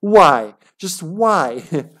pipe. Why? Just why?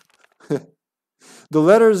 The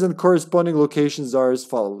letters and corresponding locations are as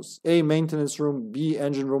follows. A, maintenance room. B,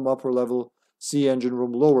 engine room upper level. C, engine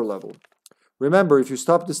room lower level. Remember, if you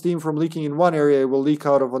stop the steam from leaking in one area, it will leak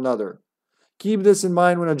out of another. Keep this in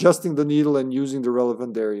mind when adjusting the needle and using the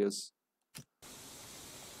relevant areas.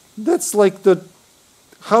 That's like the...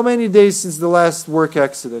 How many days since the last work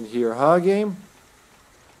accident here, huh, game?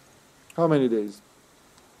 How many days?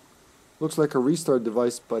 Looks like a restart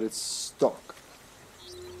device, but it's stuck.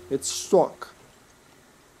 It's stuck.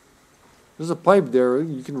 There's a pipe there.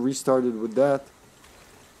 You can restart it with that.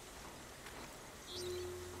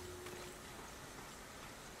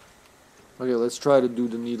 Okay, let's try to do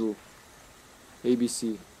the needle.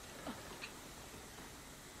 ABC.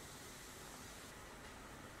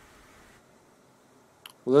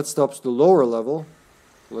 Well, that stops the lower level.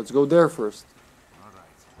 Let's go there first. Alright,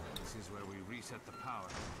 this is where we reset the power.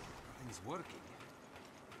 Nothing's working.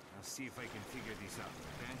 I'll see if I can figure this out,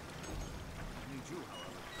 okay? I need you,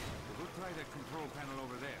 however. We'll go try that control panel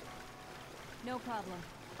over there. No problem.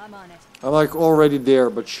 I'm on it. I'm like already there,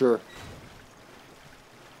 but sure.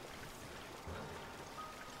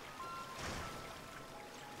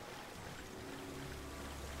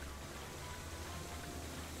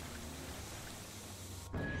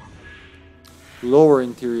 Lower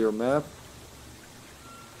interior map.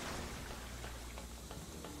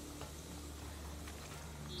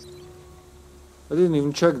 I didn't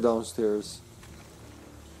even check downstairs.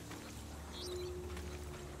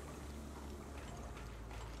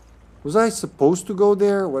 Was I supposed to go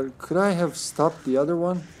there? Well, could I have stopped the other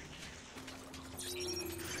one?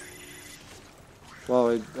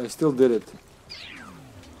 Wow, I still did it.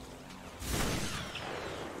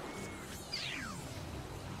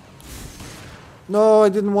 No, I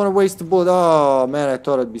didn't want to waste the bullet. Oh man, I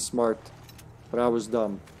thought I'd be smart. But I was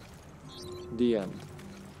dumb. The end.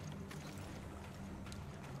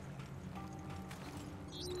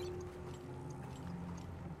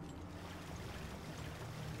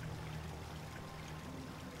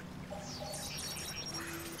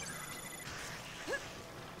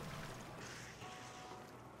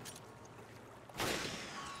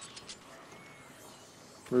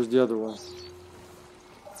 Where's the other one?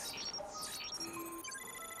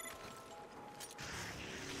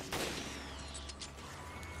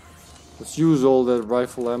 Let's use all that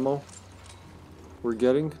rifle ammo we're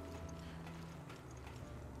getting.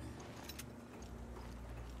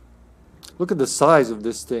 Look at the size of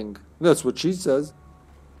this thing. That's what she says.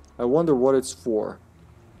 I wonder what it's for.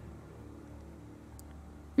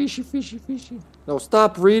 Fishy, fishy, fishy. No,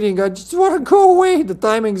 stop reading. I just want to go away. The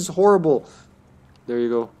timing is horrible. There you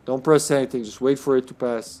go. Don't press anything. Just wait for it to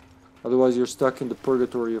pass. Otherwise, you're stuck in the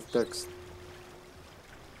purgatory of text.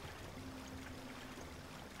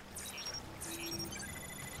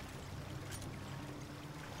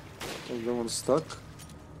 Oh, that one's stuck.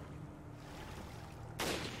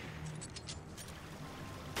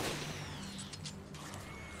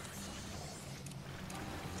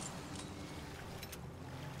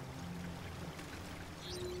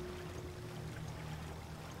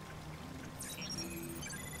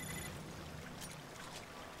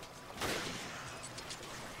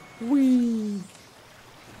 Whee!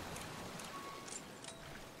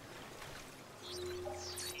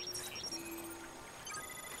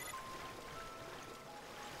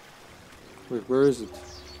 Wait, where is it?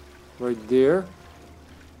 Right there?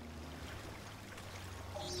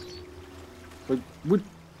 Wait, what?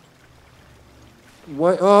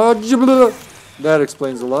 Why? Oh, that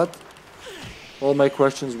explains a lot. All my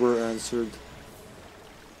questions were answered.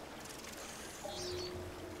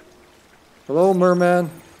 Hello,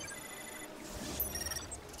 merman.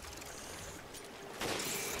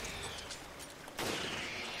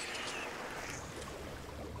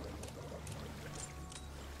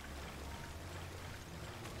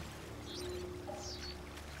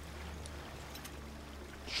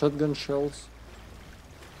 Shotgun shells.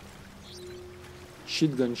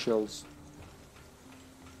 Shotgun shells.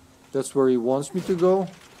 That's where he wants me to go.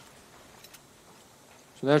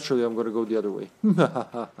 So naturally I'm gonna go the other way.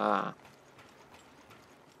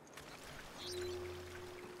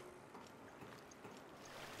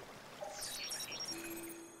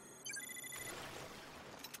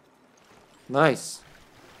 Nice.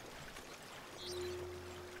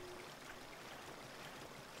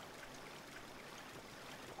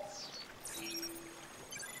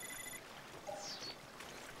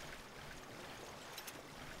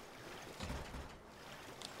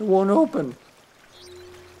 It won't open.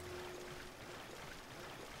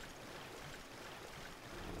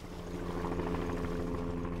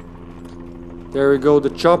 There we go, the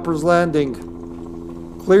chopper's landing.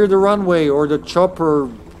 Clear the runway or the chopper.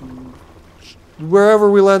 Wherever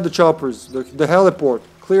we land the choppers. The heliport.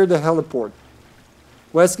 Clear the heliport.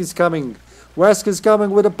 Wesk is coming. Wesk is coming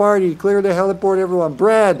with a party. Clear the heliport, everyone.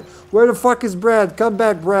 Brad! Where the fuck is Brad? Come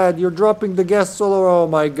back, Brad. You're dropping the gas solo. Oh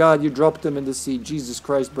my god, you dropped him in the sea. Jesus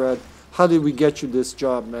Christ, Brad. How did we get you this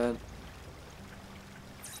job, man?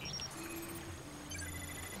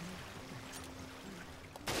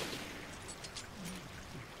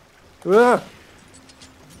 Ah!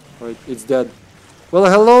 Alright, it's dead. Well,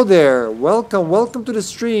 hello there. Welcome to the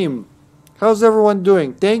stream. How's everyone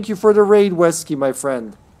doing? Thank you for the raid, Wesky, my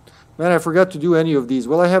friend. Man, I forgot to do any of these.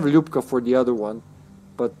 Well, I have Lupka for the other one.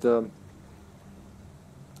 But,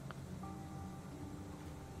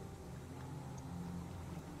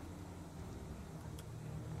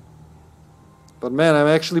 But man, I'm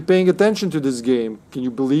actually paying attention to this game. Can you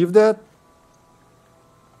believe that?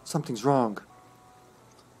 Something's wrong.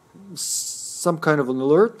 Some kind of an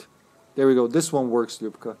alert? There we go. This one works,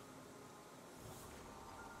 Lupka.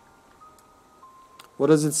 What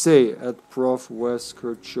does it say? At Prof. West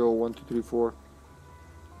Kurt Show 1234.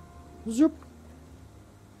 Zoop.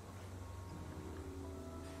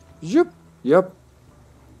 Zoop. Yep.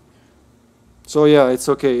 So yeah, it's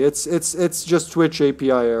okay. It's just Twitch API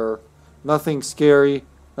error. Nothing scary.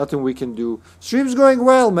 Nothing we can do. Stream's going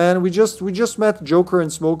well, man. We just met Joker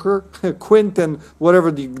and Smoker, Quint and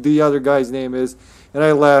whatever the other guy's name is, and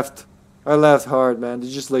I laughed. I laughed hard, man.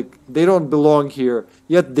 They're just like, they don't belong here,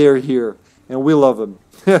 yet they're here, and we love them.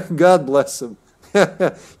 God bless them.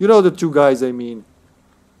 You know the two guys I mean.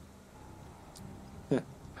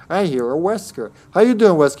 I hear a Wesker. How you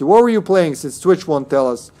doing, Wesker? What were you playing? Since Twitch won't tell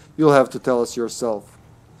us, you'll have to tell us yourself.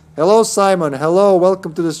 Hello, Simon. Hello,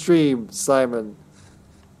 welcome to the stream, Simon.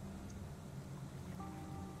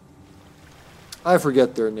 I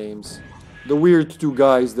forget their names. The weird two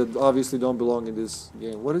guys that obviously don't belong in this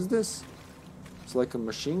game. What is this? It's like a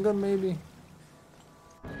machine gun, maybe?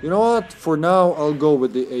 You know what? For now, I'll go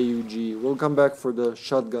with the AUG. We'll come back for the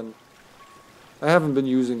shotgun. I haven't been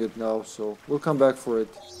using it now, so we'll come back for it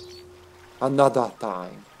another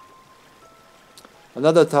time.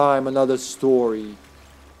 Another time, another story.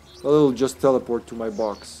 I'll just teleport to my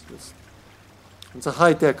box. It's a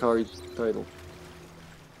high-tech title.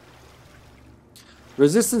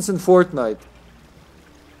 Resistance in Fortnite.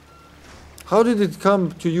 How did it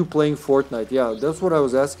come to you playing Fortnite? Yeah, that's what I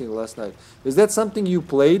was asking last night. Is that something you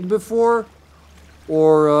played before?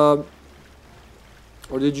 Or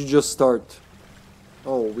did you just start?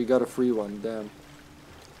 Oh, we got a free one, damn.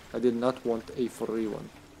 I did not want a free one.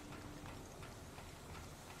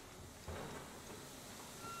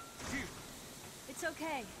 It's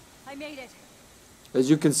okay. I made it. As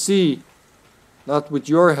you can see, not with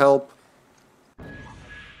your help.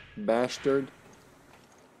 Bastard.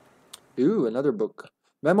 Ooh, another book.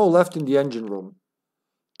 Memo left in the engine room.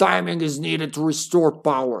 Timing is needed to restore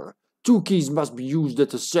power. 2 keys must be used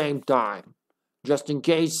at the same time. Just in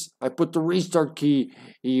case, I put the restart key,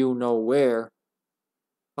 you know where.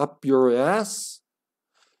 Up your ass?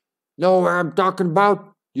 Know where I'm talking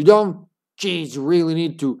about? You don't? Jeez, you really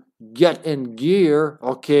need to get in gear.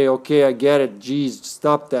 Okay, I get it. Jeez,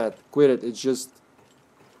 stop that. Quit it.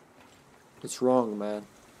 It's wrong, man.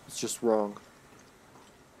 It's just wrong.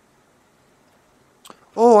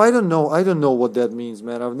 Oh, I don't know what that means,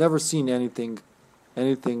 man. I've never seen anything a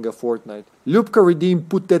Fortnite. Lupka redeem,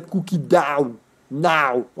 put that cookie down.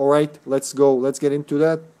 Now. Alright, let's go. Let's get into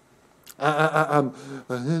that.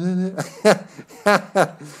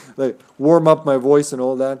 Like, warm up my voice and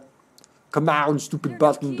all that. Come on, stupid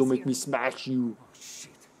button, don't make me smash you. Oh,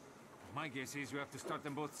 shit. My guess is you have to start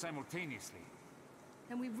them both simultaneously.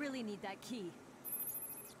 And we really need that key.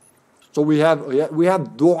 So we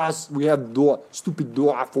have doors, stupid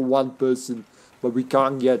door for one person, but we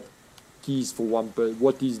can't get keys for one person.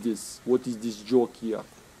 What is this? What is this joke here?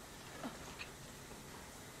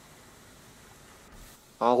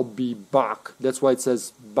 I'll be back. That's why it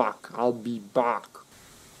says back. I'll be back.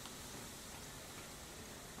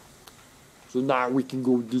 So now we can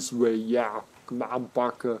go this way, yeah. Come on,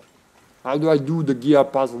 Parker. How do I do the gear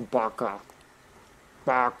puzzle, Parker?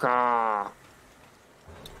 Parker!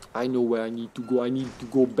 I know where I need to go. I need to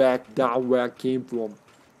go back down where I came from.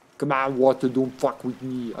 Come on, water, don't fuck with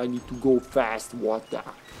me. I need to go fast, water.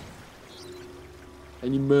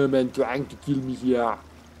 Any merman trying to kill me here?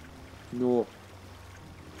 No.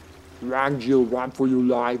 Run, Jill, run for your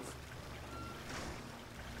life.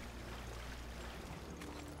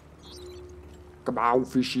 Come on,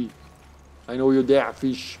 fishy. I know you're there,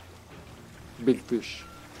 fish. Big fish.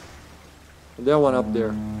 And that one up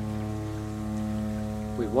there.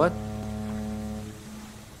 Wait, what?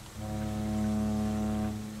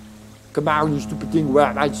 Come on, you stupid thing. Where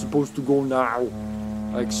am I supposed to go now?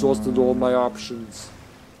 I exhausted all my options.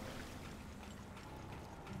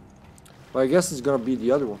 Well, I guess it's gonna be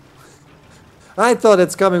the other one. I thought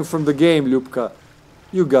it's coming from the game, Lupka.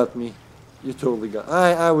 You got me. You totally got me.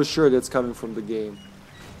 I was sure that's coming from the game.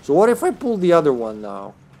 So what if I pull the other one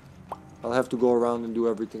now? I'll have to go around and do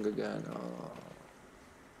everything again.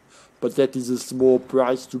 But that is a small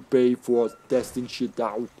price to pay for testing shit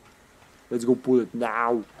out. Let's go pull it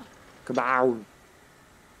now. Come on.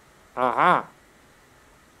 Aha.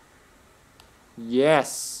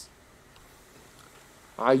 Yes.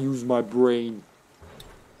 I use my brain.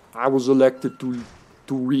 I was elected to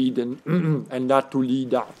read and and not to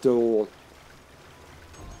lead after all.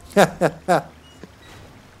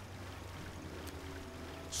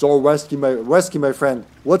 So rescue my friend.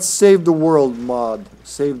 What's Save the World mod?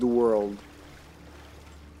 Save the World.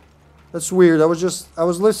 That's weird. I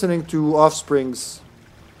was listening to Offspring's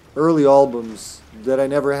early albums that I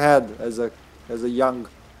never had as a young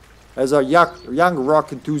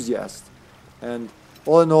rock enthusiast. And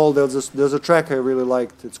all in all, there's a track I really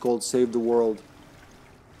liked. It's called Save the World.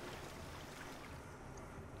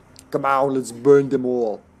 Come on, let's burn them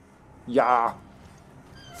all. Yeah.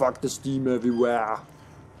 Fuck the steam everywhere.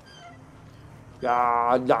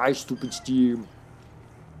 Yeah, nice stupid steam.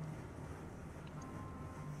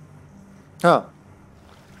 Huh.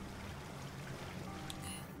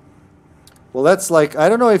 Well, that's like, I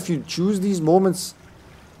don't know if you choose these moments.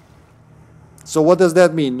 So what does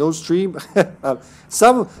that mean? No stream?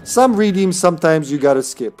 Some redeems sometimes you gotta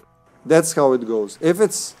skip. That's how it goes. If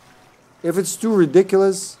it's too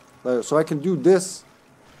ridiculous, so I can do this,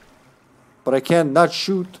 but I can't not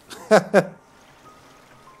shoot.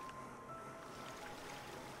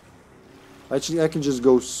 Actually, I can just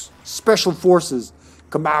go Special Forces.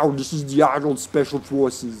 Come on, this is the Arnold Special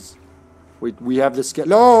Forces. Wait, we have the scale.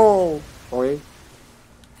 No! Okay.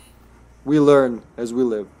 We learn as we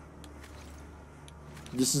live.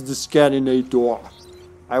 This is the Scanninator.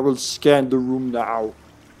 I will scan the room now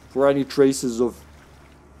for any traces of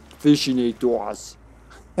Fishinators.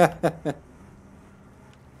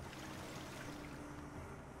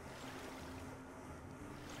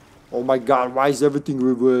 Oh my god, why is everything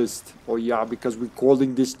reversed? Oh yeah, because we're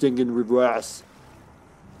calling this thing in reverse.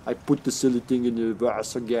 I put the silly thing in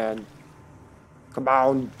reverse again. Come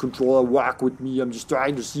on, controller, whack with me. I'm just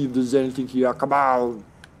trying to see if there's anything here. Come on.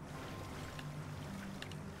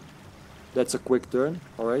 That's a quick turn.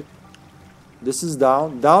 Alright. This is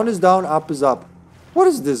down. Down is down, up is up. What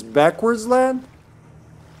is this? Backwards land?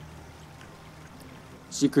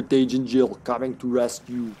 Secret Agent Jill coming to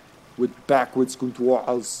rescue with backwards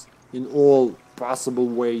controls in all possible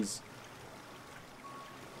ways.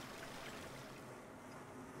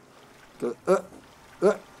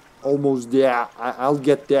 Almost there. I'll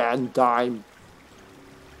get there in time.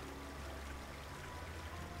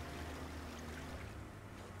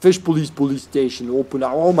 Fish police station open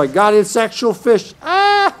up. Oh my god, it's actual fish.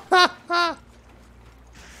 Ah!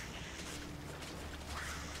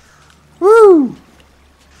 Woo!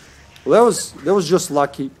 Well, that was just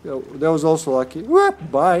lucky. That was also lucky. Whoop,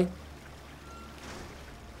 bye.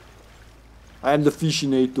 I am the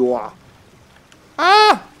Fishinator.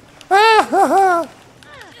 Ah! Ah! Ha, ha.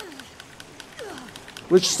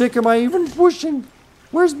 Which stick am I even pushing?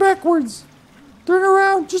 Where's backwards? Turn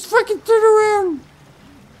around. Just fucking turn around.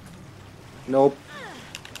 Nope.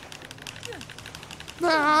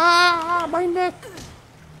 Ah, my neck.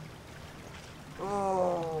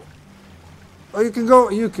 Oh. Oh, you can go.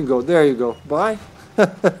 You can go. There you go. Bye.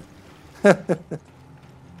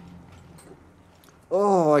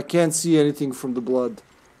 Oh, I can't see anything from the blood.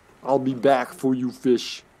 I'll be back for you,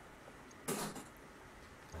 fish.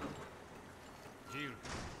 Jill,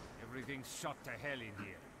 everything's shot to hell in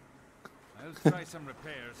here. I'll try some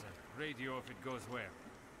repairs and radio if it goes well.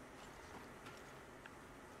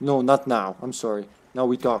 No, not now. I'm sorry. Now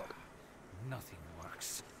we talk. Nothing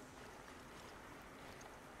works.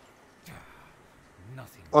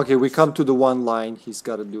 Nothing. Okay, we come to the one line he's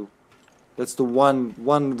got to do. That's the one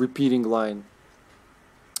repeating line.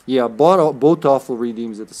 Yeah, both awful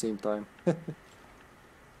redeems at the same time.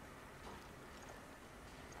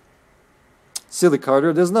 Silly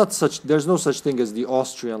Carter, there's no such thing as the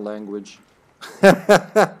Austrian language.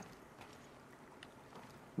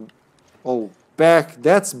 Oh, back,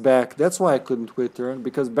 that's back. That's why I couldn't quit turn,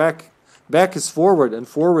 because back is forward and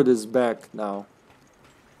forward is back now.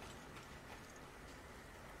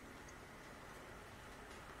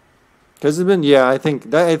 Has it been? Yeah, I think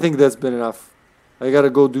that's been enough. I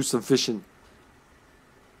gotta go do some fishing.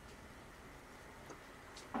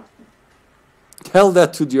 Tell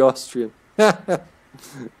that to the Austrian.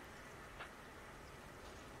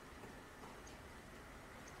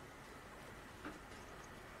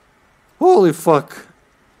 Holy fuck.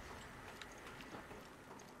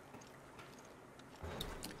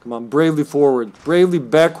 Come on, bravely forward. Bravely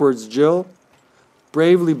backwards, Jill.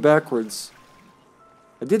 Bravely backwards.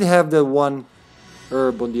 I did have that one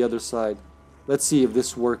herb on the other side. Let's see if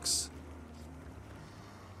this works.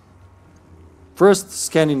 First,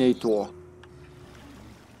 Scanninator.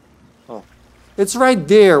 Oh. It's right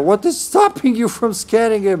there. What is stopping you from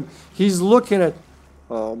scanning him? He's looking at...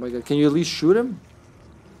 Oh my god, can you at least shoot him?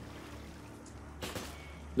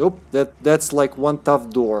 Nope, that's like one tough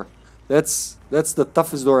door. That's the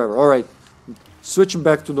toughest door ever. Alright, switch him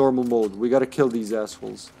back to normal mode. We gotta kill these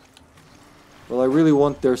assholes. Well, I really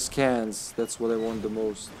want their scans. That's what I want the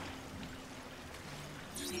most.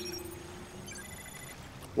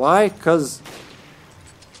 Why? 'Cause...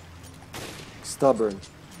 stubborn.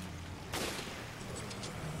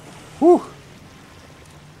 Whew!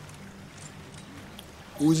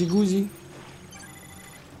 Oozy goozy.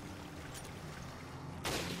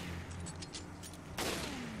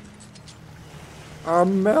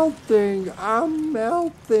 I'm melting! I'm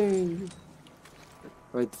melting!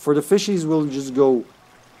 Right, for the fishies we'll just go...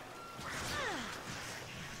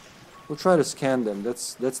 We'll try to scan them,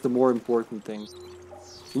 that's the more important thing.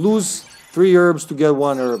 Lose 3 herbs to get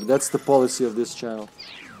 1 herb, that's the policy of this channel.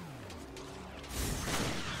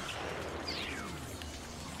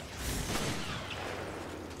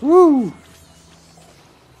 Woo! I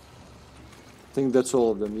think that's all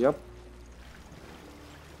of them, yep.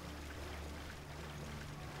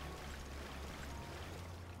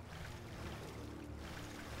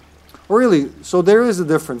 Really? So there is a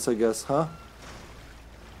difference, I guess, huh?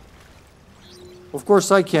 Of course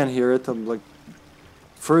I can't hear it. I'm like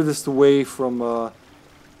furthest away from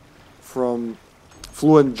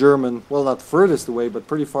fluent German. Well, not furthest away, but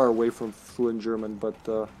pretty far away from fluent German.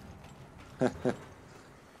 But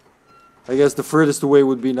I guess the furthest away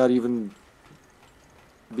would be not even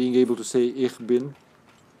being able to say Ich bin.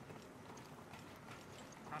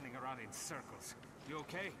 Running around in circles. You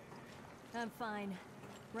okay? I'm fine.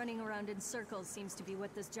 Running around in circles seems to be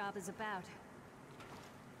what this job is about.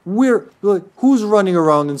 Like, who's running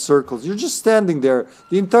around in circles? You're just standing there.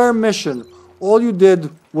 The entire mission, all you did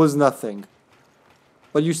was nothing.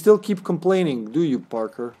 But you still keep complaining, do you,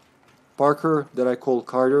 Parker? Parker, that I call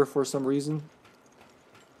Carter for some reason.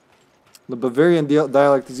 The Bavarian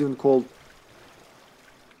dialect is even called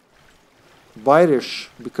Bayerisch,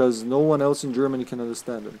 because no one else in Germany can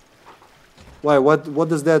understand it. Why? What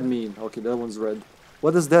does that mean? Okay, that one's red.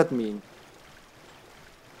 What does that mean?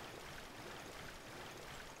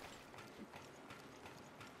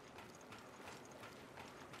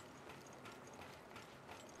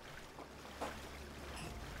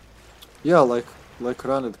 Yeah, like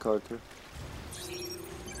run it, Carter.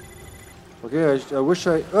 Okay, I wish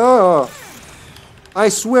I... Oh! I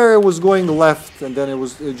swear it was going left and then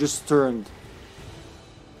it just turned.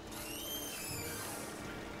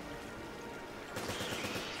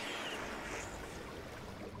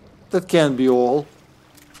 That can't be all.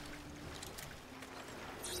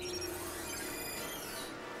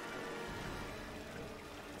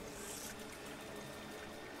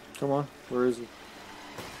 Come on, where is it?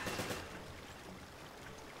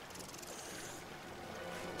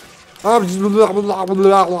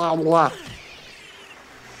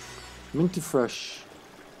 Minty fresh.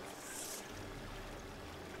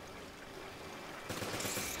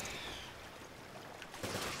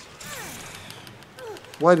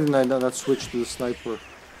 Why didn't I not switch to the sniper?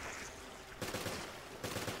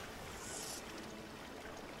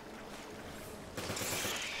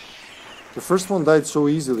 The first one died so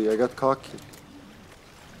easily, I got cocky.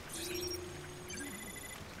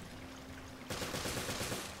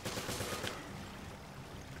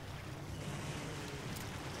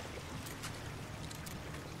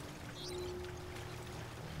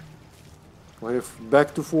 Wait,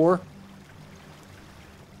 back to 4.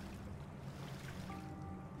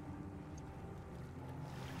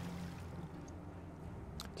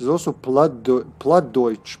 There's also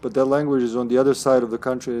Plattdeutsch, but that language is on the other side of the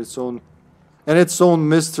country, its own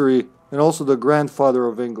mystery, and also the grandfather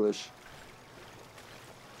of English.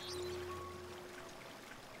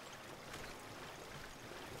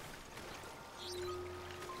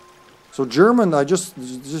 So German,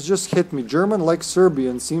 just hit me. German, like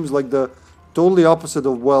Serbian, seems like the totally opposite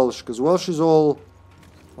of Welsh, because Welsh is all...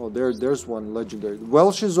 Oh, there's one legendary.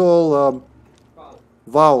 Welsh is all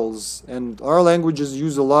vowels, and our languages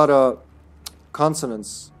use a lot of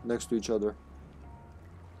consonants next to each other.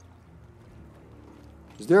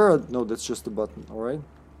 Is there a... No, that's just a button, alright?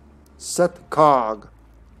 Set cog.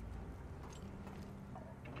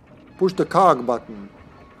 Push the cog button.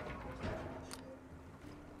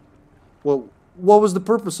 Well, what was the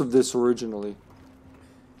purpose of this originally?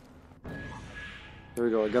 There we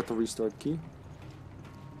go, I got the restart key.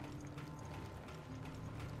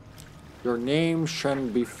 Your name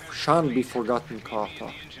shan't be forgotten,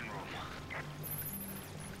 Kata.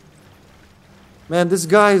 Man, this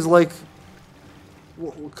guy is like...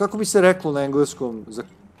 Kako bi se reklo na engleskom? Za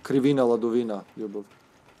Krivina ladovina, Ljubov.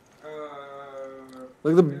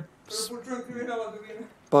 Like the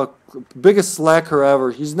biggest slacker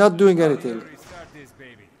ever. He's not doing anything.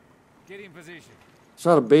 It's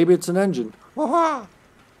not a baby, it's an engine.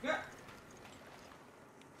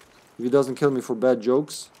 If he doesn't kill me for bad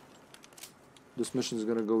jokes, this mission is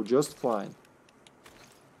gonna go just fine.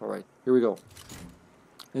 Alright, here we go.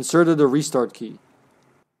 Inserted the restart key.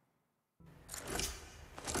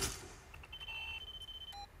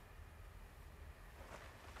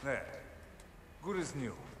 There. Good as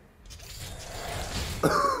new.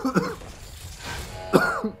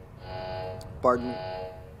 Pardon.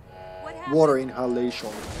 Water inhalation.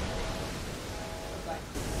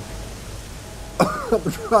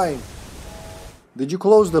 I'm trying. Did you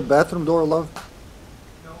close the bathroom door, love?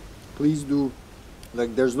 No. Please do.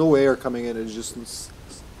 Like, there's no air coming in, it's just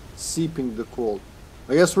seeping the cold.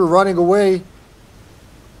 I guess we're running away.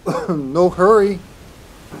 No hurry.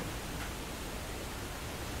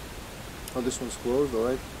 Oh, this one's closed,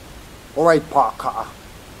 alright. Alright, Parker.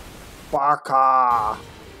 Parker.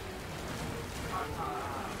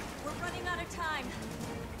 We're running out of time.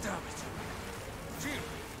 Damn it. Jill.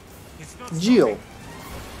 It's not Jill.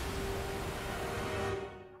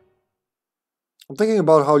 I'm thinking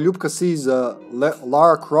about how Ljubka sees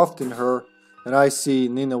Lara Croft in her, and I see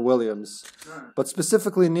Nina Williams. But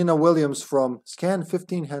specifically Nina Williams from Scan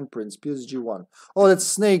 15 Handprints, PSG1. Oh, that's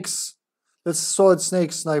Snake's. That's Solid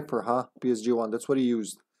Snake Sniper, huh? PSG1. That's what he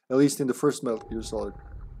used. At least in the first Metal Gear Solid.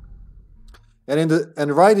 And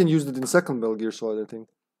Raiden used it in second Metal Gear Solid, I think.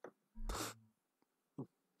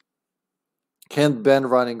 Can't ban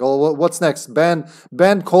running. Oh, what's next? Ban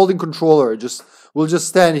holding controller. We'll just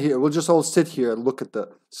stand here. We'll just all sit here and look at the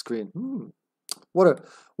screen.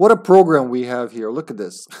 What a program we have here. Look at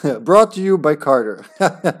this. Brought to you by Carter.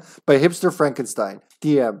 By Hipster Frankenstein.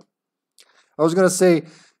 DM. I was gonna say,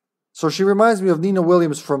 so she reminds me of Nina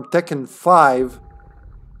Williams from Tekken 5.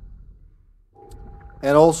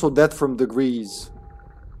 And also that from Degrees.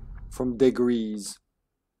 From Degrees.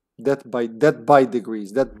 That by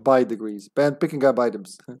degrees. That by degrees. Van picking up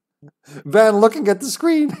items. Van looking at the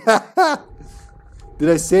screen. Did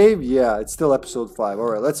I save? Yeah, it's still episode 5.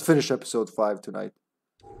 Alright, let's finish episode 5 tonight.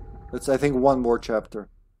 Let's, I think, one more chapter.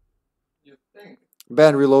 You think?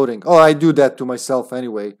 Ban reloading. Oh, I do that to myself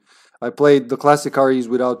anyway. I played the classic REs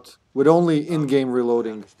with only in-game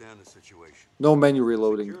reloading. No menu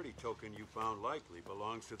reloading. The security token you found likely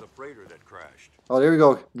belongs to the freighter that crashed. Oh, there we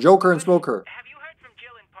go. Joker and Smoker. Have you heard from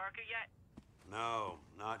Jill and Parker yet? No,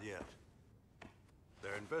 not yet.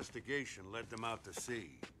 Their investigation led them out to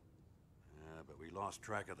sea. But we lost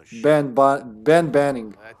track of the ship. Ban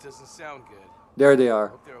banning. That doesn't sound good. There they are.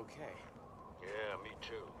 Hope they're okay. Yeah, me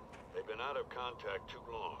too. They've been out of contact too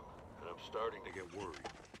long, and I'm starting to get worried.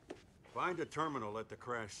 Find a terminal at the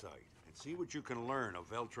crash site and see what you can learn of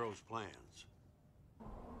Veltro's plans.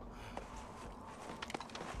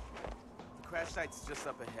 The crash site's just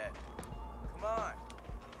up ahead. Come on.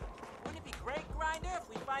 Wouldn't it be great, Grinder, if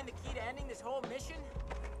we find the key to ending this whole mission?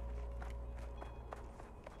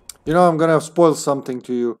 You know, I'm gonna spoil something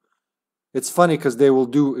to you. It's funny because they will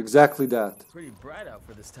do exactly that. Pretty bright out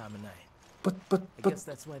for this time of night. But I guess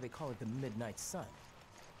that's why they call it the midnight sun.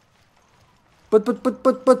 But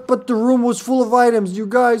the room was full of items, you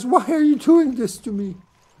guys. Why are you doing this to me?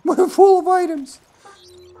 We're full of items.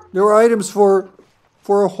 There were items for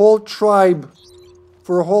a whole tribe,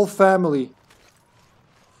 for a whole family,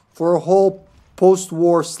 for a whole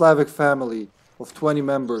post-war Slavic family of 20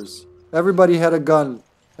 members. Everybody had a gun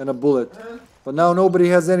and a bullet, but now nobody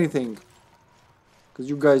has anything. Because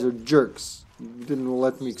you guys are jerks. You didn't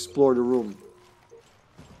let me explore the room.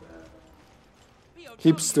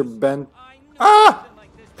 Hipster Ben. Ah!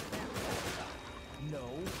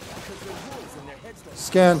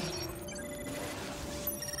 Scan.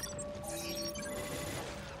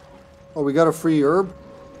 Oh, we got a free herb?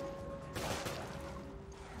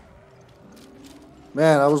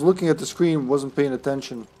 Man, I was looking at the screen, wasn't paying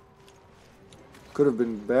attention. Could have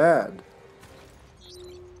been bad.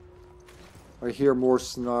 I hear more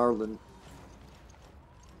snarling.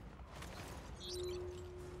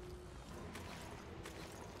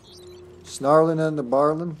 Snarling and the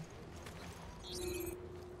barlin.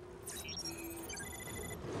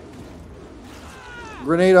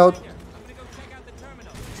 Grenade out.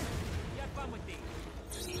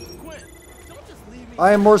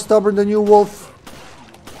 I am more stubborn than you, Wolf.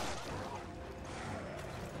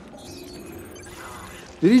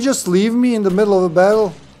 Did he just leave me in the middle of a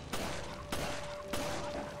battle?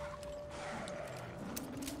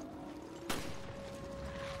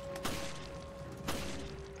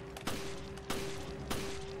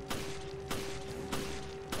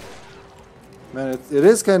 Man, it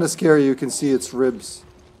is kind of scary. You can see its ribs.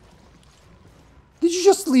 Did you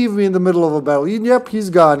just leave me in the middle of a battle? Yep, he's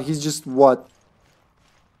gone. He's just what?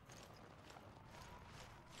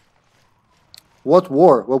 What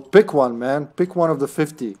war? Well, pick one, man. Pick one of the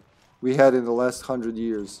 50 we had in the last 100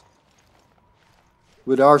 years.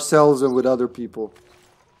 With ourselves and with other people.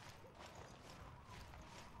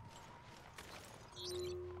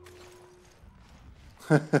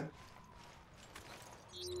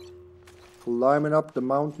 Climbing up the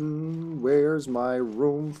mountain, where's my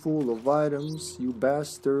room full of items, you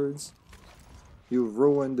bastards? You've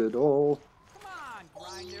ruined it all. Come on,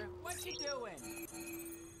 Grinder, what you doing?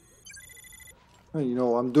 Hey, you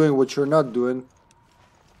know, I'm doing what you're not doing.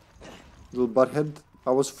 Little butthead.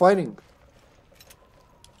 I was fighting.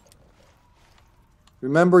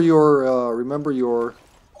 Remember your,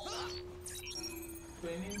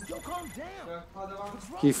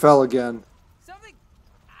 He fell again. Something,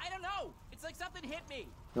 I don't know. It's like something hit me.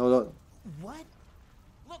 No, no. What?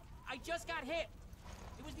 Look, I just got hit.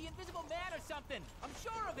 It was the invisible man or something. I'm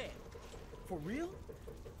sure of it. For real?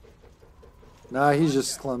 Nah, he's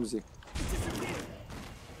just clumsy.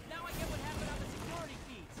 Now I get what happened on the security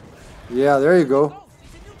feeds. Yeah, there you go.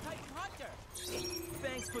 It's a new Titan Hunter.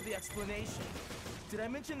 Thanks for the explanation. Did I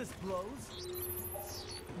mention this blows?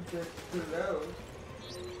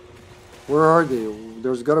 Where are they?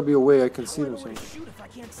 There's gotta be a way I can see them somewhere. Shoot if I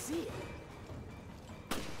can't see it.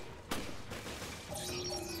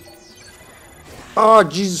 Oh,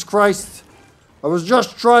 Jesus Christ. I was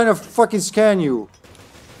just trying to fucking scan you.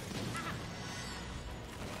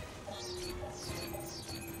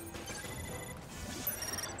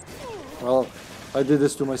 Well, I did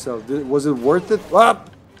this to myself. Was it worth it? Ah!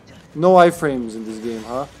 No iframes in this game,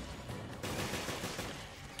 huh?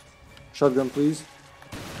 Shotgun, please.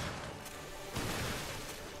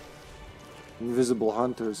 Invisible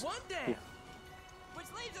hunters. One down. Which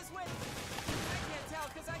leaves us with. I can't tell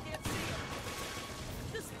because I can't see him.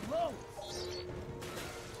 This blows.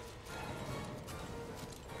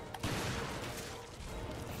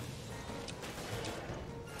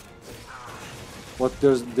 What?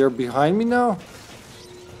 They're behind me now?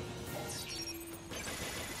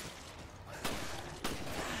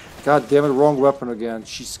 God damn it! Wrong weapon again.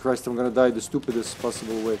 Jesus Christ! I'm gonna die the stupidest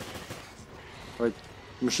possible way. Right.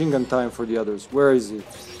 Machine gun time for the others. Where is he?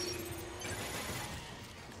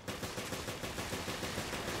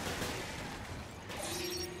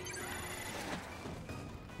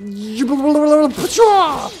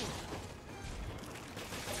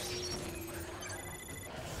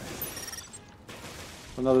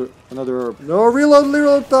 Another herb. No,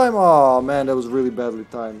 reload time. Oh man, that was really badly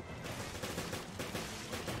timed.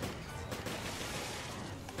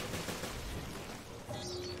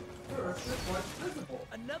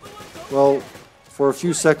 Well, for a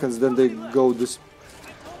few seconds, then they go this.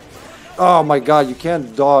 Oh my god, you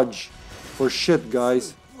can't dodge for shit,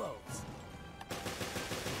 guys.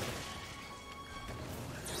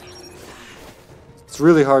 It's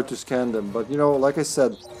really hard to scan them, but you know, like I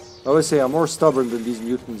said, I always say I'm more stubborn than these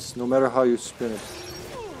mutants, no matter how you spin it.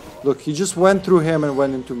 Look, he just went through him and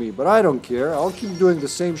went into me, but I don't care. I'll keep doing the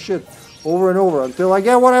same shit over and over until I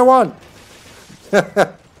get what I want.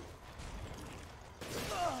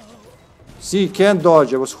 See, can't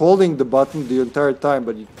dodge. I was holding the button the entire time,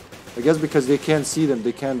 but I guess because they can't see them,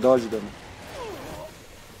 they can't dodge them.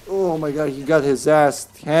 Oh my god, he got his ass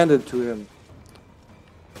handed to him.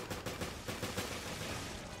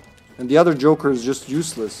 And the other Joker is just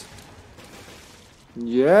useless.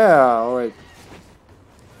 Yeah, alright.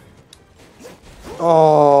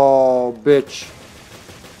 Oh, bitch.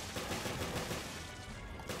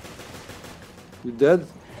 You dead?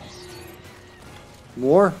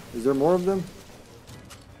 More? Is there more of them?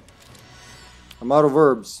 I'm out of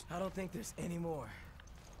herbs. I don't think there's any more.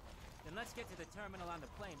 Then let's get to the terminal on the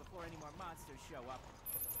plane before any more monsters show up.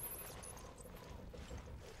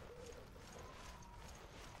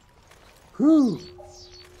 Whew.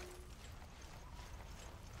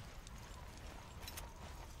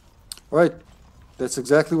 Right. That's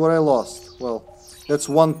exactly what I lost. Well, that's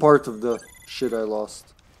one part of the shit I lost.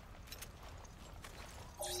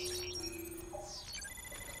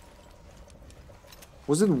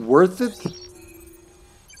 Was it worth it?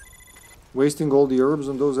 Wasting all the herbs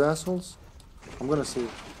on those assholes? I'm gonna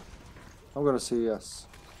say yes.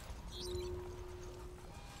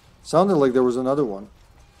 Sounded like there was another one.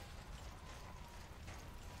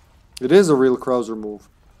 It is a real Krauser move.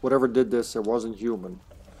 Whatever did this, it wasn't human.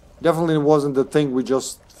 Definitely wasn't the thing we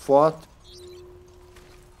just fought.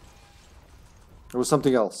 It was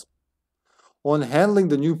something else. On handling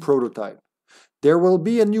the new prototype. There will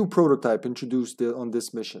be a new prototype introduced on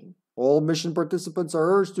this mission. All mission participants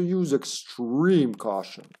are urged to use extreme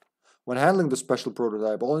caution. When handling the special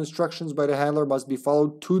prototype, all instructions by the handler must be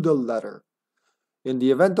followed to the letter. In the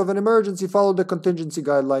event of an emergency, follow the contingency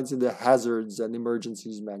guidelines in the Hazards and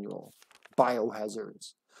Emergencies Manual.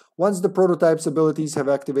 Biohazards. Once the prototype's abilities have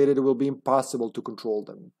activated, it will be impossible to control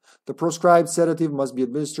them. The proscribed sedative must be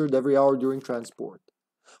administered every hour during transport.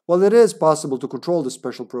 While it is possible to control the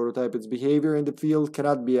special prototype, its behavior in the field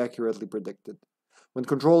cannot be accurately predicted. When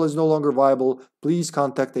control is no longer viable, please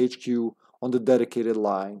contact HQ on the dedicated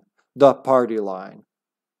line, the party line.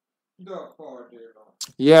 The party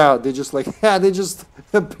line. Yeah, they just like, they just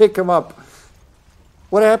pick him up.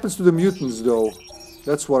 What happens to the mutants, though?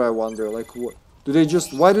 That's what I wonder. Like, what do they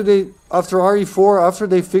just? Why do they? After RE4, after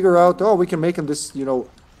they figure out, oh, we can make him this, you know,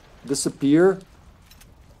 disappear,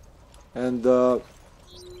 and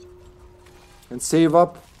save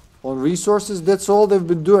up on resources. That's all they've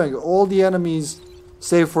been doing. All the enemies,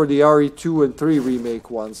 save for the RE2 and 3 remake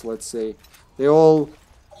ones, let's say, they all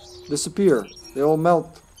disappear. They all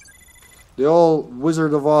melt. They all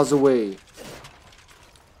Wizard of Oz away.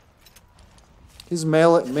 His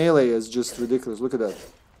melee is just ridiculous. Look at that.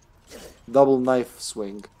 Double knife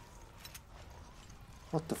swing.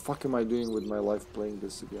 What the fuck am I doing with my life playing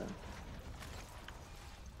this again?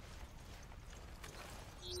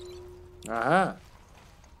 Aha.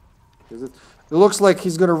 Is it? It looks like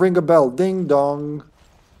he's gonna ring a bell. Ding dong.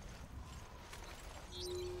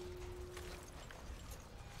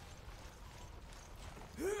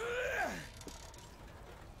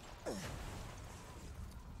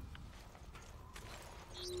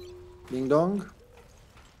 Ding dong.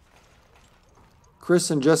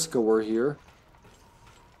 Chris and Jessica were here.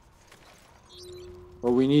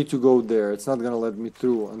 Well, we need to go there. It's not gonna let me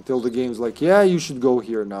through until the game's like, yeah, you should go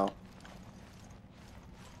here now.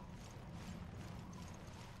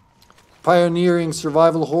 Pioneering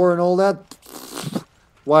survival horror and all that?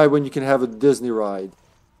 Why, when you can have a Disney ride?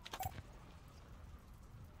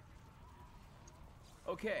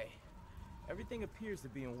 Okay, everything appears to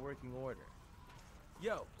be in working order.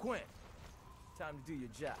 Yo, Quint, time to do your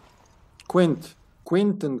job. Quint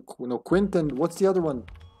and what's the other one?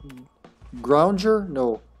 Grounger?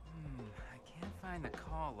 No. I can't find the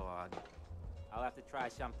call log. I'll have to try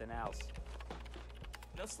something else.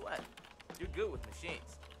 No sweat. You're good with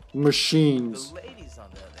machines. Machines. The ladies, on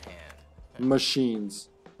the other hand. Machines.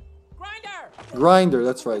 Grinder! Grinder,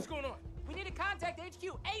 that's right. What's going on? We need to contact HQ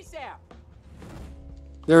ASAP.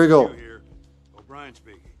 There we go. Here. O'Brien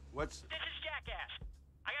speaking. What's... This is Jackass.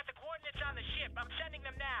 I got the coordinates on the ship. I'm sending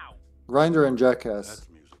them now. Grinder and Jackass. That's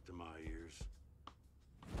music to my ears.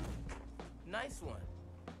 Nice one.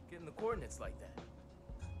 Getting the coordinates like that.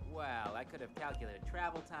 Well, I could have calculated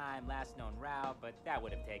travel time, last known route, but that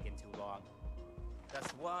would have taken too long.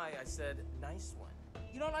 That's why I said nice one.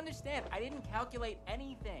 You don't understand. I didn't calculate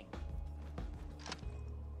anything.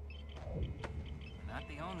 We're not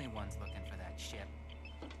the only ones looking for that ship.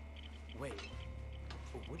 Wait,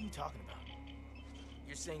 what are you talking about?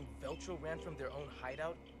 You're saying Veltro ran from their own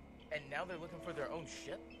hideout, and now they're looking for their own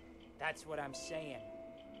ship? That's what I'm saying.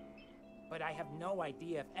 But I have no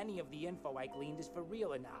idea if any of the info I gleaned is for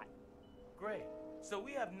real or not. Great. So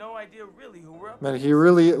we have no idea really who we're up Man, he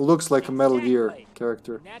really looks like a Metal Gear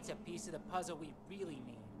character. And that's a piece of the puzzle we really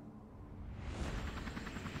need.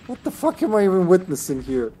 What the fuck am I even witnessing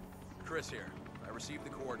here? Chris here. I received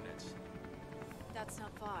the coordinates. That's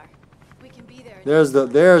not far. We can be there. There's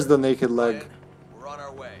the naked leg. We're on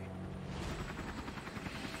our way.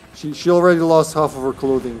 She already lost half of her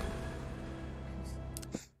clothing.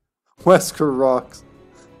 Wesker rocks.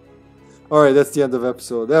 Alright, that's the end of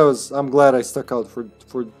episode. I'm glad I stuck out for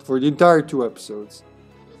the entire 2 episodes.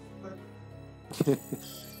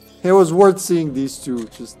 It was worth seeing these two.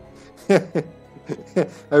 Just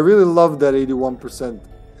I really love that 81%.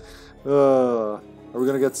 Are we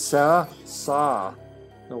gonna get Sa?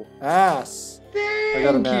 No, ass. I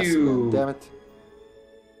got an ass. God damn it.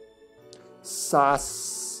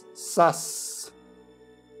 Sas.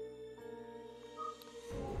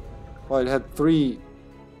 Oh, it had 3.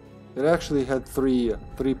 It actually had three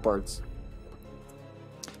parts.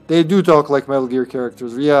 They do talk like Metal Gear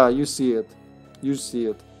characters. Yeah, you see it. You see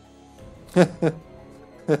it.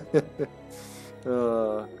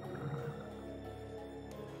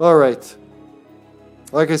 Alright.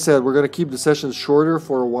 Like I said, we're gonna keep the sessions shorter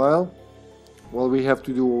for a while. While we have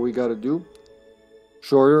to do what we gotta do.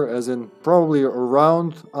 Shorter, as in probably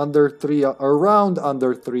around under 3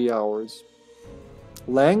 hours.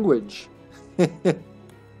 Language.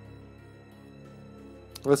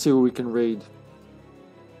 Let's see what we can raid.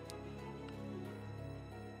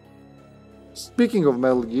 Speaking of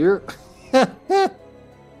Metal Gear,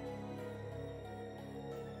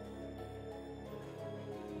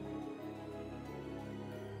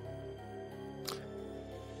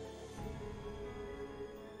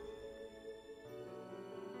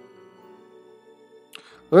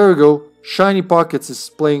 There we go. Shiny Pockets is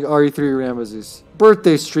playing RE3 Ramesses.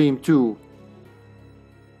 Birthday stream too.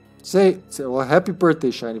 Say well, happy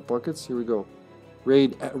birthday, Shiny Pockets. Here we go.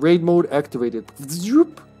 Raid mode activated.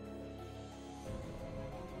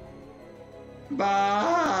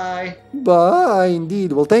 Bye. Bye,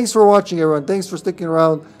 indeed. Well, thanks for watching, everyone. Thanks for sticking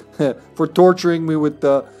around, for torturing me with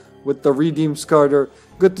the redeem Scarter.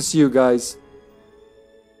 Good to see you guys.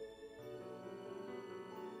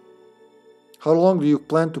 How long do you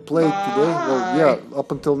plan to play today? Well, yeah,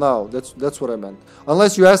 up until now. That's what I meant.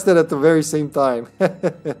 Unless you asked that at the very same time.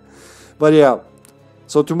 But yeah.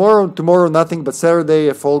 So tomorrow nothing, but Saturday,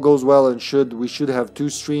 if all goes well, and we should have 2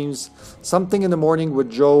 streams. Something in the morning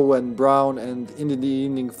with Joe and Brown, and in the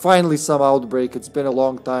evening, finally some Outbreak. It's been a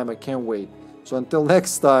long time. I can't wait. So until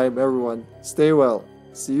next time, everyone, stay well.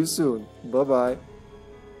 See you soon. Bye-bye.